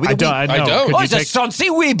Greyfriars Bobby. I don't. Could Oh, it's a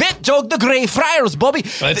sunsy wee bit, Doug, the Greyfriars Bobby.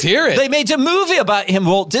 Let's hear it. They made a movie about him,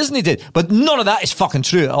 Walt Disney did, but none of that is fucking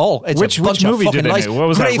true at all. It's Which a bunch movie of did fucking they lies. do? What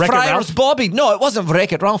was that, Wreck-It Greyfriars Ralph? Bobby. No, it wasn't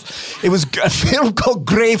Wreck-It Ralph. It was a film called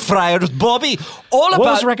Greyfriars Bobby. All What about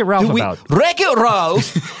was Wreck-It Ralph about? Wreck-It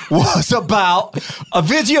Ralph was about a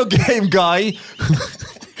video game guy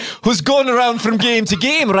who's going around from game to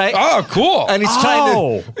game, right? Oh, cool. And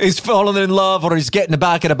he's falling in love or he's getting the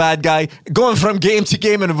back of a bad guy, going from game to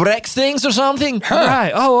game and wrecks things or something.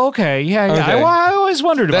 Right. Oh, okay. Yeah. Okay. I always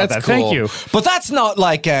wondered about That's that. cool. Thank you. But that's not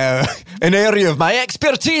like an area of my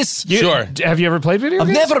expertise. Sure. Have you ever played video I've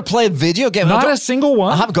games? never played video games. Not a single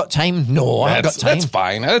one? I haven't got time. No, I haven't got time. That's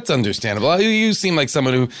fine. That's understandable. You seem like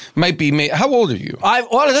someone who might be. How old are you?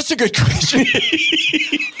 Well, that's a good question.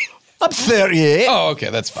 I'm 38. Oh, okay,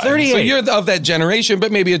 that's fine. 38. So you're of that generation,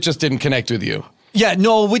 but maybe it just didn't connect with you. Yeah,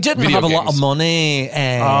 no, we didn't Video have a lot games. of money.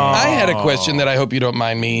 I had a question that I hope you don't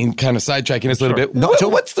mind me kind of sidetracking us a little bit. No,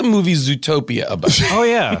 What's the movie Zootopia about? Oh,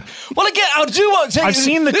 yeah. Well, again, I do want to tell I've you,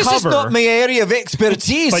 seen the this cover. is not my area of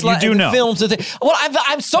expertise. But you like do in know. films and things. Well,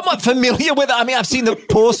 I'm somewhat familiar with it. I mean, I've seen the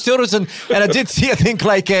posters and I did see, I think,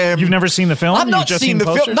 like... You've never seen the film? I've You've not just seen the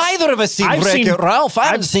posters? film. Neither of us seen I've Wreck-It seen- Ralph. I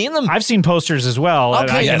haven't seen them. I've seen posters as well, and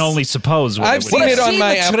Okay. I Yes. can only suppose what I've it would seen be. it on seen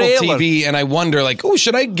my the Apple trailer. TV, and I wonder, like, oh,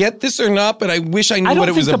 should I get this or not? But I wish I knew I what don't it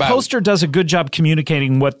think was the about. poster does a good job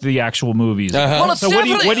communicating what the actual movie is. Uh-huh. Well, it's So what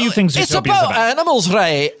do you think it's Zootopia is about about? animals,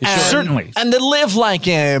 right? Certainly. And they live like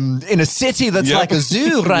in a city that's Yep. like a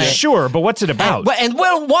zoo, right? Sure, but what's it about? And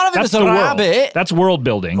well, one of them That's is a the rabbit. world. That's world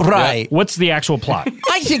building. Right. What's the actual plot?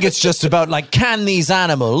 I think it's just about like, can these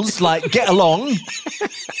animals like get along?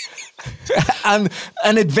 and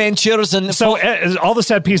adventures and So all the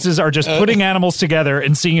set pieces are just putting animals together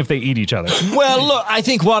and seeing if they eat each other. well, look, I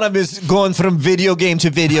think one of them is going from video game to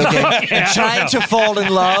video game, Yeah, I trying don't know. to fall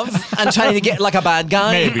in love and trying to get like a bad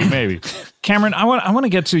guy. Maybe. Cameron, I want to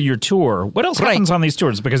get to your tour. What else happens on these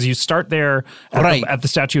tours? Because you start there at the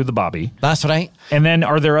statue of the Bobby. That's right. And then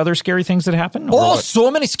are there other scary things that happen? or Oh, what? so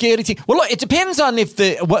many scary things. Well, look, it depends on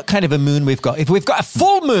what kind of a moon we've got. If we've got a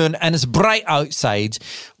full moon and it's bright outside,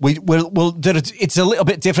 it's a little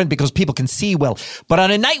bit different because people can see well. But on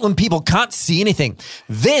a night when people can't see anything,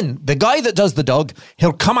 then the guy that does the dog,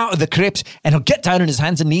 he'll come out of the crypt and he'll get down on his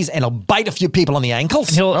hands and knees and he'll bite a few people on the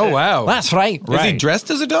ankles. Oh, wow. That's right. Is he dressed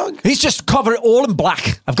as a dog? He's just covered all in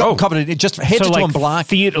black. I've got him covered in just head So to toe like in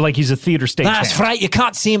black. like he's a theater stage That's right. You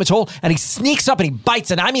can't see him at all. And he sneaks up and he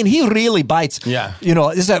bites. And I mean, he really bites. Yeah. You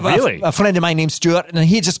know, this is Really? a friend of mine named Stuart. And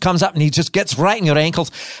he just comes up and he just gets right in your ankles.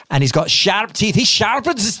 And he's got sharp teeth. He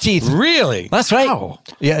sharpens his teeth. Really? That's right. Wow.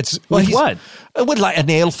 Yeah. It's With he's- what? With like a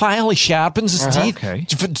nail file. He sharpens his teeth. Okay.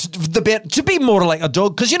 To be more like a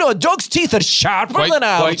dog. Because, you know, a dog's teeth are sharper than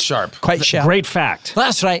ours. Quite sharp. Quite sharp. Great fact.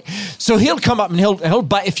 That's right. So he'll come up and he'll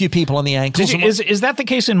bite a few people on the ankles. Is that the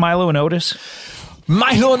case in Milo and Otis?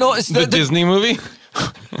 Milo and Otis. The Disney movie?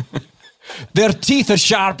 Their teeth are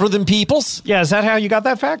sharper than people's. Yeah, is that how you got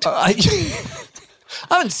that fact? I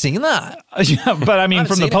haven't seen that. Yeah, but I mean,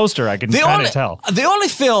 from the seen it. poster, I can kind of tell. The only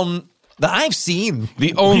film that I've seen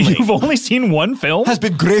You've only seen one film? has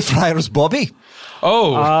been Greyfriars Bobby.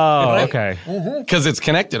 Oh. Oh, okay. Because it's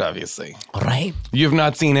connected, obviously. Right. You've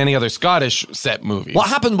not seen any other Scottish set movies. What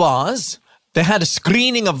happened was they had a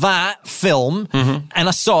screening of that film, and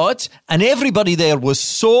I saw it, and everybody there was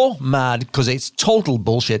so mad because it's total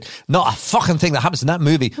bullshit. Not a fucking thing that happens in that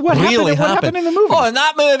movie What really happened in the movie? Oh, in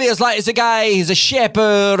that movie, it's a guy, he's a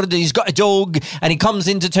shepherd, he's got a dog, and he comes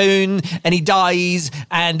into town, and he dies,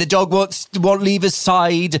 and the dog won't leave his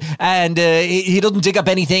side, and he doesn't dig up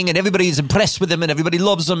anything, and everybody's impressed with him, and everybody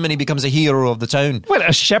loves him, and he becomes a hero of the town. What,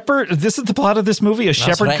 a shepherd? This is the plot of this movie? A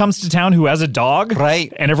shepherd right. comes to town who has a dog?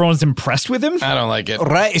 Right. And everyone's impressed with him? I don't like it.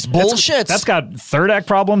 Right, it's bullshit. That's got third act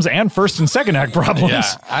problems and first and second act problems.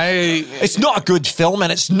 Yeah, It's not a good film,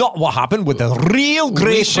 and it's not what happened with the real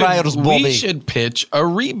Greyfriars Bobby. We should pitch a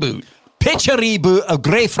reboot. Pitch a reboot of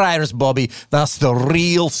Greyfriars Bobby. That's the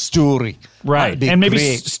real story. Right. That'd be And maybe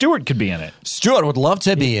great. Stuart could be in it. Stuart would love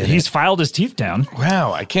to be in He's filed his teeth down.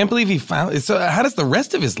 Wow, I can't believe he found it. So how does the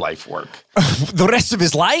rest of his life work? The rest of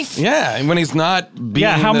his life? Yeah, and when he's not being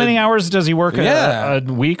Yeah, how many hours does he work Yeah. a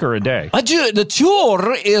week or a day? The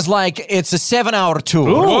tour is like, it's a 7-hour tour.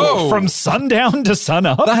 Ooh, Whoa. from sundown to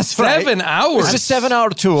sunup? That's right. 7 hours? It's a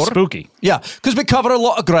 7-hour tour. Spooky. Yeah, because we cover a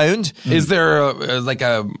lot of ground. Is there like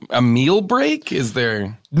a meal break? Is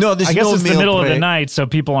there... No, there's I guess no it's the meal middle of the break. night, so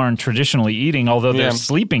people aren't traditionally eating, although they're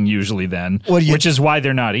sleeping usually then, which is why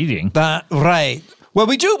they're not eating. Right. Well,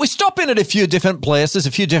 we stop in at a few different places,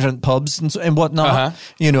 a few different pubs and whatnot,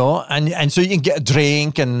 you know, and so you can get a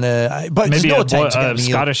drink but Maybe there's no time to get a meal.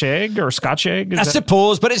 Scottish egg or Scotch egg? I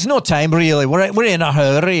suppose, but it's no time really. We're in a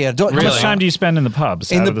hurry. How much time do you spend in the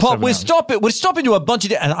pubs? In the pub, we stop into a bunch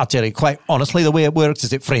of, and I'll tell you quite honestly, the way it works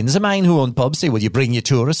is that friends of mine who own pubs say, "Well, you bring your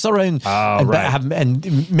tourists around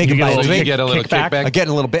and make them buy a drink." You get a little kickback. I get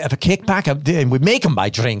a little bit of a kickback, and we make them buy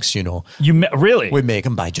drinks. You know, really? We make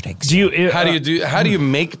them buy drinks. Do you? How do you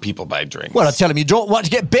make people buy drinks? Well, I tell them you don't want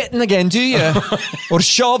to get bitten again, do you? Or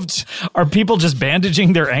shoved? Are people just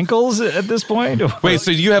bandaging their ankles at this point? Wait,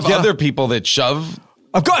 so do you have other people that shove?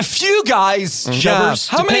 I've got a few guys. Shovers.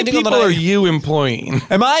 How many people are you employing?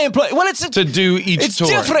 Am I employing? Well, it's to do each it's tour.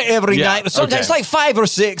 It's different every night. Sometimes it's like 5 or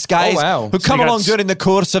 6 guys who come along during the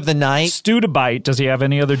course of the night. Stu to bite. Does he have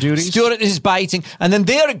any other duties? Stuart is biting. And then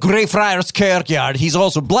there at Greyfriars Kirkyard, he's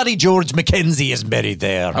also Bloody George Mackenzie is buried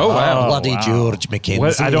there. Oh, wow. Bloody George Mackenzie.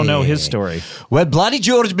 Well, I don't know his story. Well, Bloody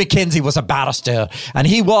George Mackenzie was a barrister, and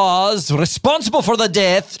he was responsible for the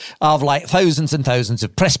death of like thousands and thousands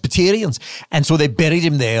of Presbyterians. And so they buried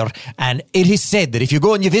him there. And it is said that if you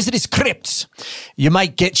go and you visit his crypts, you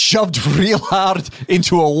might get shoved real hard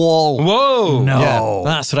into a wall. Whoa. No. Yeah,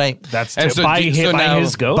 that's right. That's by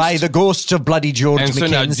his ghost? By the ghost of Bloody George And so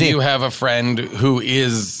Mackenzie. now, do you have a friend who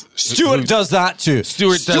is... Stuart does that too.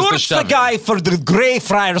 Stuart's the guy for the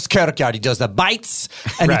Greyfriars Kirkyard. He does the bites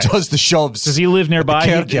and he does the shoves. Does he live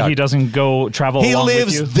nearby? He doesn't go travel along with you?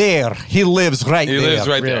 He lives there. He lives right there. He lives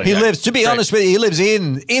right there. He lives, to be honest with you, he lives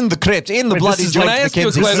in the crypt, in the Bloody George Mackenzie.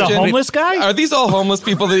 This is a homeless guy? Are these all homeless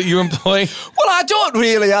people that you employ? Well, I don't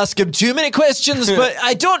really ask him too many questions, but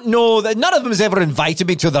I don't know that none of them has ever invited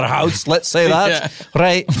me to their house, let's say that.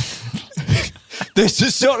 Right? This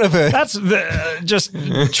is sort of a... That's just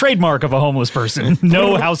trademark of a homeless person.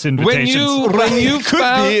 No house invitations.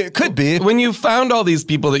 Could be. When you found all these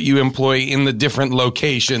people that you employ in the different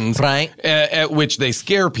locations at which they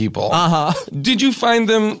scare people, did you find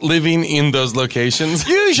them living in those locations?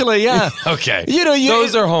 Usually, yeah. Okay.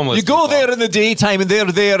 Those are homeless You go there in the daytime and they're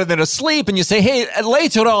there and they're asleep and you say, hey,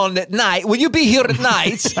 later on at night, will you be here at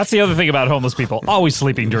night? That's the other thing about homeless people. Always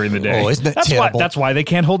sleeping during the day. Oh, isn't it that's terrible? That's why they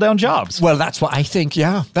can't hold down jobs. Well, that's what I think,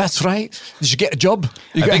 yeah. That's right. Did you get a job?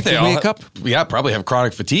 You I think they wake up? probably have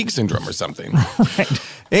chronic fatigue syndrome or something.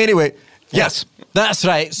 Anyway, yes, that's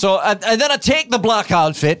right. So, and then I take the black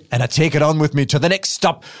outfit and I take it on with me to the next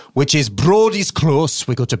stop, which is Brody's Close.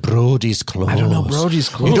 We go to Brody's Close. I don't know Brody's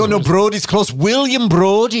Close. You don't know Brody's Close? William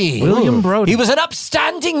Brody. William Brody. He was an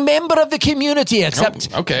upstanding member of the community,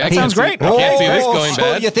 except... Okay. That sounds great. I can't see this going so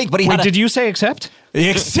bad. you think, but he Wait, had did you say accept?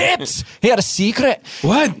 Except he had a secret.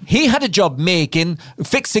 What? He had a job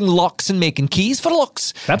fixing locks and making keys for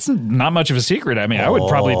locks. That's not much of a secret. I mean, I would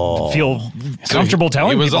probably feel comfortable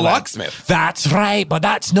telling people he was a that. locksmith. That's right, but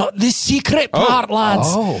that's not the secret part,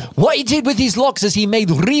 lads. What he did with these locks is he made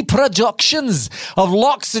reproductions of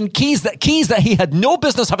locks and keys that he had no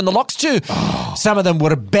business having the locks to. Some of them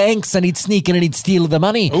were banks and he'd sneak in and he'd steal the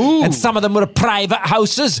money. And some of them were private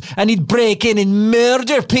houses and he'd break in and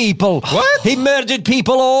murder people. What? He murdered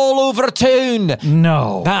people all over town.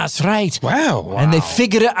 No. That's right. Wow. And they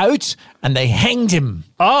figured it out and they hanged him.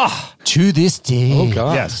 To this day, Oh,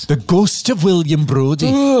 God. Yes. the ghost of William Brody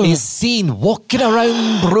is seen walking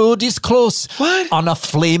around Brody's Close on a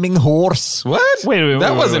flaming horse. What? Wait,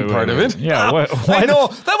 that wasn't part of it. Yeah. I know,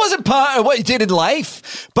 that wasn't part of what he did in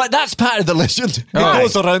life, but that's part of the legend. He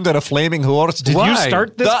goes around on a flaming horse. Did you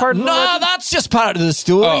start this part of the No, legend? that's just part of the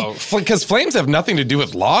story. Oh, because flames have nothing to do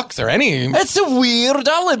with locks or any... It's a weird,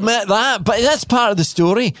 I'll admit that, but that's part of the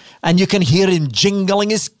story. And you can hear him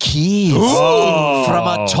jingling his keys from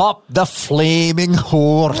atop the flaming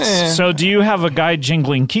horse. So do you have a guy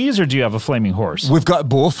jingling keys or do you have a flaming horse? We've got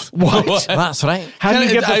both. What? That's right. How do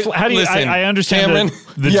you get the... How do you... Listen, I understand Cameron,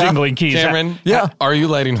 the jingling keys. Cameron, are you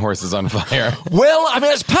lighting horses on fire? Well, I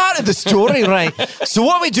mean, it's part of the story, right? So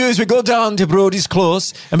what we do is we go down to Brody's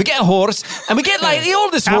Close and we get a horse and we get like the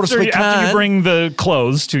oldest horse we can. After you bring the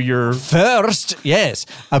clothes to your... First, yes,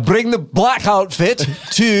 I bring the black outfit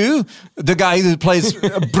to the guy who plays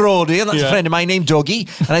Brody, and that's a friend of mine named Dougie.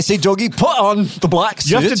 And I say, Dougie, put on the black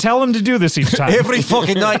suit. You have to tell him to do this each time. Every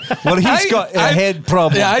fucking night. Well, he's got a head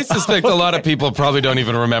problem. Yeah, I suspect a lot of people probably don't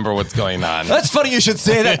even remember what's going on. That's funny you should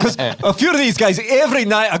say that, because a few of these guys, every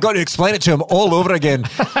night I've got to explain it to them all over again.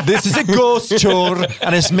 This is a ghost tour,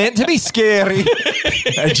 and it's meant to be scary.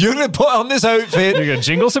 And you're going to put on this outfit. You're going to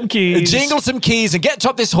jingle some keys. And get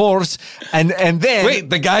top this horse, and then... Wait,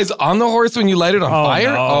 the guy's on the horse when you light it on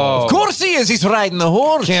fire? No. Oh, Of course course he is. He's riding the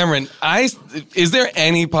horse. Cameron, is there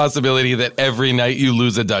any possibility that every night you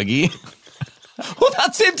lose a Dougie? Well,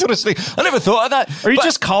 that's interesting. I never thought of that. Are you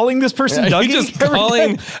just calling this person Dougie? Are you just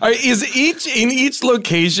calling? In each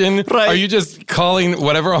location? Right. Are you just calling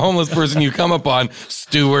whatever homeless person you come upon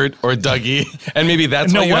Stuart or Dougie? And maybe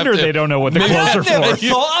that's no why you wonder have to, they don't know what the clothes are for. I never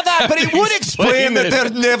thought of that, but it would explain that they're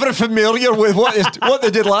never familiar with what they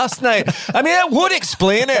did last night. I mean, it would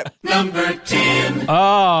explain it. Number 10.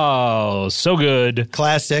 Oh, so good.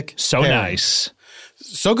 Classic. So pairing. nice.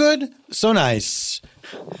 So good. So nice.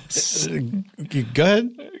 Go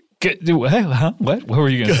ahead. Huh? What? What were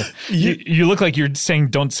you going to say? You look like you're saying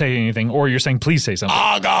don't say anything, or you're saying please say something.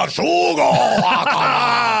 I got sugar.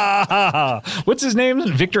 What's his name?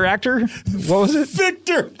 Victor Actor? What was it?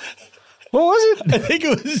 Victor. What was it? I think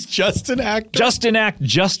it was Justin Actor. Justin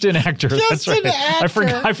Actor. That's right.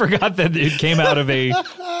 Actor. I forgot that it came out of a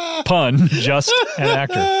pun. Just an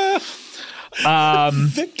actor.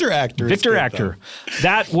 Victor Actor. Victor Actor.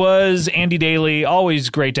 That was Andy Daly. Always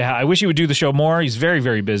great to have. I wish he would do the show more. He's very,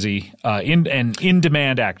 very busy.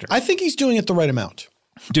 In-demand actor. I think he's doing it the right amount.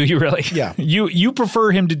 Do you really? Yeah. You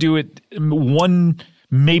prefer him to do it one,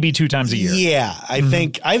 maybe 2 times a year. Yeah, I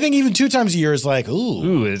think even 2 times a year is like,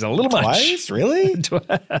 ooh, it's a little much. Twice? Really?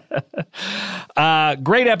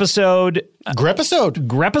 Great episode.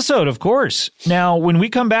 Grepisode, of course. Now, when we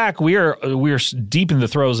come back, we are deep in the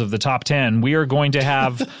throes of the top 10. We are going to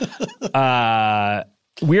have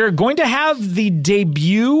the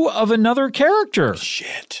debut of another character.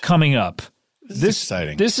 Coming up. This is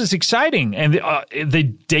exciting. This is exciting. And the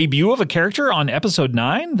debut of a character on episode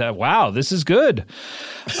 9? Wow, this is good.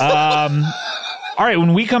 All right,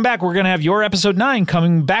 when we come back, we're going to have your episode 9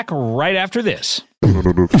 coming back right after this.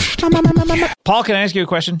 Paul, can I ask you a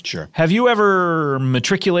question? Sure. Have you ever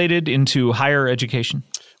matriculated into higher education?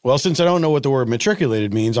 Well, since I don't know what the word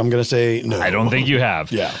matriculated means, I'm going to say no. I don't think you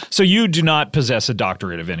have. Yeah. So you do not possess a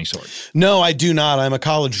doctorate of any sort? No, I do not. I'm a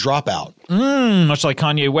college dropout. Much like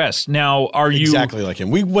Kanye West. Now, are you... Exactly like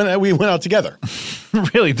him. We went out together.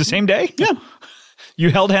 Really? The same day? Yeah. You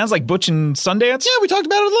held hands like Butch and Sundance? Yeah, we talked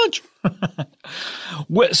about it at lunch.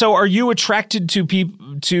 So are you attracted to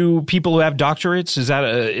people who have doctorates? Is that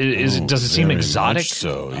does it seem exotic?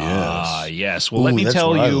 So, yes. Yes. Well, let me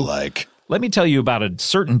tell you. Let me tell you about a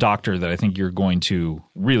certain doctor that I think you're going to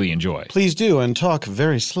really enjoy. Please do, and talk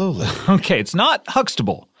very slowly. Okay, it's not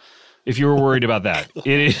Huxtable, if you were worried about that.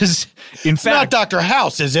 It is, in fact... not Dr.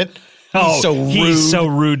 House, is it? He's so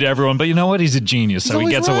rude to everyone. But you know what? He's a genius, so he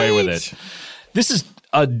gets away with it. This is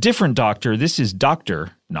a different doctor. This is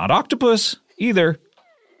Dr. Not Octopus either.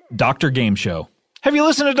 Dr. Game Show. Have you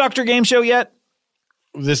listened to Dr. Game Show yet?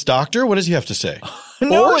 This doctor? What does he have to say?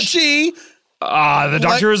 No, or she... the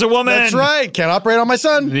doctor is a woman. That's right. Can't operate on my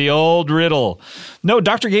son. The old riddle. No,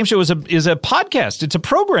 Dr. Game Show is a podcast. It's a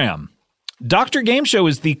program. Dr. Game Show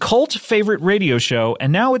is the cult favorite radio show,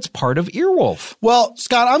 and now it's part of Earwolf. Well,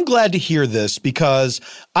 Scott, I'm glad to hear this because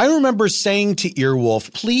I remember saying to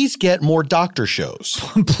Earwolf, please get more doctor shows.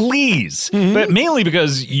 Please. Mm-hmm. But mainly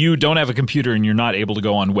because you don't have a computer and you're not able to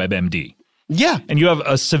go on WebMD. Yeah. And you have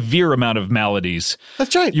a severe amount of maladies.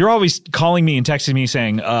 That's right. You're always calling me and texting me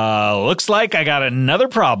saying, looks like I got another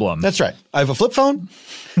problem. That's right. I have a flip phone.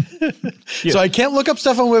 So I can't look up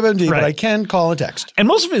stuff on WebMD, but I can call and text. And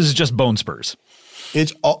most of it is just bone spurs.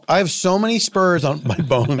 I have so many spurs on my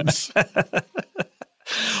bones.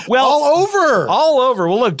 Well, all over.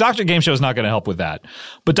 Well, look, Dr. Game Show is not going to help with that.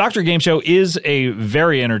 But Dr. Game Show is a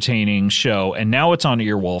very entertaining show, and now it's on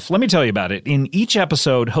Earwolf. Let me tell you about it. In each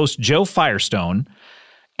episode, host Joe Firestone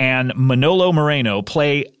and Manolo Moreno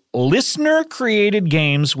play listener-created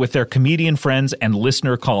games with their comedian friends and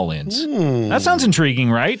listener call-ins. That sounds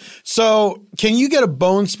intriguing, right? So, can you get a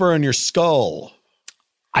bone spur in your skull?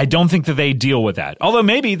 I don't think that they deal with that. Although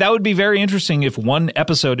maybe that would be very interesting if one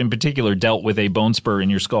episode in particular dealt with a bone spur in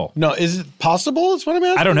your skull. No, is it possible? That's what I'm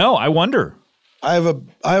asking. I don't know. I wonder. I have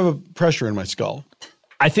a pressure in my skull.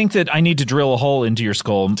 I think that I need to drill a hole into your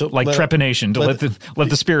skull, like trepanation, to let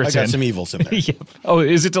the spirits in. I got some evils in there. Yeah. Oh,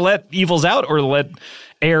 is it to let evils out or to let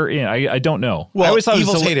air in? I don't know. Well, I always thought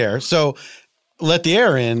evils hate air, so let the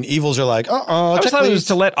air in. Evils are like, I always thought it was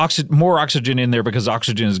to let more oxygen in there because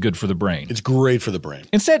oxygen is good for the brain. It's great for the brain.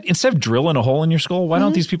 Instead of drilling a hole in your skull, why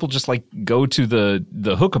don't these people just like go to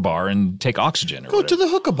the hookah bar and take oxygen? Go to the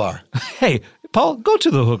hookah bar. Hey, Paul, go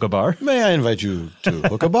to the hookah bar. May I invite you to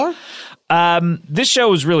hookah bar? This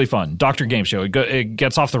show is really fun. Dr. Game Show. It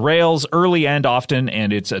gets off the rails early and often,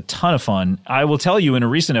 and it's a ton of fun. I will tell you, in a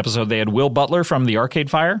recent episode, they had Will Butler from the Arcade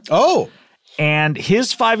Fire. Oh. And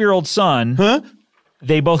his 5-year-old son,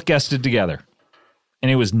 they both guested together.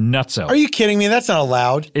 and it was nutso. Are you kidding me? That's not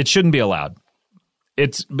allowed. It shouldn't be allowed.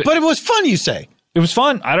 But it was fun, you say. It was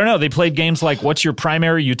fun. I don't know. They played games like What's Your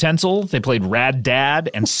Primary Utensil? They played Rad Dad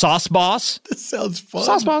and Sauce Boss. This sounds fun.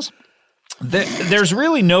 Sauce Boss. There's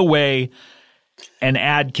really no way an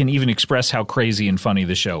ad can even express how crazy and funny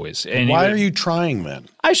the show is. And why are you trying, then?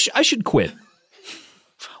 I should quit.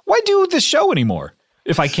 Why do this show anymore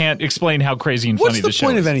if I can't explain how crazy and funny the show is? What's the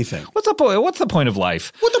point of anything? What's the point of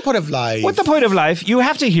life? What's the point of life? What's the point of life? You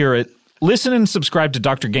have to hear it. Listen and subscribe to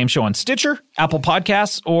Dr. Game Show on Stitcher, Apple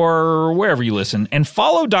Podcasts, or wherever you listen. And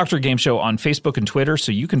follow Dr. Game Show on Facebook and Twitter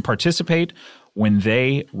so you can participate when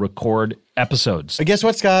they record episodes. But guess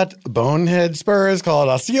what, Scott? Bonehead Spurs called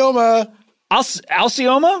osteoma.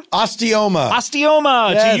 Osteoma? Osteoma.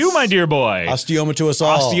 Osteoma Yes. to you, my dear boy. Osteoma to us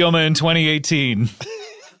all. Osteoma in 2018.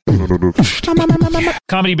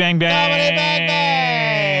 Comedy Bang Bang.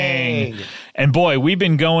 And boy, we've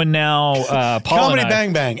been going now. Paul Comedy and I,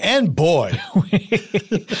 Bang Bang. And boy.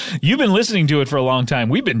 You've been listening to it for a long time.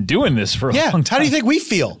 We've been doing this for a long time. How do you think we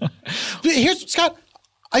feel? Here's Scott.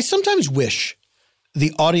 I sometimes wish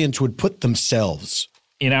the audience would put themselves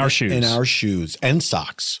in our shoes. In our shoes and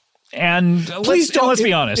socks. And let's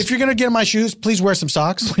be honest. If you're going to get in my shoes, please wear some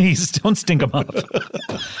socks. Please don't stink them up.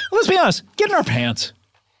 Let's be honest. Get in our pants.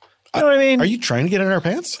 You know what I mean? Are you trying to get in our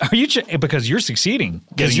pants? Are you because you're succeeding?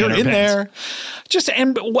 Because you're in there. Just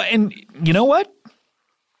and you know what?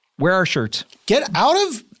 Wear our shirts. Get out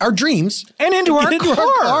of our dreams and into our car,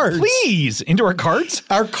 cars. Please. Into our carts.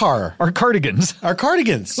 Our car. Our cardigans. Our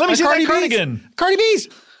cardigans. Let me see that cardigan. Cardi B's.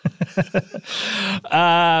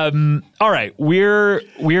 All right,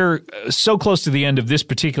 we're so close to the end of this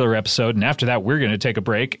particular episode, and after that, we're going to take a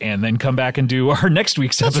break and then come back and do our next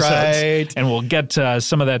week's episodes. Right. And we'll get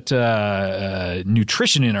some of that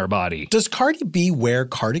nutrition in our body. Does Cardi B wear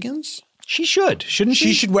cardigans? She should, shouldn't she?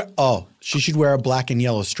 She should wear. Oh, she should wear a black and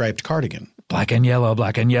yellow striped cardigan. Black and yellow,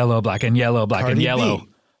 black and yellow, black and yellow, black Cardi and yellow. B.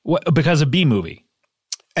 What, because of B movie,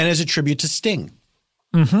 and as a tribute to Sting.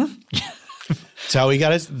 Mm-hmm. That's how he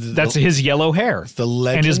got his. That's his yellow hair. The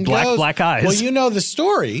legend and his black goes. eyes. Well, you know the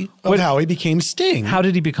story of how he became Sting. How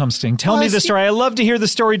did he become Sting? Tell me the story. I love to hear the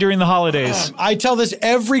story during the holidays. I tell this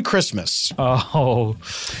every Christmas. Oh,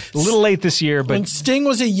 a little late this year, but when Sting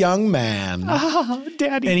was a young man,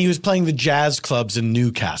 Daddy, and he was playing the jazz clubs in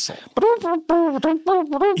Newcastle.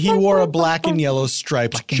 He wore a black and yellow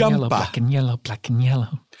striped jumper. Black and yellow, black and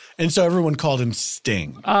yellow. And so everyone called him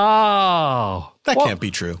Sting. Oh, that can't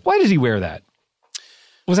be true. Why did he wear that?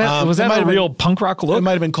 Was that a real punk rock look? It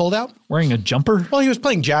might have been cold out. Wearing a jumper? Well, he was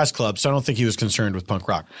playing jazz clubs, so I don't think he was concerned with punk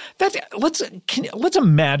rock. Let's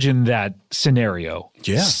imagine that scenario.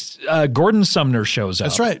 Yeah. Gordon Sumner shows up.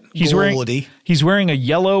 That's right. He's wearing a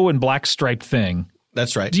yellow and black striped thing.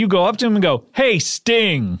 That's right. Do you go up to him and go, "Hey,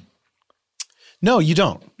 Sting"? No, you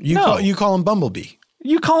don't. You call him Bumblebee.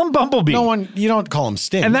 You call him Bumblebee. You don't call him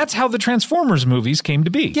Sting. And that's how the Transformers movies came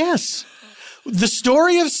to be. Yes. The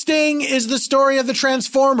story of Sting is the story of the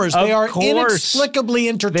Transformers. They are inexplicably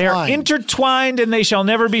intertwined. They are intertwined and they shall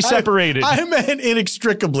never be separated. I meant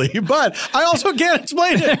inextricably, but I also can't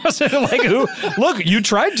explain it. Look, you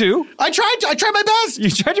tried to. I tried my best.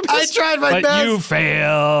 You tried your best. I tried my best. But you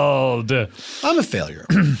failed. I'm a failure.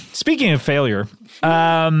 Speaking of failure,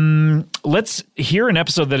 let's hear an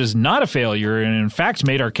episode that is not a failure and in fact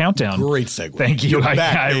made our countdown. Great segue. Thank you. You're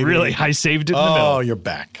back, I saved it in the middle. Oh, you're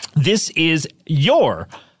back. This is your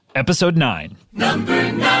episode 9.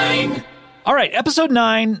 Number 9. All right, episode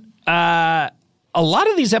 9. A lot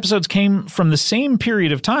of these episodes came from the same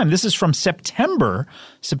period of time. This is from September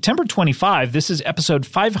 25. This is episode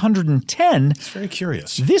 510. It's very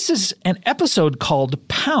curious. This is an episode called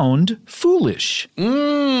Pound Foolish.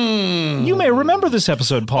 You may remember this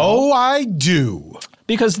episode, Paul. Oh, I do.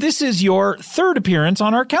 Because this is your third appearance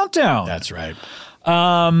on our countdown. That's right.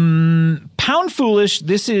 Pound Foolish,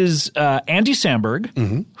 this is Andy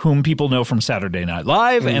Samberg, whom people know from Saturday Night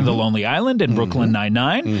Live and The Lonely Island and Brooklyn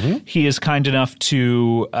Nine-Nine. He is kind enough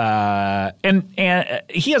to and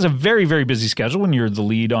he has a very, very busy schedule. When you're the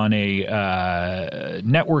lead on a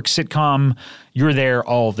network sitcom, you're there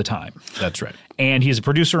all the time. That's right. And he's a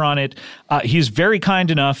producer on it. He's very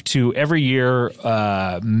kind enough to every year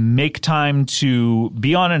make time to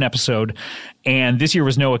be on an episode. And this year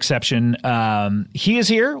was no exception. He is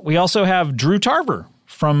here. We also have Drew Tarver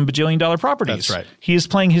from Bajillion Dollar Properties. That's right. He is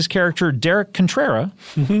playing his character, Derek Contrera,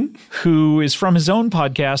 who is from his own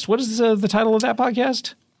podcast. What is the title of that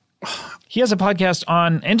podcast? He has a podcast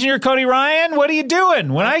on Engineer Cody Ryan. What are you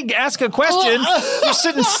doing? When I ask a question, you're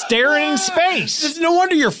sitting staring in space. No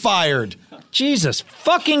wonder you're fired. Jesus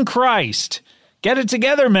fucking Christ. Get it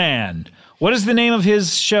together, man. What is the name of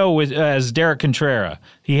his show as Derek Contreras?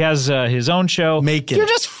 He has his own show. You're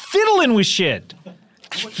just fiddling with shit.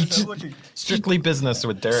 Strictly Business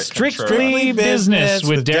with Derek Strictly Business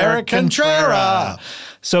with Derek Contreras.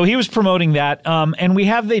 So he was promoting that, and we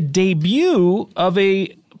have the debut of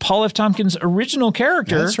a Paul F. Tompkins original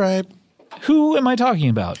character. That's right. Who am I talking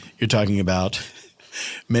about? You're talking about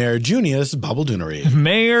Mayor Junius Bobbledoonery.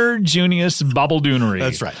 Mayor Junius Bobbledoonery.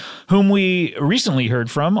 That's right. Whom we recently heard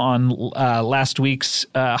from on last week's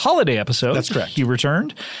holiday episode. That's correct. He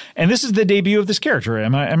returned. And this is the debut of this character.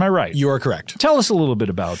 Am I right? You are correct. Tell us a little bit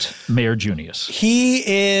about Mayor Junius. He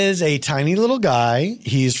is a tiny little guy.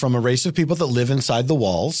 He's from a race of people that live inside the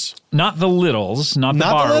walls. Not the littles, not the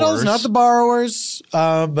borrowers. Not the littles, not the borrowers,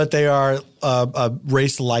 but they are a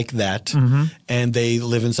race like that, Mm-hmm. and they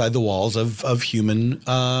live inside the walls of human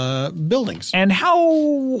buildings. And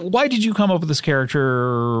why did you come up with this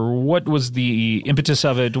character? What was the impetus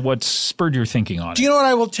of it? What spurred your thinking on it? Do you know what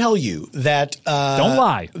I will tell you? That don't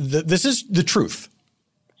lie. This is the truth.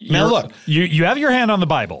 Now look, you have your hand on the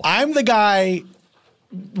Bible. I'm the guy.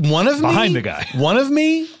 One of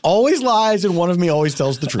me always lies, and one of me always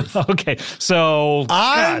tells the truth. Okay, so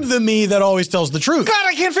I'm the me that always tells the truth. God,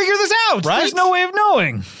 I can't figure this out. Right? There's no way of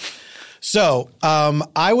knowing. So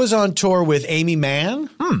I was on tour with Amy Mann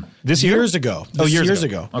this year? years ago. Years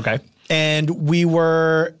ago. Okay. And we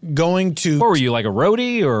were going to. What were you, like a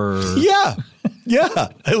roadie or? Yeah.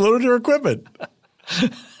 I loaded her equipment.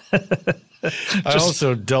 I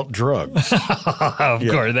also dealt drugs. Of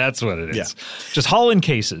course, that's what it is. Yeah. Just hauling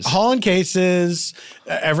cases.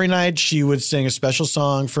 Every night she would sing a special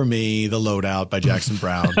song for me, The Loadout by Jackson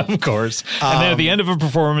Browne. Of course. And then at the end of a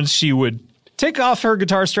performance, she would take off her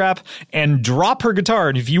guitar strap and drop her guitar.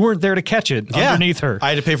 And if you weren't there to catch it underneath her. I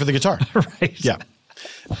had to pay for the guitar. Right. Yeah.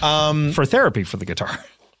 For therapy for the guitar.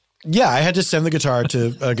 Yeah, I had to send the guitar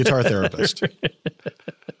to a guitar therapist.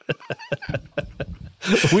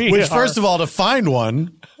 First of all, to find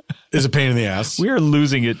one is a pain in the ass. We are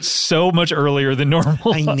losing it so much earlier than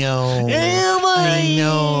normal. I know. I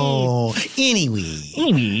know.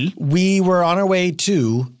 Anyway, we were on our way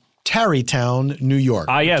to Tarrytown, New York.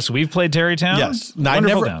 Yes, we've played Tarrytown. Yes.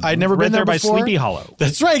 I'd never been there before. By Sleepy Hollow.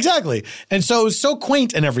 That's right, exactly. And so it was so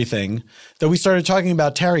quaint and everything that we started talking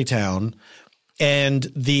about Tarrytown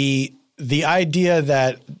and the idea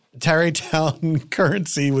that Tarrytown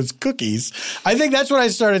currency was cookies. I think that's what I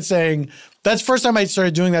started saying. That's the first time I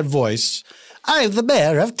started doing that voice. I'm the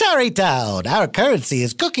mayor of Tarrytown. Our currency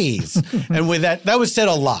is cookies. And with that was said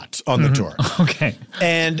a lot on the tour. Okay.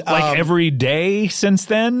 And like every day since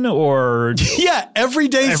then, or yeah, every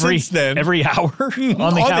day since then. Every hour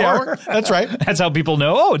on the hour. That's right. That's how people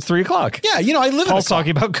know. Oh, it's 3:00. Yeah, I live. Paul's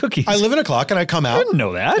talking about cookies. I live in a clock, and I come out. I didn't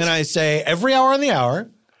know that. And I say every hour on the hour.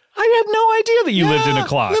 I had no idea that you lived in a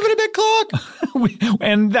clock. Live in a big clock.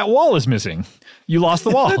 And that wall is missing. You lost the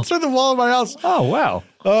wall. That's the wall of my house. Oh, wow.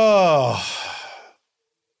 Oh.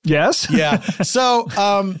 Yes? Yeah. So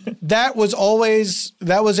that was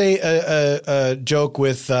a joke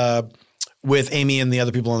with Amy and the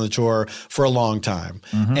other people on the tour for a long time,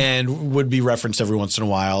 and would be referenced every once in a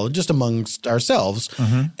while just amongst ourselves.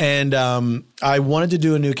 And I wanted to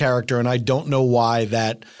do a new character, and I don't know why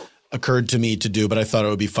that occurred to me to do, but I thought it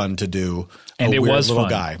would be fun to do. And it was little fun.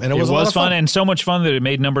 Guy. And it was fun, and so much fun that it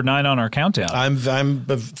made number 9 on our countdown. I'm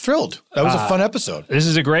thrilled. That was a fun episode. This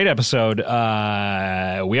is a great episode.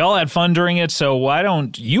 We all had fun during it, so why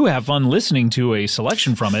don't you have fun listening to a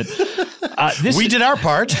selection from it? We did our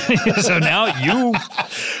part. So now you.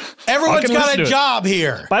 Everyone's got a job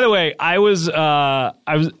here. By the way, I was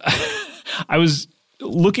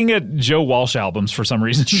looking at Joe Walsh albums for some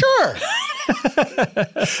reason. Sure.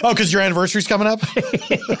 Oh, because your anniversary's coming up?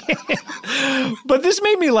 But this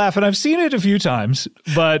made me laugh, and I've seen it a few times.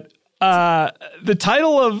 But the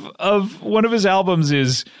title of one of his albums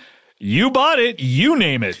is "You Bought It, You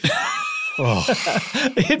Name It." Oh.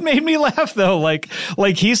 It made me laugh, though. Like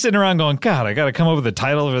he's sitting around going, God, I got to come up with a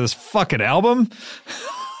title for this fucking album.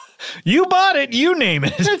 You bought it, you name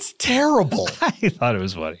it. That's terrible. I thought it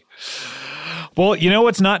was funny. Well, you know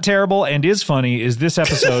what's not terrible and is funny is this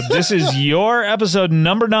episode. This is your episode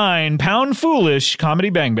number 9, Pound Foolish, Comedy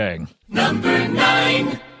Bang Bang. Number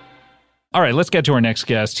 9. All right, let's get to our next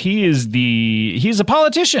guest. He's a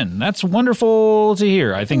politician. That's wonderful to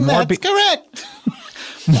hear. I think that's correct.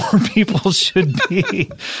 More people should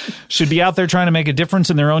be out there trying to make a difference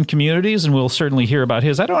in their own communities, and we'll certainly hear about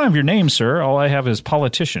his. I don't have your name, sir. All I have is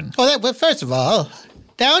politician. Well, first of all,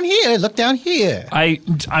 down here, look down here.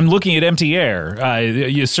 I'm looking at empty air.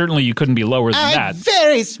 You couldn't be lower than that.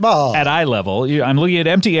 Very small. At eye level. I'm looking at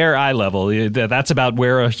empty air eye level. That's about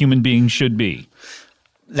where a human being should be.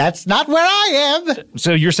 That's not where I am.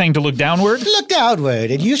 So you're saying to look downward? Look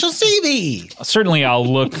downward, and you shall see me. Certainly, I'll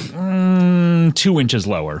look 2 inches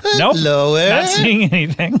lower. Nope. Lower. Not seeing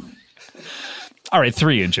anything. All right,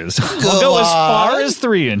 3 inches. We'll go as far as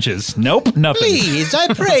 3 inches. Nope, nothing. Please,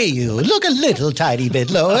 I pray you, look a little tiny bit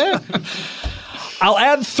lower. I'll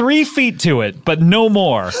add 3 feet to it, but no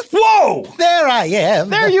more. Whoa! There I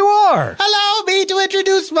am. There you are. Allow me to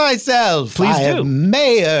introduce myself. Please I do. am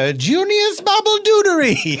Mayor Junius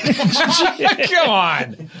Bobbledoodery. Come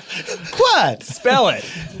on. What? Spell it.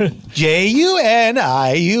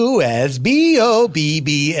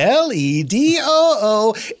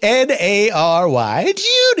 JUNIUSBOBBLEDOONARY.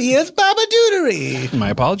 Junius Bobbledoodery. My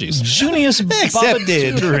apologies. Junius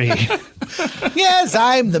Accepted. Bobbledoodery. Yes,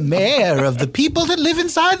 I'm the mayor of the people that live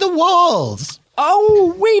inside the walls.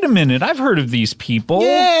 Oh, wait a minute. I've heard of these people.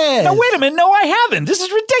 Yes. No, wait a minute. No, I haven't. This is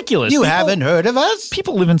ridiculous. You haven't heard of us?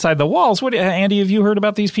 People live inside the walls. What, Andy, have you heard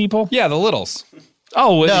about these people? Yeah, the Littles.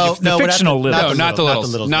 Oh, No, the no, we're not fictional the- Littles. No, not the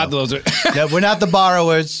Littles. Not no. those. No, we're not the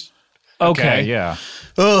borrowers. Okay, yeah.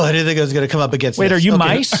 Oh, I didn't think I was going to come up against Wait, this. are you Okay.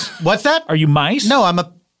 mice? What's that? Are you mice? No, I'm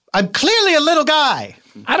clearly a little guy.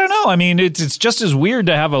 I don't know. I mean, it's just as weird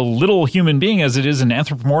to have a little human being as it is an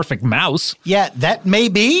anthropomorphic mouse. Yeah, that may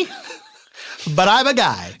be, but I'm a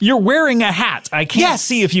guy. You're wearing a hat. I can't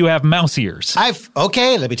see if you have mouse ears.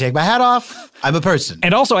 Okay, let me take my hat off. I'm a person.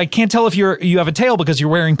 And also, I can't tell if you have a tail because you're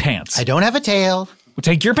wearing pants. I don't have a tail.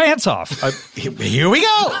 Take your pants off. Here we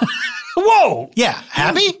go. Whoa. Yeah,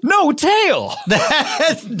 happy? No tail.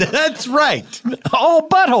 That's right. All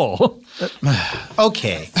butthole.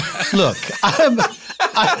 Okay, look,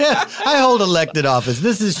 I hold elected office.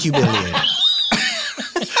 This is humiliating.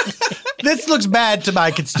 This looks bad to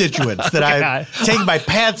my constituents that I take my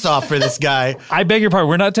pants off for this guy. I beg your pardon.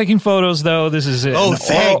 We're not taking photos, though. This is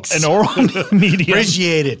thanks. An oral medium.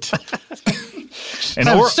 Appreciate it. And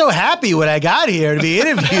I was so happy when I got here to be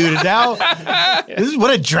interviewed, and now this is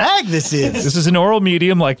what a drag this is. This is an oral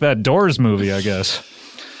medium like that Doors movie, I guess.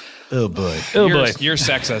 Oh, boy. Oh, you're, boy. You're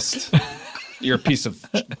sexist. You're a piece of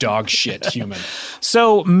dog shit human.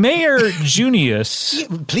 So, Mayor Junius.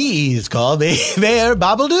 Please call me Mayor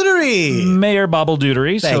Bobbledoodery. Mayor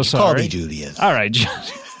Bobbledoodery. Thanks. So Call sorry. me Julius. All right.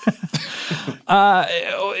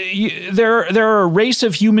 There are a race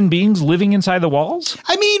of human beings living inside the walls?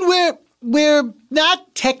 I mean, we're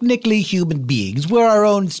not technically human beings. We're our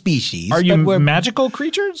own species. Are you magical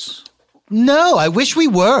creatures? No, I wish we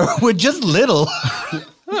were. We're just little.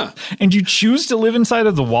 And you choose to live inside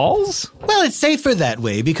of the walls? Well, it's safer that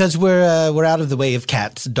way because we're out of the way of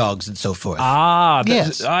cats, dogs, and so forth. Ah,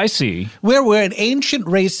 yes. I see. We're an ancient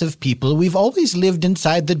race of people. We've always lived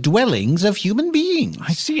inside the dwellings of human beings.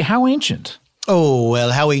 I see. How ancient? Oh,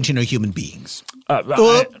 well, how ancient are human beings?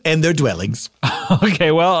 And their dwellings.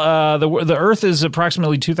 Okay, well, the Earth is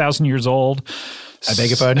approximately 2,000 years old. I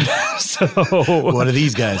beg your pardon? So what are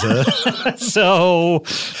these guys, huh? So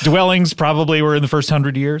dwellings probably were in the first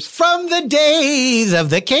 100 years? From the days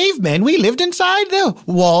of the cavemen, we lived inside the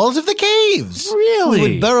walls of the caves. Really?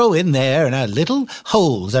 We would burrow in there in our little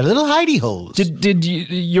holes, our little hidey holes. Did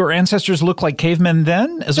your ancestors look like cavemen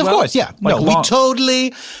then as well? Of course, yeah. Like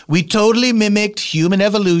we totally mimicked human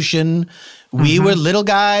evolution. We were little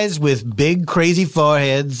guys with big, crazy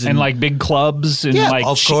foreheads. And like big clubs and like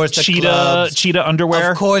of course, the cheetah clubs.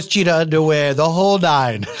 underwear. Of course, cheetah underwear, the whole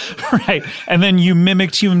nine. Right. And then you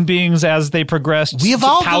mimicked human beings as they progressed. We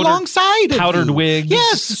evolved alongside of powdered you. wigs.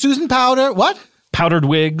 Yes, Susan Powder. What? Powdered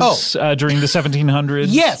wigs during the 1700s.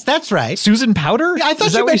 Yes, that's right. Susan Powder? I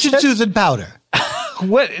thought you mentioned Susan Powder.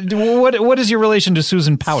 What is your relation to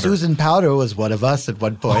Susan Powder? Susan Powder was one of us at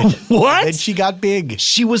one point. What? And she got big.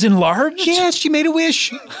 She was enlarged? Yes, she made a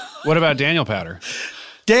wish. What about Daniel Powder?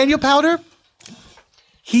 Daniel Powder?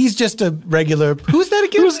 He's just a regular. Who's that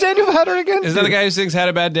again? Who's Daniel Powder again? Is that the guy who sings "Had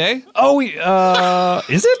a Bad Day"? Oh,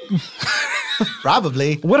 is it?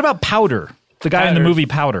 Probably. What about Powder? The guy in the movie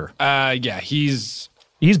Powder. Yeah,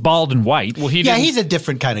 He's bald and white. Well, he's a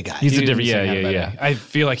different kind of guy. He's a different. Yeah. I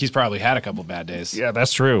feel like he's probably had a couple bad days. Yeah,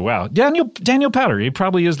 that's true. Wow, Daniel Powder. He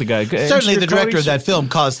probably is the guy. Certainly, the director of that film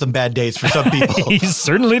caused some bad days for some people. He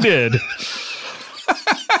certainly did.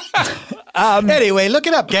 Anyway, look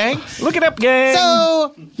it up, gang. Look it up, gang.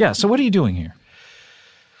 So what are you doing here?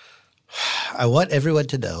 I want everyone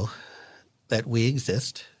to know that we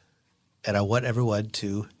exist, and I want everyone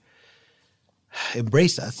to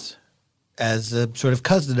embrace us as a sort of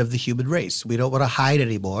cousin of the human race. We don't want to hide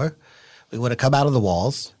anymore. We want to come out of the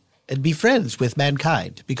walls and be friends with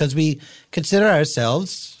mankind because we consider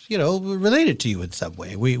ourselves, related to you in some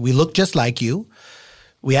way. We look just like you.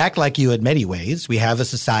 We act like you in many ways. We have a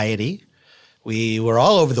society. We're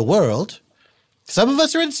all over the world. Some of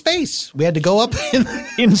us are in space. We had to go up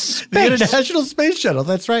in space. The International Space Shuttle.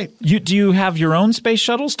 That's right. Do you have your own space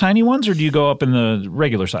shuttles, tiny ones, or do you go up in the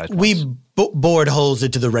regular size ones? We bored holes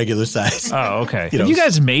into the regular size. Oh, okay. Have you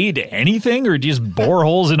guys made anything, or do you just bore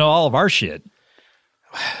holes into all of our shit?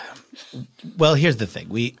 Well, here's the thing.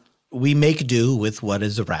 We make do with what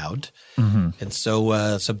is around. Mm-hmm. And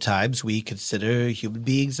so sometimes we consider human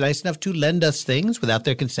beings nice enough to lend us things without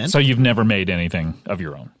their consent. So you've never made anything of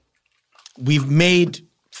your own? We've made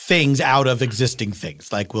things out of existing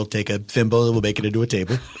things. Like we'll take a thimble and we'll make it into a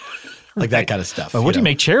table. Like that kind of stuff. But what do you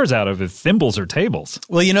make chairs out of if thimbles or tables?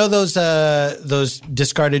 Well, you know those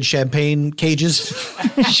discarded champagne cages?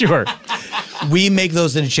 Sure. We make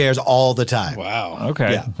those into chairs all the time. Wow.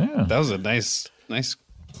 Okay. Yeah. That was a nice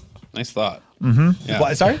thought. Mm-hmm. Yeah.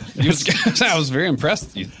 What, sorry? I was very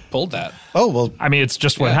impressed you pulled that. Oh, well. I mean, it's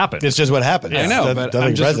just what happened. It's just what happened. I know, but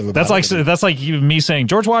I'm just, that's like me saying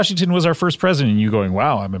George Washington was our first president and you going,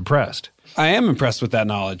 wow, I'm impressed. I am impressed with that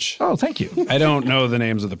knowledge. Oh, thank you. I don't know the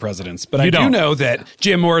names of the presidents, but I do know that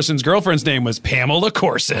Jim Morrison's girlfriend's name was Pamela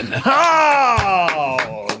Corson.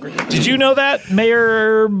 Oh! Did you know that,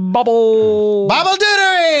 Mayor Bubble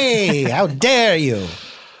Dudery? How dare you?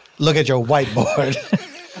 Look at your whiteboard.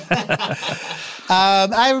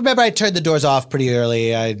 I remember I turned the Doors off pretty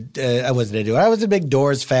early. I wasn't into it. I was a big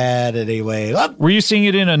Doors fan anyway. Oh. Were you seeing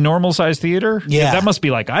it in a normal-sized theater? Yeah. That must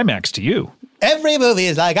be like IMAX to you. Every movie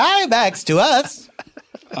is like IMAX to us.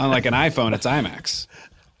 On like an iPhone, it's IMAX.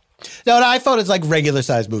 No, an iPhone is like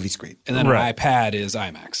regular-sized movie screen. And then an iPad is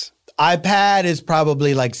IMAX. iPad is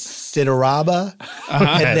probably like Cinerama.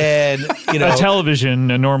 And then, a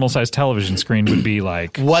television, a normal-sized television screen would be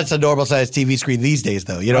like... What's a normal-sized TV screen these days,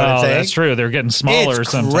 though? You know what I'm saying? That's true. They're getting smaller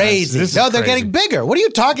sometimes. Crazy. No, they're getting bigger. What are you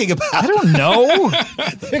talking about? I don't know.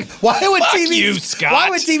 Why would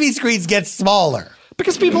TV screens get smaller?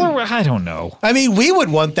 Because people are... I don't know. I mean, we would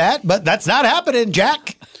want that, but that's not happening,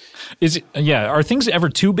 Jack. Are things ever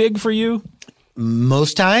too big for you?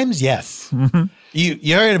 Most times, yes. Mm-hmm.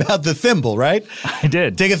 You heard about the thimble, right? I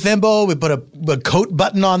did. Take a thimble. We put a coat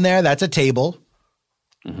button on there. That's a table.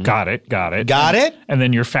 Mm-hmm. Got it. Got it? And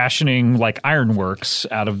then you're fashioning like ironworks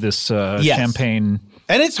out of this champagne.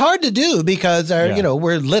 And it's hard to do because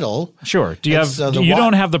we're little. Sure. Do you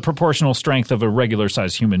don't have the proportional strength of a regular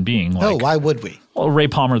sized human being. No, why would we? Well, Ray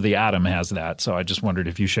Palmer the Atom has that. So I just wondered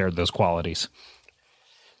if you shared those qualities.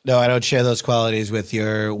 No, I don't share those qualities with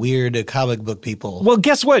your weird comic book people. Well,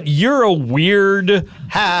 guess what? You're a weird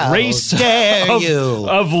race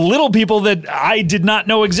of little people that I did not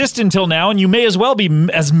know exist until now, and you may as well be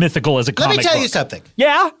as mythical as a comic book. Let me tell you something.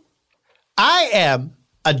 Yeah? I am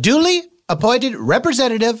a duly appointed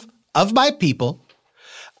representative of my people.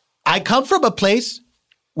 I come from a place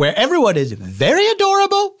where everyone is very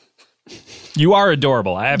adorable. You are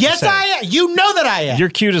adorable, I have to say. Yes, I am. You know that I am. You're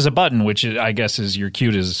cute as a button, which I guess is you're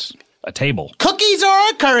cute as a table. Cookies are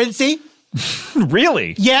a currency.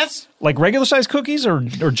 Really? Yes. Like regular-sized cookies or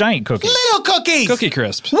giant cookies? Little cookies. Cookie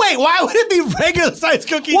Crisps. Wait, why would it be regular-sized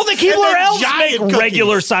cookies? Well, the Keebler Elves make cookies?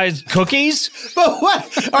 Regular-sized cookies. But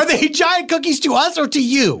what? Are they giant cookies to us or to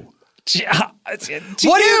you? What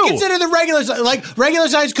do you consider the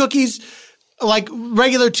regular-sized cookies? Like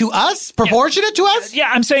regular to us? Proportionate to us?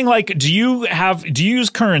 Yeah, I'm saying like, do you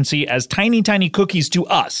use currency as tiny, tiny cookies to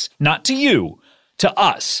us, not to you, to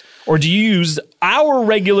us? Or do you use our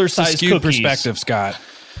regular size cookies? Perspective, Scott.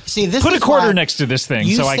 See, this Put a quarter next to this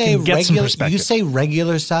thing so I can get some perspective. You say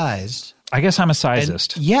regular sized. I guess I'm a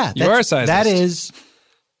sizist. Yeah. You are a sizist. That is,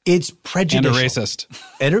 it's prejudicial. And a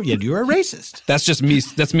racist. You're a racist. That's just me.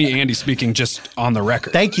 That's me, Andy, speaking just on the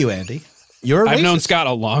record. Thank you, Andy. You're a racist. I've known Scott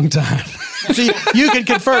a long time. So you can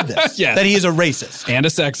confirm this, yes. that he is a racist. And a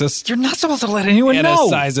sexist. You're not supposed to let anyone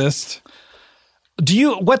know. And a sizist.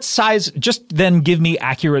 What size, just then give me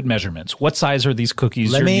accurate measurements. What size are these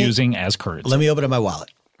cookies you're using as currency? Let me open up my wallet.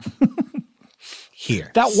 Here.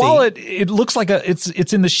 That wallet, it looks like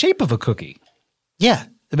it's in the shape of a cookie. Yeah,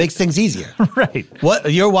 it makes things easier. Right.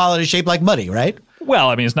 Your wallet is shaped like money, right? Well,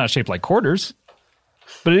 I mean, it's not shaped like quarters.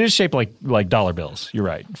 But it is shaped like dollar bills. You're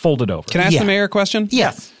right. Folded over. Can I ask the mayor a question?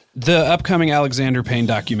 Yes. The upcoming Alexander Payne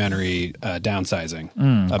documentary, Downsizing.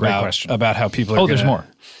 Great question. About how people are there's more.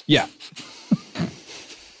 Yeah.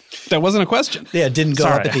 That wasn't a question. Yeah, it didn't go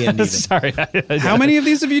up at the end even. Sorry. How many of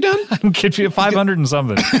these have you done? I'm kidding. 500 and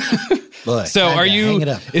something. Boy, so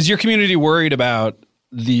is your community worried about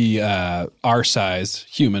the our size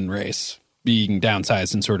human race being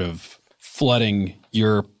downsized and sort of flooding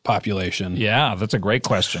your population? Yeah, that's a great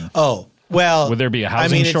question. Oh, well. Would there be a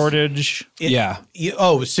housing shortage? Hold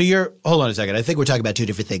on a second. I think we're talking about two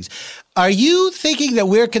different things. Are you thinking that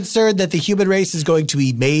we're concerned that the human race is going to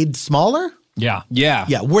be made smaller? Yeah.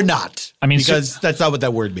 Yeah, we're not. I mean, because that's not what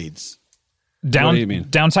that word means. What do you mean?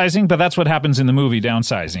 Downsizing? But that's what happens in the movie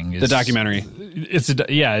Downsizing. The documentary.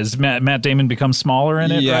 Is Matt Damon becomes smaller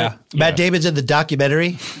in it? Yeah. Right? Matt Damon's in the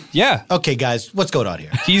documentary? Yeah. Okay, guys, what's going on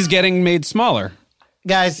here? He's getting made smaller.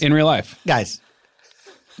 Guys. In real life. Guys.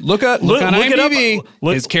 Look on IMDb.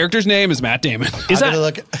 His character's name is Matt Damon. This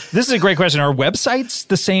is a great question. Are websites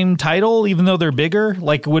the same title even though they're bigger?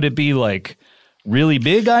 Like, would it be like really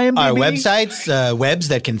big IMDb? Are websites webs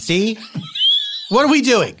that can see? What are we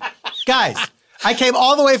doing? Guys, I came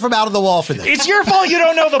all the way from out of the wall for this. It's your fault you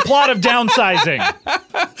don't know the plot of Downsizing.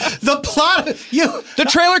 The plot? The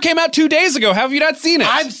trailer came out 2 days ago. How have you not seen it?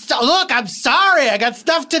 Look, I'm sorry. I got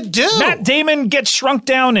stuff to do. Matt Damon gets shrunk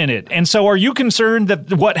down in it. And so are you concerned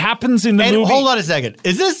that what happens in the movie? Hold on a second.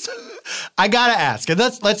 Is this... I gotta ask, and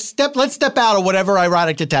let's step out of whatever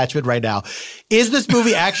ironic detachment right now. Is this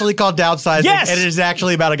movie actually called Downsizing? Yes. And it is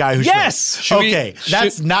actually about a guy who Yes. Okay,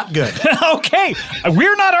 that's not good. Okay,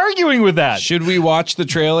 we're not arguing with that. Should we watch the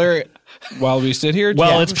trailer while we sit here?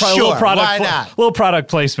 Well, it's probably sure. a little product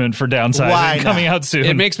placement for Downsizing coming out soon.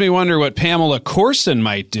 It makes me wonder what Pamela Courson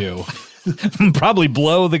might do. Probably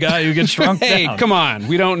blow the guy who gets shrunk down. Hey, come on.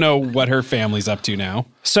 We don't know what her family's up to now.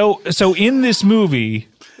 So in this movie...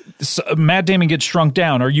 Matt Damon gets shrunk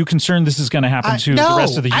down. Are you concerned this is going to happen to the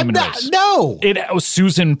rest of the human race? No.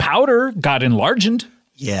 Susan Powder got enlarged.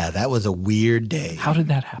 Yeah, that was a weird day. How did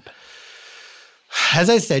that happen?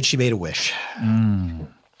 As I said, she made a wish.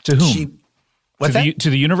 To whom? To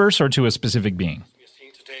the universe or to a specific being?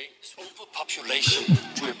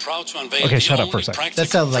 Okay, shut up for a second. That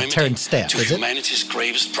sounds like Terrence Stamp, is it? Humanity's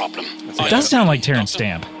gravest problem. It does sound like Terrence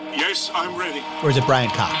Stamp. Yes, I'm ready. Or is it Brian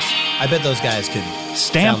Cox? I bet those guys could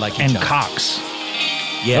Stamp sound like and each other. Cox.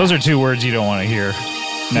 Yeah. Those are two words you don't want to hear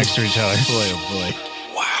next to each other. Boy, oh boy.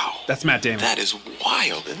 Wow. That's Matt Damon. That is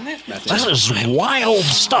wild, isn't it? That is wild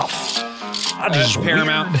stuff. That is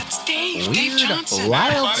Paramount. That's Dave Johnson.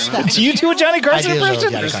 Wild stuff. Do you do a Johnny Carson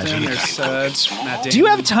impression? Do you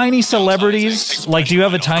have tiny celebrities? Like, do you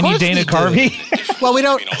have a tiny Dana Carvey? Well, we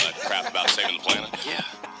don't. You know that crap about saving the planet? Yeah.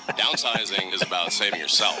 Downsizing is about saving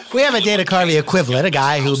yourself. We have a Dana Carvey equivalent, a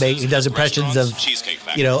guy who does impressions of,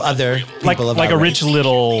 other people of like our a race.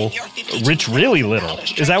 Rich Really Little.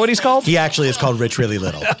 Is that what he's called? He actually is called Rich Really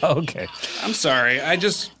Little. Okay. I'm sorry. I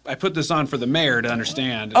put this on for the mayor to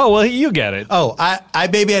understand. Oh, well, you get it. Oh, I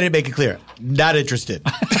maybe I didn't make it clear. Not interested.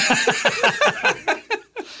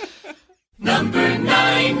 Number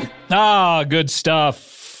 9. Ah, good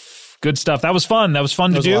stuff. Good stuff. That was fun. That was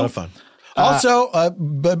fun to do. A lot of fun. Also,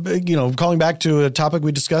 calling back to a topic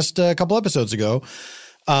we discussed a couple episodes ago,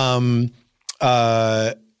 Andy,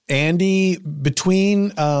 during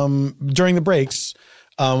the breaks,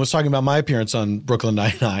 was talking about my appearance on Brooklyn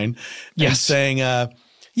Nine-Nine. And saying,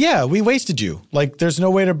 yeah, we wasted you. Like, there's no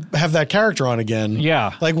way to have that character on again.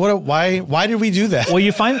 Yeah. Like, why did we do that? Well,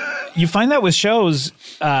 you find that with shows,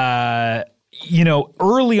 early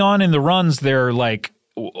on in the runs, they're like,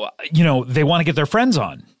 they want to get their friends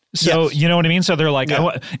on. So, you know what I mean? So they're like,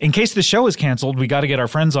 in case the show is canceled, we got to get our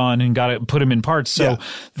friends on and got to put them in parts. So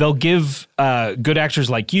they'll give good actors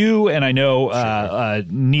like you. And I know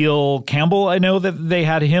Neil Campbell, I know that they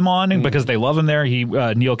had him on because they love him there.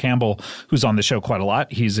 Neil Campbell, who's on the show quite a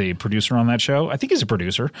lot. He's a producer on that show. I think he's a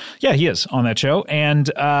producer. Yeah, he is on that show.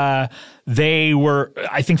 And they were,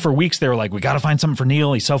 I think for weeks, they were like, we got to find something for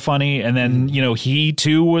Neil. He's so funny. And then, he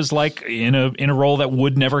too was like in a role that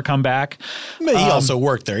would never come back. He also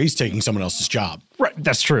worked there. He's taking someone else's job. Right,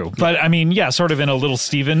 that's true. But I mean, sort of in a Little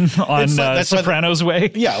Steven on Sopranos way.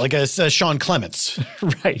 Yeah, like a Sean Clements.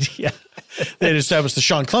 Right, yeah. They had established the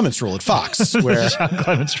Sean Clements rule at Fox. Where Sean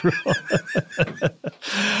Clements rule.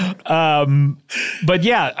 But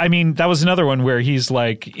yeah, I mean, that was another one where he's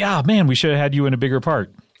like, yeah, man, we should have had you in a bigger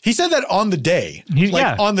part. He said that on the day.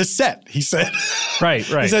 On the set, he said. Right.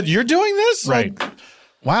 He said, you're doing this? Right. Like,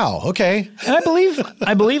 wow. Okay. And I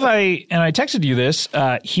believe I texted you this.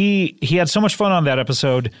 He had so much fun on that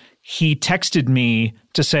episode. He texted me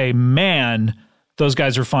to say, man, those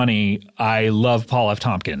guys are funny. I love Paul F.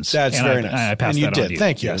 Tompkins. That's very nice. And I passed and you that did. on to you.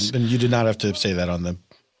 Thank you. Yes. And you did not have to say that on the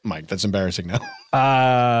mic. That's embarrassing now.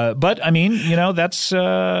 But I memean, that's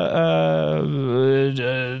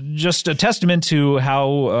just a testament to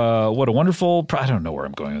how what a wonderful. I don't know where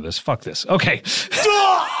I'm going with this. Fuck this. Okay.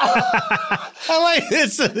 I like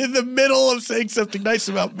this in the middle of saying something nice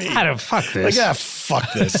about me. I don't fuck this. Like,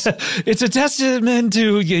 fuck this. It's a testament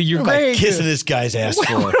to you're what great. Am I kissing this guy's ass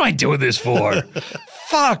for? What am I doing this for?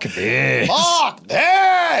 Fuck this. Fuck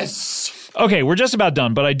this. Okay, we're just about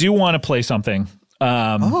done, but I do want to play something.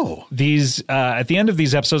 These at the end of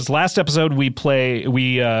these episodes, last episode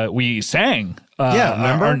we sang.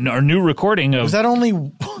 Remember our new recording of. Was that only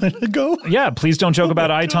one ago? Yeah, Please Don't Joke About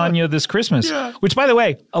I, Tonya This Christmas. Yeah. Which, by the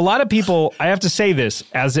way, a lot of people, I have to say this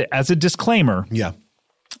as a disclaimer. Yeah.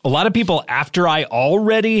 A lot of people, after I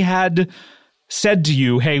already had said to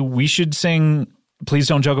you, hey, we should sing Please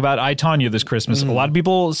Don't Joke About I, Tonya This Christmas. A lot of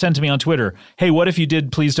people sent to me on Twitter, hey, what if you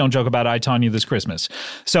did Please Don't Joke About I, Tonya This Christmas?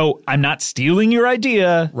 So I'm not stealing your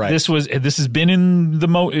idea. Right. This has been in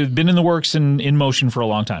the works and in motion for a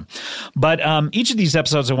long time. But each of these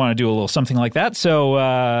episodes, I want to do a little something like that. So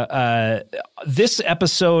this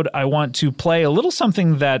episode, I want to play a little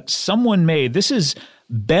something that someone made. This is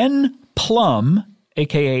Ben Plum,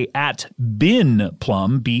 a.k.a. @Bin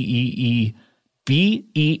Plum, B-E-E-N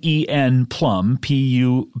Plum,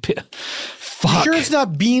 Fuck. Sure it's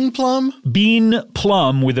not Bean Plum? Bean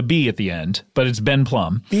Plum with a B at the end, but it's Ben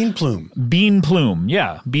Plum. Bean Plume. Bean Plume,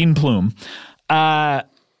 yeah, Bean Plume.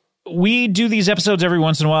 We do these episodes every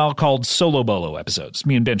once in a while called Solo Bolo episodes,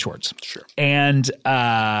 me and Ben Schwartz. Sure. And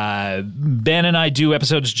Ben and I do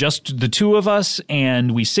episodes just the two of us,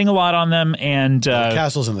 and we sing a lot on them. And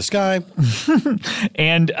Castles in the Sky.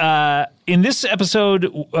 And in this episode,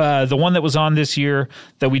 the one that was on this year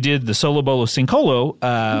that we did, the Solo Bolo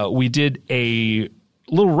Sincolo, we did a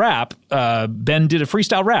little rap. Ben did a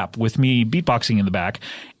freestyle rap with me beatboxing in the back,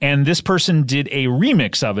 and this person did a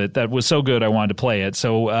remix of it that was so good I wanted to play it.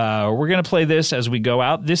 So we're going to play this as we go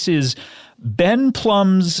out. This is Ben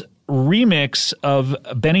Plum's remix of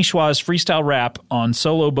Benny Schwa's freestyle rap on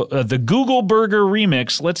the Google Burger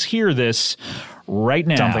remix. Let's hear this right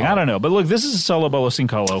now. Something, I don't know. But look, this is a Solo Bolo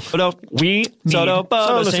Sincolo. We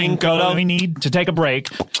need to take a break.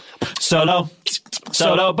 Solo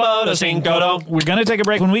Bolo Sincolo. We're going to take a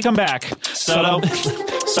break. When we come back, Solo Bolo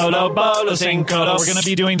Sincolo. We're going to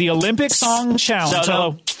be doing the Olympic song challenge.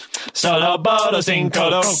 Solo Bolo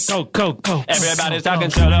Sincolo. Go. Everybody's talking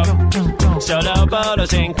solo Bolo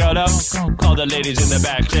Sincolo. All the ladies in the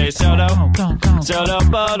back say solo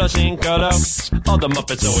Bolo Sincolo. All the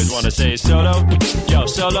Muppets always want to say solo. Yo,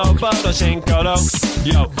 Solo Bolo Sincolo.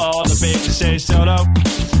 Yo, all the babies say solo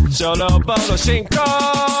Bolo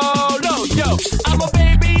Sincolo. Yo, I'm a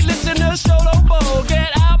baby, listen to Solo Bolo.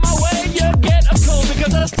 Get out my way, you get a cold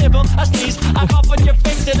because I sniffle, I sneeze, I cough on your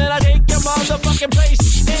face, and then I take your motherfucking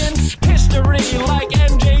place in history like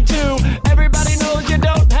MJ2. Everybody knows you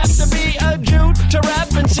don't have to be a Jew to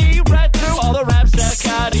rap and see right through all the raps that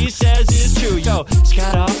Scotty says is true. Yo,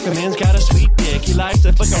 Scott Ackerman's got a sweet dick. He likes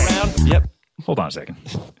to flick around. Yep. Hold on a second.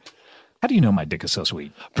 How do you know my dick is so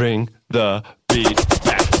sweet? Bring the beat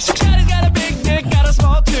back. Scotty's got a big dick, got a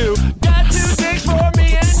small too. Got two dicks for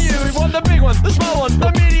me and you. He won the big one, the small one,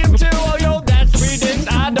 the medium too. Oh, yo, that's 3 dicks.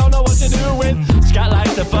 I don't know what to do with. Scott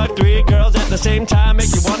likes to fuck 3 girls at the same time.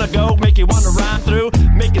 Make you wanna go, make you wanna rhyme through.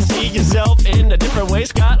 Make you see yourself in a different way.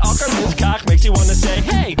 Scott Ackerman's cock makes you wanna say,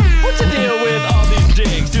 hey, what's the deal with all these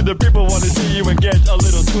jigs? Do the people wanna see you and get a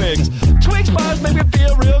little twigs? Twix bars make me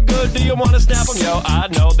feel real good. Do you wanna snap them? Yo, I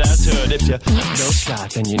know that's hood. If you know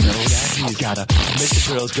Scott, then you know that he's gotta make the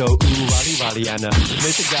girls go ooh, wally, wally, and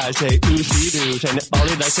make the guys say ooh, see, douche. And all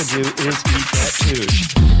he likes to do is eat that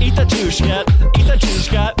touche. Eat the touche, Scott. Eat the touche,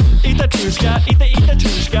 Scott. Eat the touche, Scott. Eat the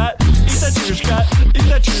touche, Scott. Eat the touche, Scott. Eat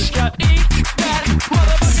the touche, Scott. Eat that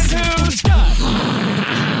motherfucking touche,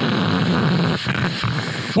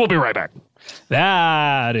 Scott. We'll be right back.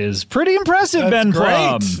 That is pretty impressive, Ben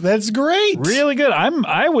Plum. That's great. Really good.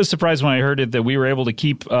 I was surprised when I heard it that we were able to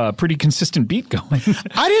keep a pretty consistent beat going.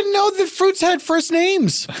 I didn't know that fruits had first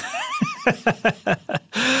names.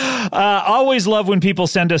 Always love when people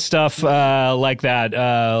send us stuff like that.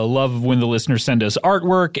 Love when the listeners send us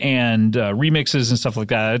artwork and remixes and stuff like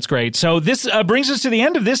that. It's great. So this brings us to the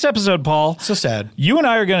end of this episode, Paul. So sad. You and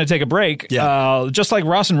I are going to take a break, just like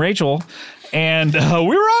Ross and Rachel. And we were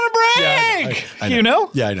on a break, I know. You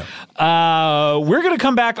know? Yeah, I know. We're going to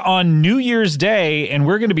come back on New Year's Day, and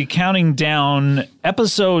we're going to be counting down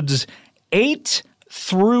episodes 8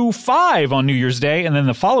 through 5 on New Year's Day, and then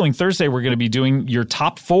the following Thursday we're going to be doing your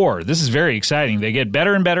top 4. This is very exciting. They get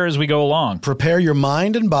better and better as we go along. Prepare your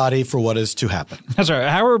mind and body for what is to happen. That's right.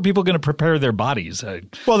 How are people going to prepare their bodies?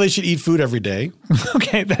 Well, they should eat food every day.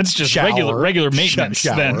 Okay, that's just regular maintenance.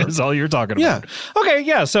 Then is all you're talking about. Yeah. Okay,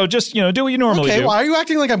 yeah. So just do what you normally do. Okay, why are you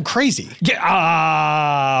acting like I'm crazy? Yeah.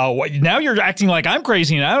 Now you're acting like I'm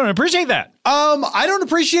crazy, and I don't appreciate that. I don't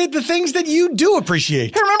appreciate the things that you do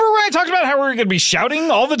appreciate. Hey, remember when I talked about how we were going to be shouting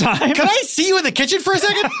all the time? Can I see you in the kitchen for a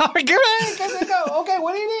second? Go. Okay,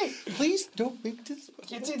 what do you need? Please don't make this.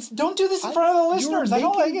 don't do this in front of the listeners. I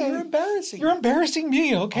don't like it. You're embarrassing. You're embarrassing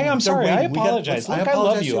me. Okay, I'm sorry. wait, I apologize. I Look, I love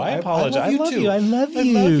apologize you. too. I apologize. I love you too. I love you. I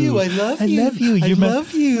love you. I love you. I love you. I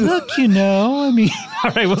love you. Look, you know, I mean,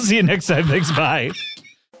 all right, we'll see you next time. Thanks. Bye.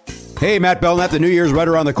 Hey, Matt Belknap, the new year's right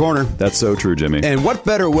around the corner. That's so true, Jimmy. And what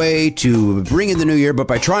better way to bring in the new year but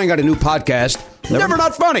by trying out a new podcast, Never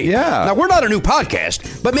Not Funny. Yeah. Now, we're not a new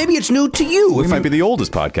podcast, but maybe it's new to you. We might be the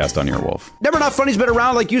oldest podcast on Earwolf. Never Not Funny's been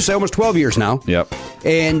around, like you say, almost 12 years now. Yep.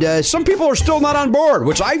 And some people are still not on board,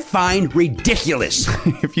 which I find ridiculous.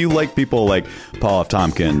 If you like people like Paul F.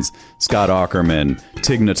 Tompkins, Scott Aukerman,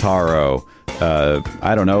 Tig Notaro,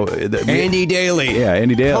 I don't know, Andy Daly. Yeah,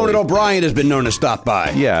 Andy Daly. Conan O'Brien has been known to stop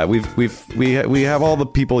by. Yeah, we have all the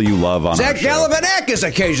people you love on Zach our show. Galifianakis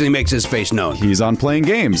occasionally makes his face known. He's on Playing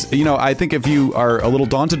Games. You know, I think if you are a little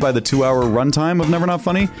daunted by the 2-hour runtime of Never Not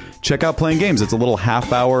Funny, check out Playing Games. It's a little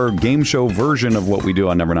half-hour game show version of what we do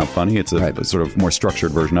on Never Not Funny. It's a sort of more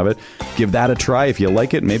structured version of it. Give that a try. If you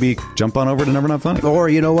like it, maybe jump on over to Never Not Funny. Or,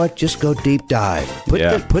 you know what? Just go deep dive.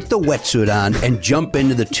 Put the wetsuit on and jump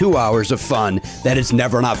into the 2 hours of fun that is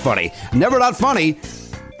Never Not Funny. Never Not Funny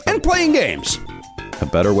and Playing Games. A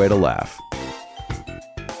better way to laugh.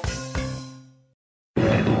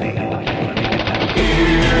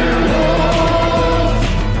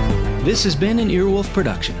 This has been an Earwolf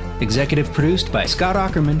production. Executive produced by Scott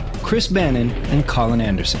Aukerman, Chris Bannon, and Colin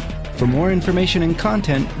Anderson. For more information and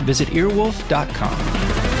content, visit earwolf.com.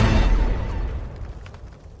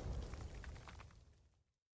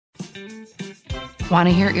 Want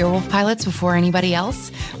to hear Earwolf pilots before anybody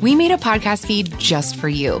else? We made a podcast feed just for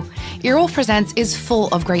you. Earwolf Presents is full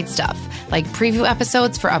of great stuff, like preview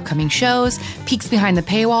episodes for upcoming shows, peeks behind the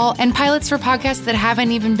paywall, and pilots for podcasts that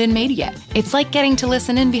haven't even been made yet. It's like getting to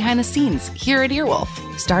listen in behind the scenes here at Earwolf.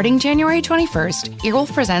 Starting January 21st,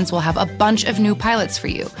 Earwolf Presents will have a bunch of new pilots for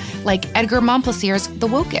you, like Edgar Montplaisir's The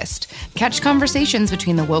Wokest. Catch conversations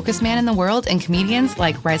between the wokest man in the world and comedians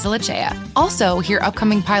like Reza Lachea. Also, hear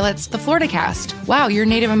upcoming pilots The Florida Cast. Wow, you're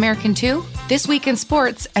Native American too? This Week in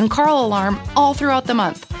Sports and Carl Alarm all throughout the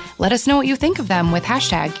month. Let us know what you think of them with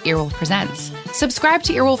hashtag Earwolf Presents. Subscribe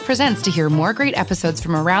to Earwolf Presents to hear more great episodes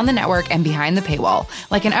from around the network and behind the paywall,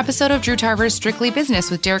 like an episode of Drew Tarver's Strictly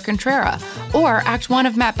Business with Derek Contrera, or Act 1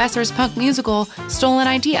 of Matt Besser's punk musical Stolen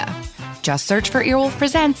Idea. Just search for Earwolf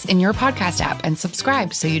Presents in your podcast app and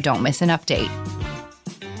subscribe so you don't miss an update.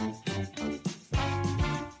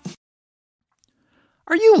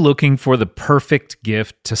 Are you looking for the perfect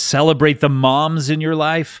gift to celebrate the moms in your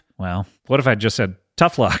life? Well, what if I just said,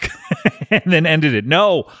 tough luck, and then ended it?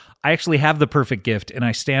 No, I actually have the perfect gift, and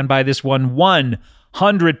I stand by this one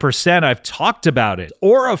 100%. I've talked about it.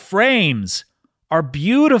 Aura Frames are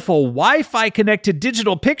beautiful Wi-Fi connected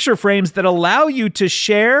digital picture frames that allow you to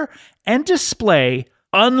share and display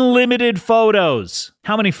unlimited photos.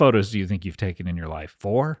 How many photos do you think you've taken in your life?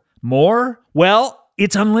 4? More? Well,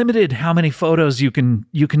 it's unlimited how many photos you can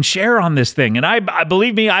share on this thing. And I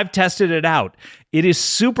believe me, I've tested it out. It is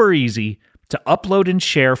super easy to upload and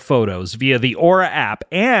share photos via the Aura app.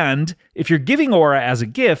 And if you're giving Aura as a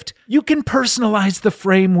gift, you can personalize the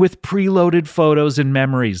frame with preloaded photos and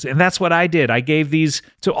memories. And that's what I did. I gave these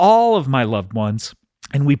to all of my loved ones.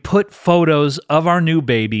 And we put photos of our new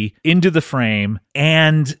baby into the frame,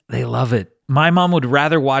 and they love it. My mom would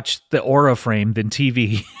rather watch the Aura frame than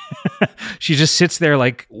TV. She just sits there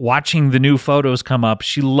like watching the new photos come up.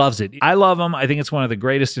 She loves it. I love them. I think it's one of the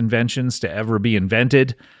greatest inventions to ever be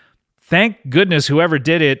invented. Thank goodness whoever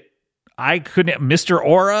did it. I couldn't. Mr.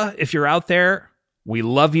 Aura, if you're out there, we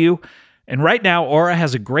love you. And right now, Aura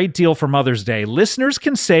has a great deal for Mother's Day. Listeners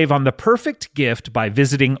can save on the perfect gift by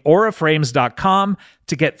visiting auraframes.com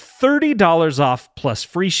to get $30 off plus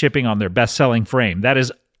free shipping on their best-selling frame. That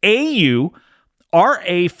is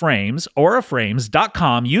AURA Frames,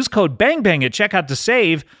 auraframes.com. Use code BANGBANG at checkout to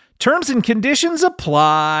save. Terms and conditions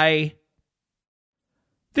apply.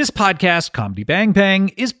 This podcast, Comedy Bang Bang,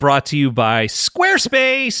 is brought to you by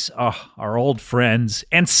Squarespace, our old friends,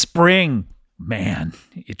 and Spring. Man,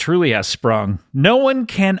 it truly has sprung. No one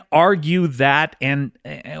can argue that. And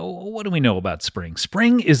what do we know about spring?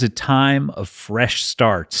 Spring is a time of fresh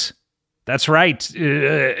starts. That's right.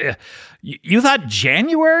 You thought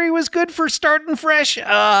January was good for starting fresh?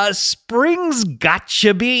 Spring's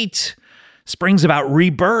gotcha beat. Spring's about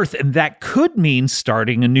rebirth, and that could mean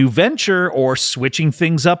starting a new venture or switching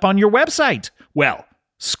things up on your website. Well,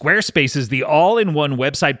 Squarespace is the all-in-one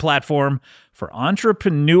website platform for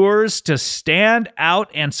entrepreneurs to stand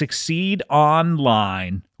out and succeed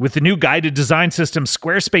online. With the new guided design system,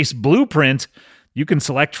 Squarespace Blueprint, You can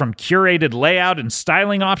select from curated layout and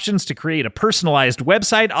styling options to create a personalized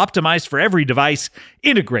website optimized for every device,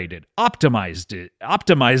 integrated, optimized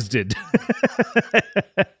it.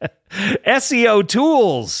 SEO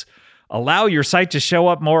tools allow your site to show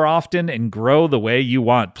up more often and grow the way you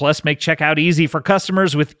want. Plus, make checkout easy for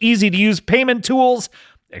customers with easy-to-use payment tools.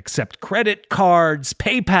 Accept credit cards,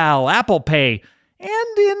 PayPal, Apple Pay,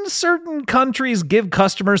 and in certain countries, give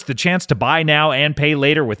customers the chance to buy now and pay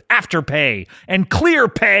later with Afterpay and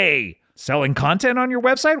ClearPay. Selling content on your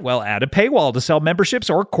website? Well, add a paywall to sell memberships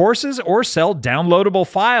or courses or sell downloadable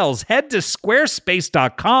files. Head to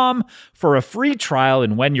squarespace.com for a free trial,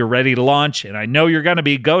 and when you're ready to launch, and I know you're going to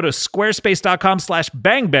be, go to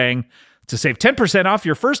squarespace.com/bangbang to save 10% off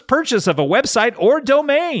your first purchase of a website or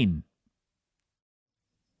domain.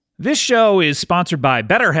 This show is sponsored by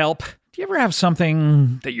BetterHelp. Do you ever have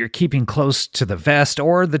something that you're keeping close to the vest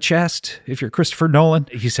or the chest? If you're Christopher Nolan,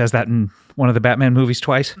 he says that in one of the Batman movies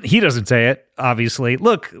twice. He doesn't say it, obviously.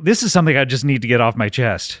 Look, this is something I just need to get off my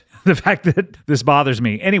chest. The fact that this bothers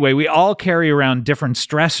me. Anyway, we all carry around different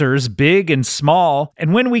stressors, big and small,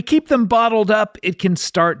 and when we keep them bottled up, it can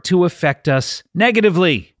start to affect us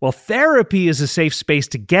negatively. Well, therapy is a safe space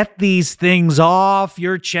to get these things off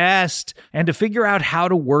your chest and to figure out how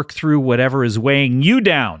to work through whatever is weighing you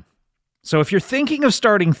down. So if you're thinking of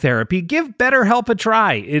starting therapy, give BetterHelp a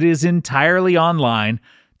try. It is entirely online,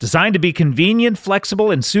 designed to be convenient,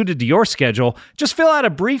 flexible, and suited to your schedule. Just fill out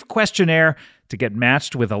a brief questionnaire to get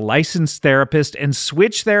matched with a licensed therapist and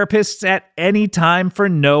switch therapists at any time for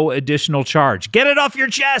no additional charge. Get it off your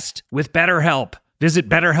chest with BetterHelp. Visit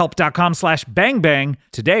BetterHelp.com/bangbang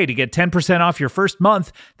today to get 10% off your first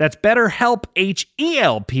month. That's BetterHelp,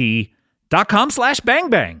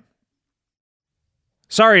 HELP.com/bangbang.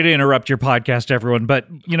 Sorry to interrupt your podcast, everyone, but,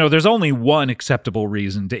 there's only one acceptable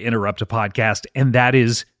reason to interrupt a podcast, and that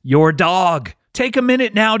is your dog. Take a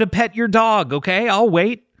minute now to pet your dog, okay? I'll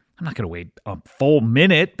wait. I'm not going to wait a full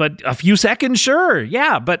minute, but a few seconds, sure.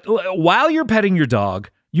 Yeah, but while you're petting your dog,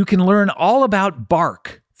 you can learn all about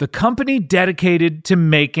Bark, the company dedicated to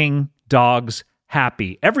making dogs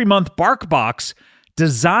happy. Every month, BarkBox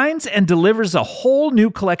designs and delivers a whole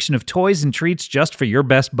new collection of toys and treats just for your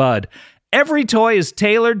best bud. Every toy is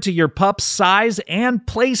tailored to your pup's size and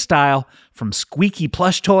play style, from squeaky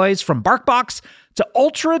plush toys from BarkBox to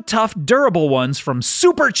ultra-tough durable ones from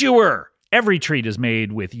Super Chewer. Every treat is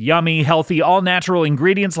made with yummy, healthy, all-natural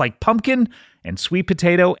ingredients like pumpkin and sweet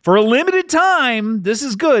potato. For a limited time, this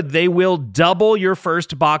is good, they will double your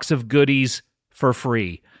first box of goodies for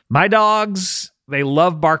free. My dogs, they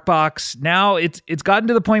love BarkBox. Now it's gotten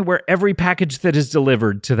to the point where every package that is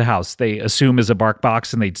delivered to the house, they assume is a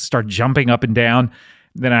BarkBox, and they start jumping up and down.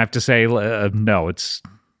 Then I have to say, no, it's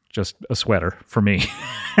just a sweater for me.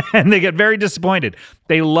 And they get very disappointed.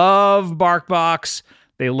 They love BarkBox.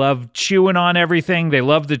 They love chewing on everything. They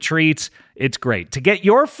love the treats. It's great. To get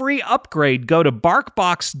your free upgrade, go to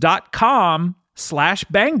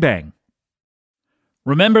barkbox.com/bangbang.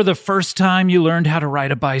 Remember the first time you learned how to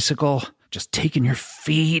ride a bicycle? Just taking your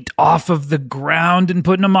feet off of the ground and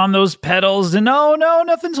putting them on those pedals, and no,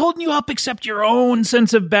 nothing's holding you up except your own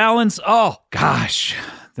sense of balance. Oh, gosh,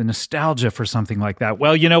 the nostalgia for something like that.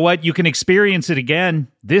 Well, you know what? You can experience it again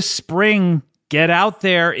this spring. Get out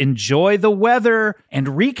there, enjoy the weather,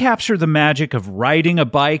 and recapture the magic of riding a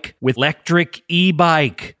bike with Electric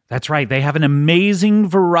e-Bike. That's right, they have an amazing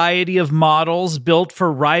variety of models built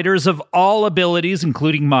for riders of all abilities,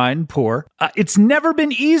 including mine, poor. It's never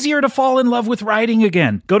been easier to fall in love with riding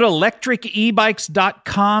again. Go to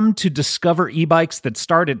electricebikes.com to discover e-bikes that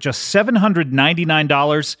start at just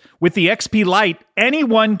 $799. With the XP Lite,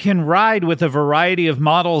 anyone can ride with a variety of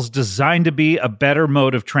models designed to be a better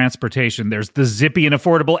mode of transportation. There's the zippy and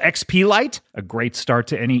affordable XP Lite, a great start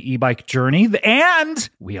to any e-bike journey. And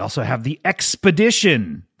we also have the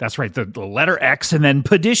Expedition. That's right, the letter X and then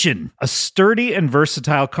Pedition, a sturdy and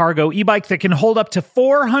versatile cargo e-bike that can hold up to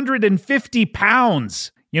 450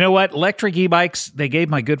 pounds. You know what? Electric e-bikes, they gave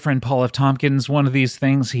my good friend Paul F. Tompkins one of these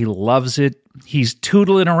things. He loves it. He's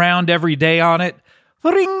tootling around every day on it.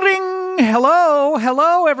 Ring, ring. Hello,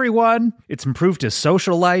 everyone. It's improved his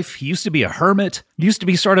social life. He used to be a hermit. He used to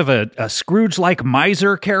be sort of a Scrooge-like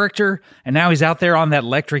miser character, and now he's out there on that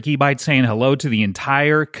electric e-bike saying hello to the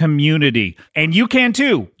entire community. And you can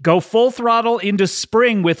too. Go full throttle into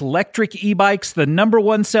spring with electric e-bikes, the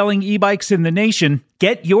 #1 selling e-bikes in the nation.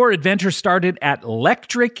 Get your adventure started at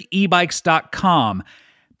electricebikes.com.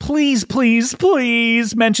 Please, please,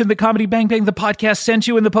 please mention the Comedy Bang Bang, the podcast, sent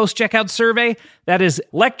you in the post-checkout survey. That is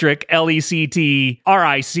Electric,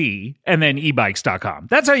 Lectric, and then ebikes.com.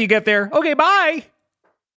 That's how you get there. Okay, bye.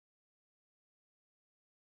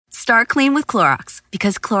 Start clean with Clorox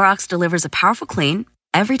because Clorox delivers a powerful clean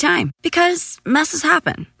every time. Because messes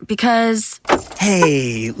happen. Because...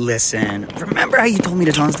 Hey, listen. Remember how you told me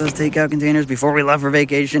to toss those takeout containers before we left for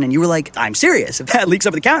vacation? And you were like, I'm serious. If that leaks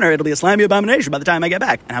over the counter, it'll be a slimy abomination by the time I get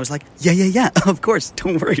back. And I was like, yeah, of course.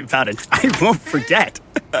 Don't worry about it. I won't forget.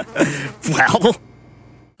 Well...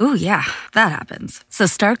 Ooh, yeah, that happens. So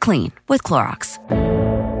start clean with Clorox.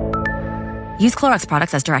 Use Clorox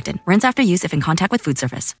products as directed. Rinse after use if in contact with food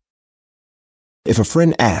surface. If a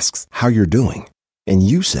friend asks how you're doing, and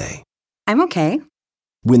you say, I'm okay.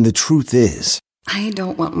 When the truth is, I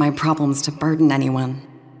don't want my problems to burden anyone.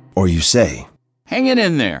 Or you say, hang it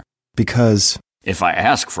in there. Because if I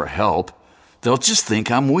ask for help, they'll just think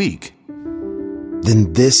I'm weak.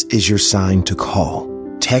 Then this is your sign to call,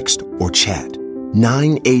 text, or chat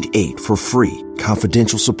 988 for free,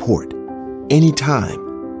 confidential support.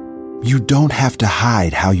 Anytime. You don't have to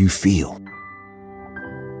hide how you feel.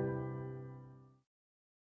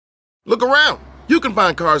 Look around. You can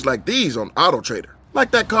find cars like these on AutoTrader, like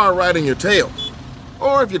that car riding your tail.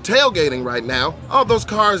 Or if you're tailgating right now, all those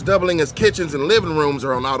cars doubling as kitchens and living rooms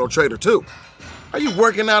are on AutoTrader too. Are you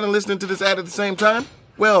working out and listening to this ad at the same time?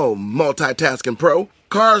 Well, multitasking pro,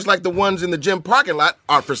 cars like the ones in the gym parking lot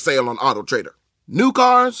are for sale on AutoTrader. New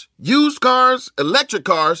cars, used cars, electric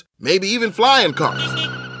cars, maybe even flying cars.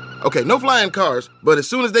 Okay, no flying cars, but as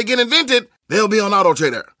soon as they get invented, they'll be on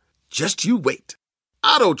AutoTrader. Just you wait.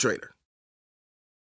 AutoTrader.